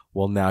 It's like,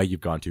 well, now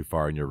you've gone too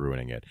far and you're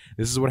ruining it.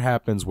 This is what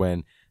happens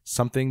when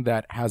something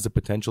that has the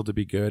potential to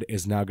be good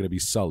is now going to be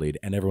sullied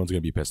and everyone's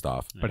going to be pissed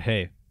off. But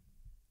hey,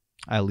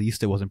 at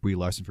least it wasn't Brie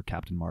Larson for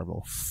Captain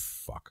Marvel.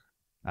 Fuck.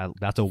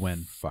 That's a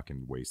win.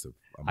 Fucking waste of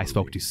a I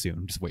spoke movie. too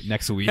soon. Just wait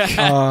next week.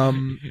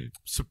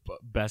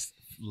 Best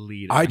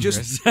lead. I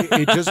actress. just,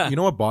 it just, you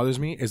know what bothers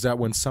me is that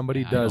when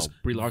somebody Yeah, I does, know.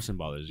 Brie Larson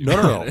bothers you.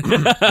 no.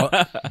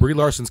 Brie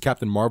Larson's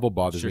Captain Marvel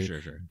bothers me Sure.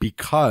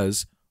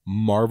 because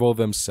Marvel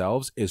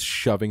themselves is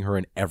shoving her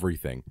in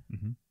everything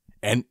Mhm.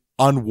 and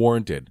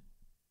unwarranted.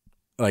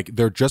 Like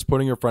they're just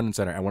putting her front and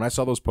center. And when I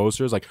saw those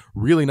posters, like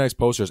really nice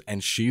posters,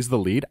 and she's the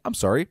lead, I'm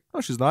sorry.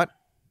 No, she's not.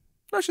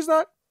 No, she's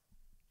not.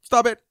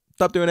 Stop it.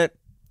 Stop doing it.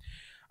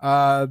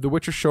 The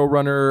Witcher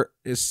showrunner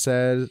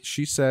says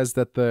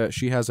that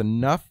she has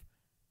enough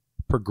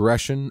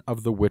progression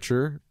of The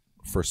Witcher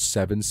for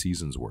 7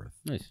 seasons worth.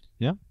 Nice.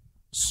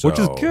 So Which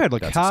is good.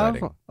 Like that's have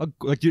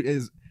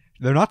exciting.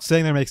 they're not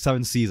saying they're gonna make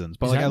 7 seasons,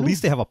 but Is like that at new?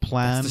 least they have a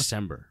plan. That's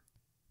December.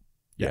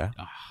 Yeah.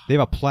 They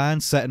have a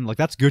plan set, and like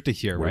that's good to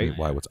hear, right?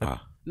 Why? What's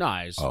No,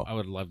 Oh. I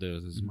would love to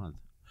this month.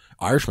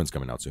 Irishman's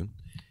coming out soon.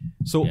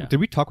 So Yeah. did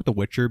we talk with The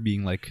Witcher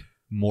being like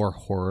more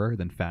horror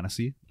than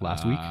fantasy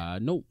last week?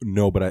 No.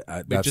 No, but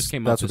that's just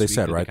came out that's what they this week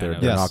said, that right? they They're,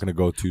 kinda- they're Yes. not going to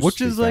go too Which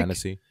straight is, like,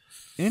 fantasy.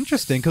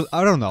 Interesting, because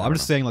I don't know. I'm don't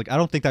just know. saying, like, I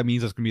don't think that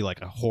means it's gonna be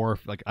like a horror.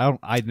 Like, I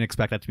didn't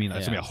expect that to mean that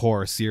it's gonna be a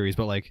horror series,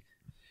 but like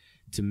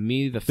To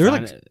me, they're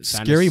like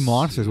scary fantasy-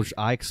 monsters, which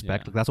I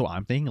expect. Yeah. Like that's what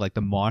I'm thinking. Like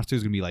the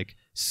monsters gonna be like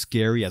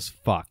scary as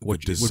fuck, The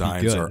which would be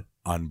designs good. are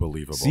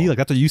unbelievable. See, like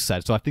that's what you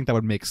said. So I think that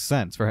would make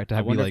sense for it to I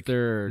have be wonder like if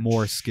they're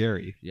more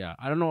scary. Yeah,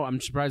 I don't know. I'm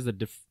surprised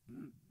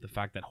the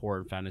fact that horror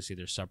and fantasy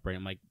they're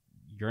separating. Like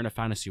you're in a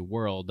fantasy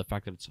world. The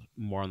fact that it's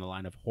more on the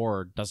line of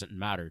horror doesn't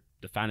matter.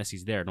 The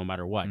fantasy's there no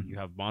matter what. Mhm. You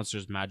have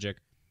monsters, magic,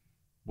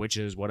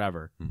 witches,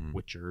 whatever. Mhm.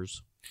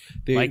 Witchers.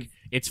 They- Like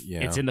it's yeah.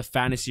 it's in the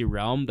fantasy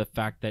realm. The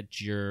fact that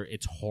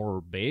it's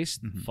horror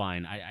based, Mhm.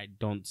 fine. I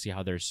don't see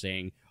how they're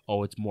saying,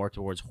 oh, it's more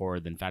towards horror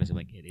than fantasy.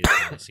 Like it is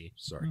fantasy,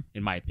 sorry.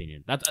 in my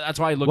opinion. That's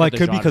why I look Well, at it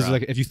the could be because genre.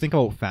 like if you think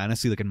about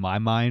fantasy, like in my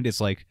mind,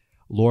 it's like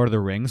Lord of the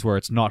Rings, where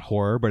it's not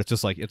horror, but it's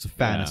just like it's a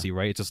fantasy,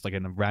 right? It's just like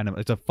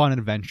it's a fun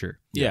adventure.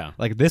 yeah.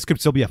 Like this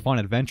could still be a fun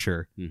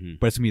adventure, Mm-hmm.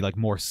 but it's gonna be like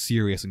more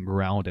serious and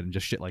grounded and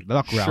just shit like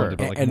not Sure. grounded,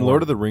 but like and more,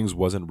 Lord of the Rings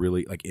wasn't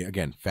really like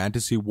again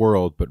fantasy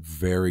world, but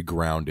very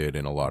grounded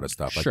in a lot of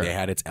stuff. Like Sure. they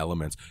had its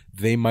elements.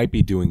 They might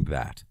be doing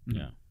that,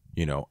 Yeah.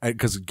 you know,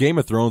 because Game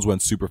of Thrones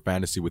went super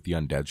fantasy with the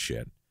undead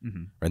shit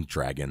Mhm. and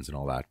dragons and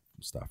all that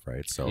stuff,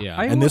 right? So Yeah.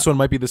 and this one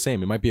might be the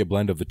same. It might be a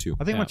blend of the two.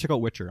 I think I'm Yeah. gonna check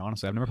out Witcher.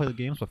 Honestly, I've never played the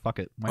games, but fuck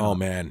it. Why Oh not?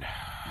 man,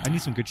 I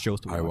need some good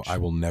shows to I watch.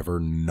 will never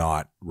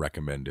not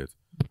recommend it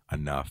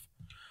enough.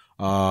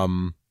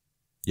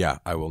 Yeah,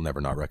 I will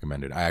never not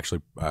recommend it. I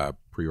actually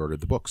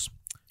pre-ordered the books,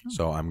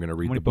 so I'm gonna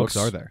read How many the books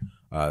are there?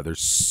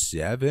 There's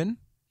 7.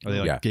 Are they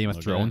like Yeah. Game of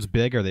Okay. Thrones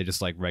big, or are they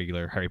just like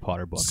regular Harry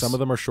Potter books? Some of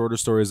them are shorter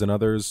stories than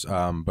others,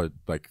 but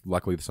like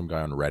luckily some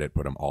guy on Reddit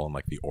put them all in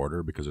like the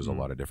order because there's a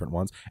lot of different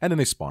ones, and then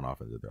they spawn off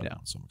into their own. Yeah.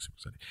 So I'm super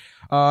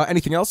excited.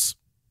 Anything else?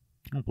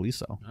 I don't believe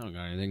so. I don't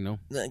got anything. No.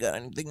 I got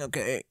anything?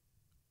 Okay.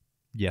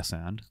 Yes,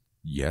 and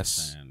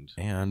Yes. And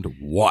And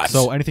what?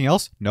 so anything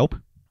else? Nope.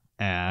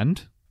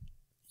 And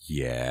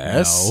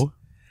yes. no.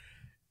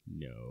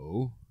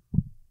 no.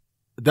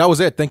 That was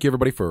it. Thank you,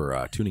 everybody,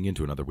 for tuning in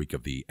to another week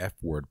of the F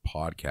Word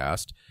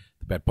Podcast,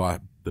 the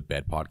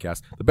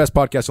best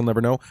podcast you'll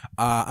never know.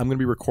 I'm going to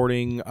be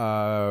recording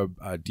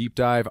a deep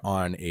dive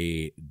on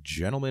a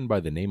gentleman by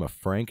the name of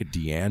Frank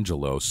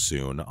D'Angelo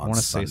soon on I want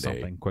to Sunday. say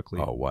something quickly.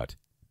 Oh, what?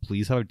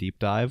 Please have a deep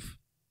dive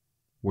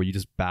where you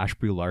just bash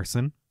Brie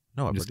Larson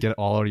No, and just get it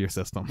all out of your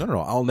system. no.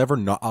 I'll never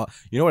not.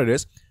 You know what it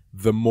is?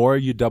 The more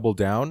you double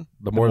down,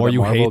 the more you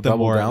Marvel hate, the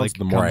double more downs, like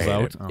the more I comes hate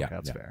out. it. Okay, Yeah,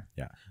 that's yeah. fair.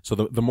 Yeah. So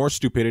the more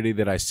stupidity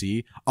that I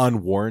see,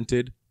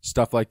 unwarranted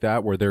stuff like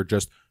that, where they're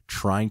just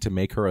trying to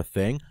make her a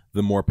thing,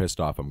 the more pissed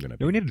off I'm gonna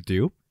You know what be. we need to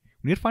do?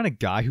 We need to find a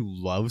guy who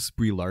loves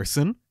Brie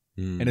Larson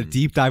and a Mm.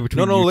 deep dive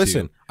between No, you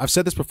listen. two. I've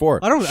said this before.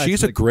 I don't-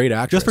 She's I- a great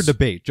actress. Just for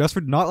debate. Just for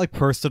not like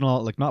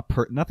personal, like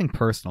nothing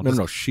personal. No, just,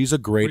 no. She's a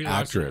great Brie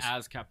Larson actress.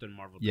 as Captain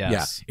Marvel.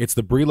 Yes. Yeah, it's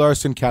the Brie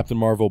Larson Captain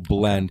Marvel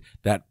blend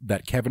that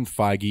Kevin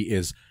Feige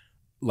is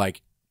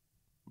like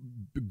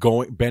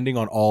going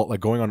on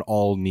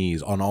all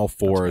knees, on all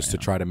fours right, to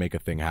yeah. try to make a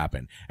thing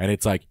happen, and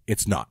it's like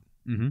it's not.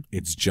 Mhm.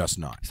 It's just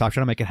not. Stop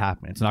trying to make it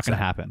happen. It's not going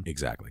to happen.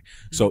 Exactly.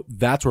 So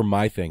that's where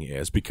my thing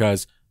is,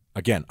 because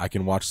again, I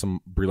can watch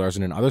some Brie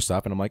Larson and other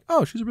stuff, and I'm like,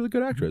 oh, she's a really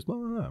good actress, blah,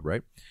 blah, blah,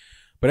 right?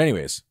 But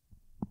anyways,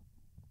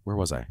 where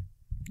was I?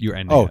 You're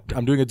ending Oh, it.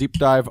 I'm doing a deep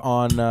dive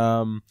on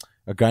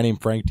a guy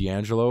named Frank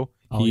D'Angelo.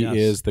 Oh, He yes.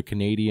 is the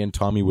Canadian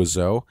Tommy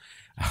Wiseau.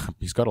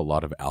 He's got a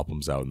lot of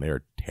albums out, and they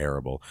are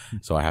terrible.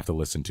 So I have to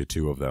listen to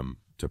 2 of them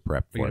to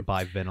prep You're for going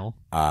it. to buy vinyl.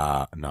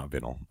 Not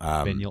vinyl.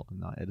 Vinyl.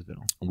 No, it is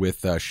vinyl.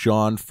 With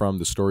Sean from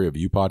the Story of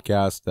You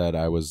podcast that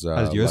I was.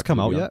 Has yours lucky come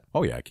to out be on. yet?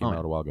 Oh yeah, it came Oh, out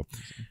yeah. a while ago.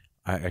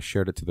 I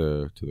shared it to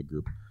the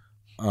group.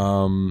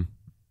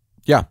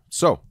 Yeah.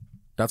 So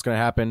that's gonna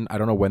happen. I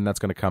don't know when that's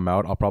gonna come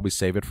out. I'll probably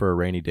save it for a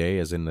rainy day,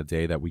 as in the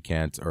day that we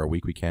can't, or a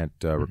week we can't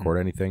record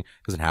anything.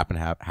 Doesn't have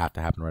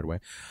to happen right away.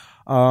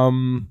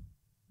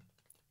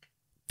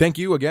 Thank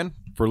you again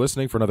for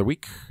listening for another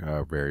week.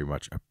 Very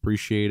much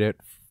appreciate it.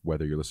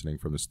 Whether you're listening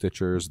from the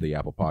Stitchers, the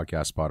Apple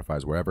Podcasts,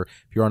 Spotify's, wherever.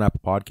 If you're on Apple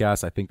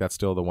Podcasts, I think that's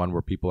still the one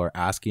where people are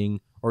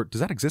asking, or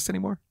does that exist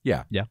anymore?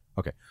 Yeah. Yeah.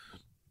 Okay.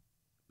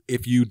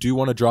 If you do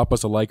want to drop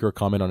us a like or a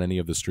comment on any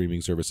of the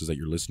streaming services that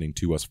you're listening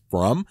to us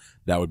from,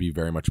 that would be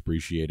very much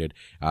appreciated.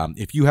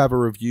 If you have a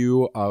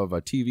review of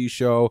a TV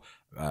show,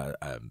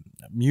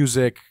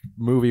 music,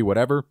 movie,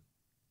 whatever,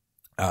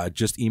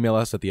 just email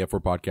us at the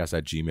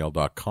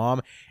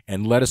f4podcast@gmail.com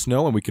and let us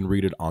know, and we can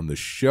read it on the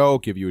show,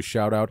 give you a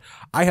shout out.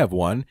 I have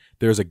one.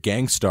 There's a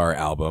Gangstar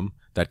album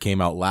that came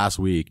out last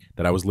week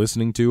that I was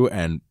listening to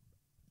and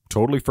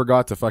totally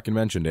forgot to fucking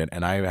mention it,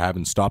 and I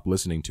haven't stopped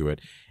listening to it.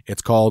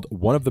 It's called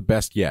One of the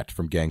Best Yet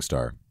from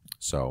Gangstar.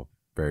 So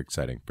very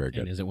exciting, very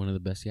good. And is it one of the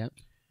best yet?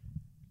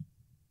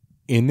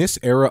 In this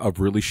era of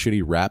really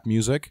shitty rap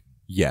music,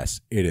 yes,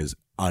 it is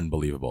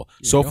unbelievable.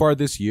 There So you go. far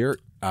this year,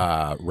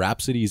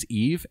 Rhapsody's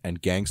Eve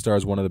and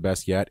Gangstar's One of the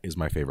Best Yet is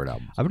my favorite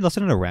album. I've been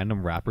listening to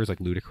random rappers like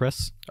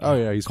Ludacris. Oh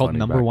yeah, he's It's called funny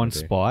Number back in One the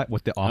day. Spot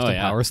with the Austin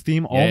yeah. Powers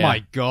theme. Yeah, Oh yeah.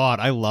 my god,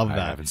 I love I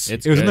that. haven't seen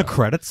It's It was in good. the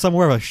credits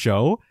somewhere of a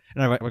show,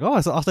 and I'm like, oh,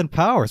 it's Austin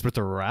Powers, but it's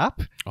a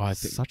rap. Oh, I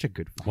think Such a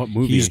good. what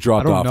movie? He's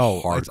dropped I don't off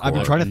know. hardcore. I've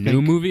been trying to a think.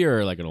 new movie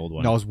or like an old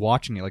one? No, I was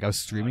watching it. Like I was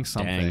streaming Oh,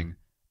 dang. something,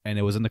 and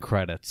it was in the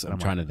credits. And I'm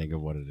trying to think of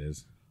what it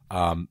is.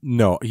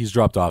 No, he's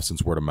dropped off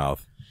since Word of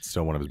Mouth.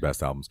 Still one of his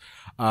best albums.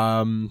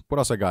 What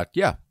else I got?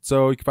 Yeah,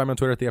 so you can find me on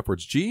Twitter at the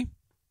FWordsG.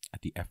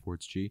 At the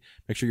FWordsG.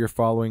 Make sure you're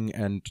following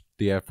and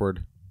the F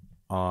Word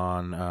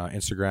on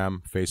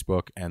Instagram,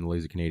 Facebook, and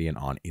Lazy Canadian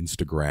on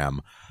Instagram.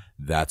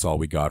 That's all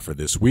we got for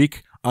this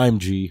week. I'm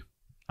G.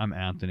 I'm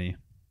Anthony.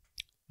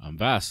 I'm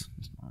Vass.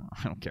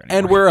 I don't care anymore.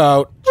 And we're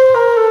out.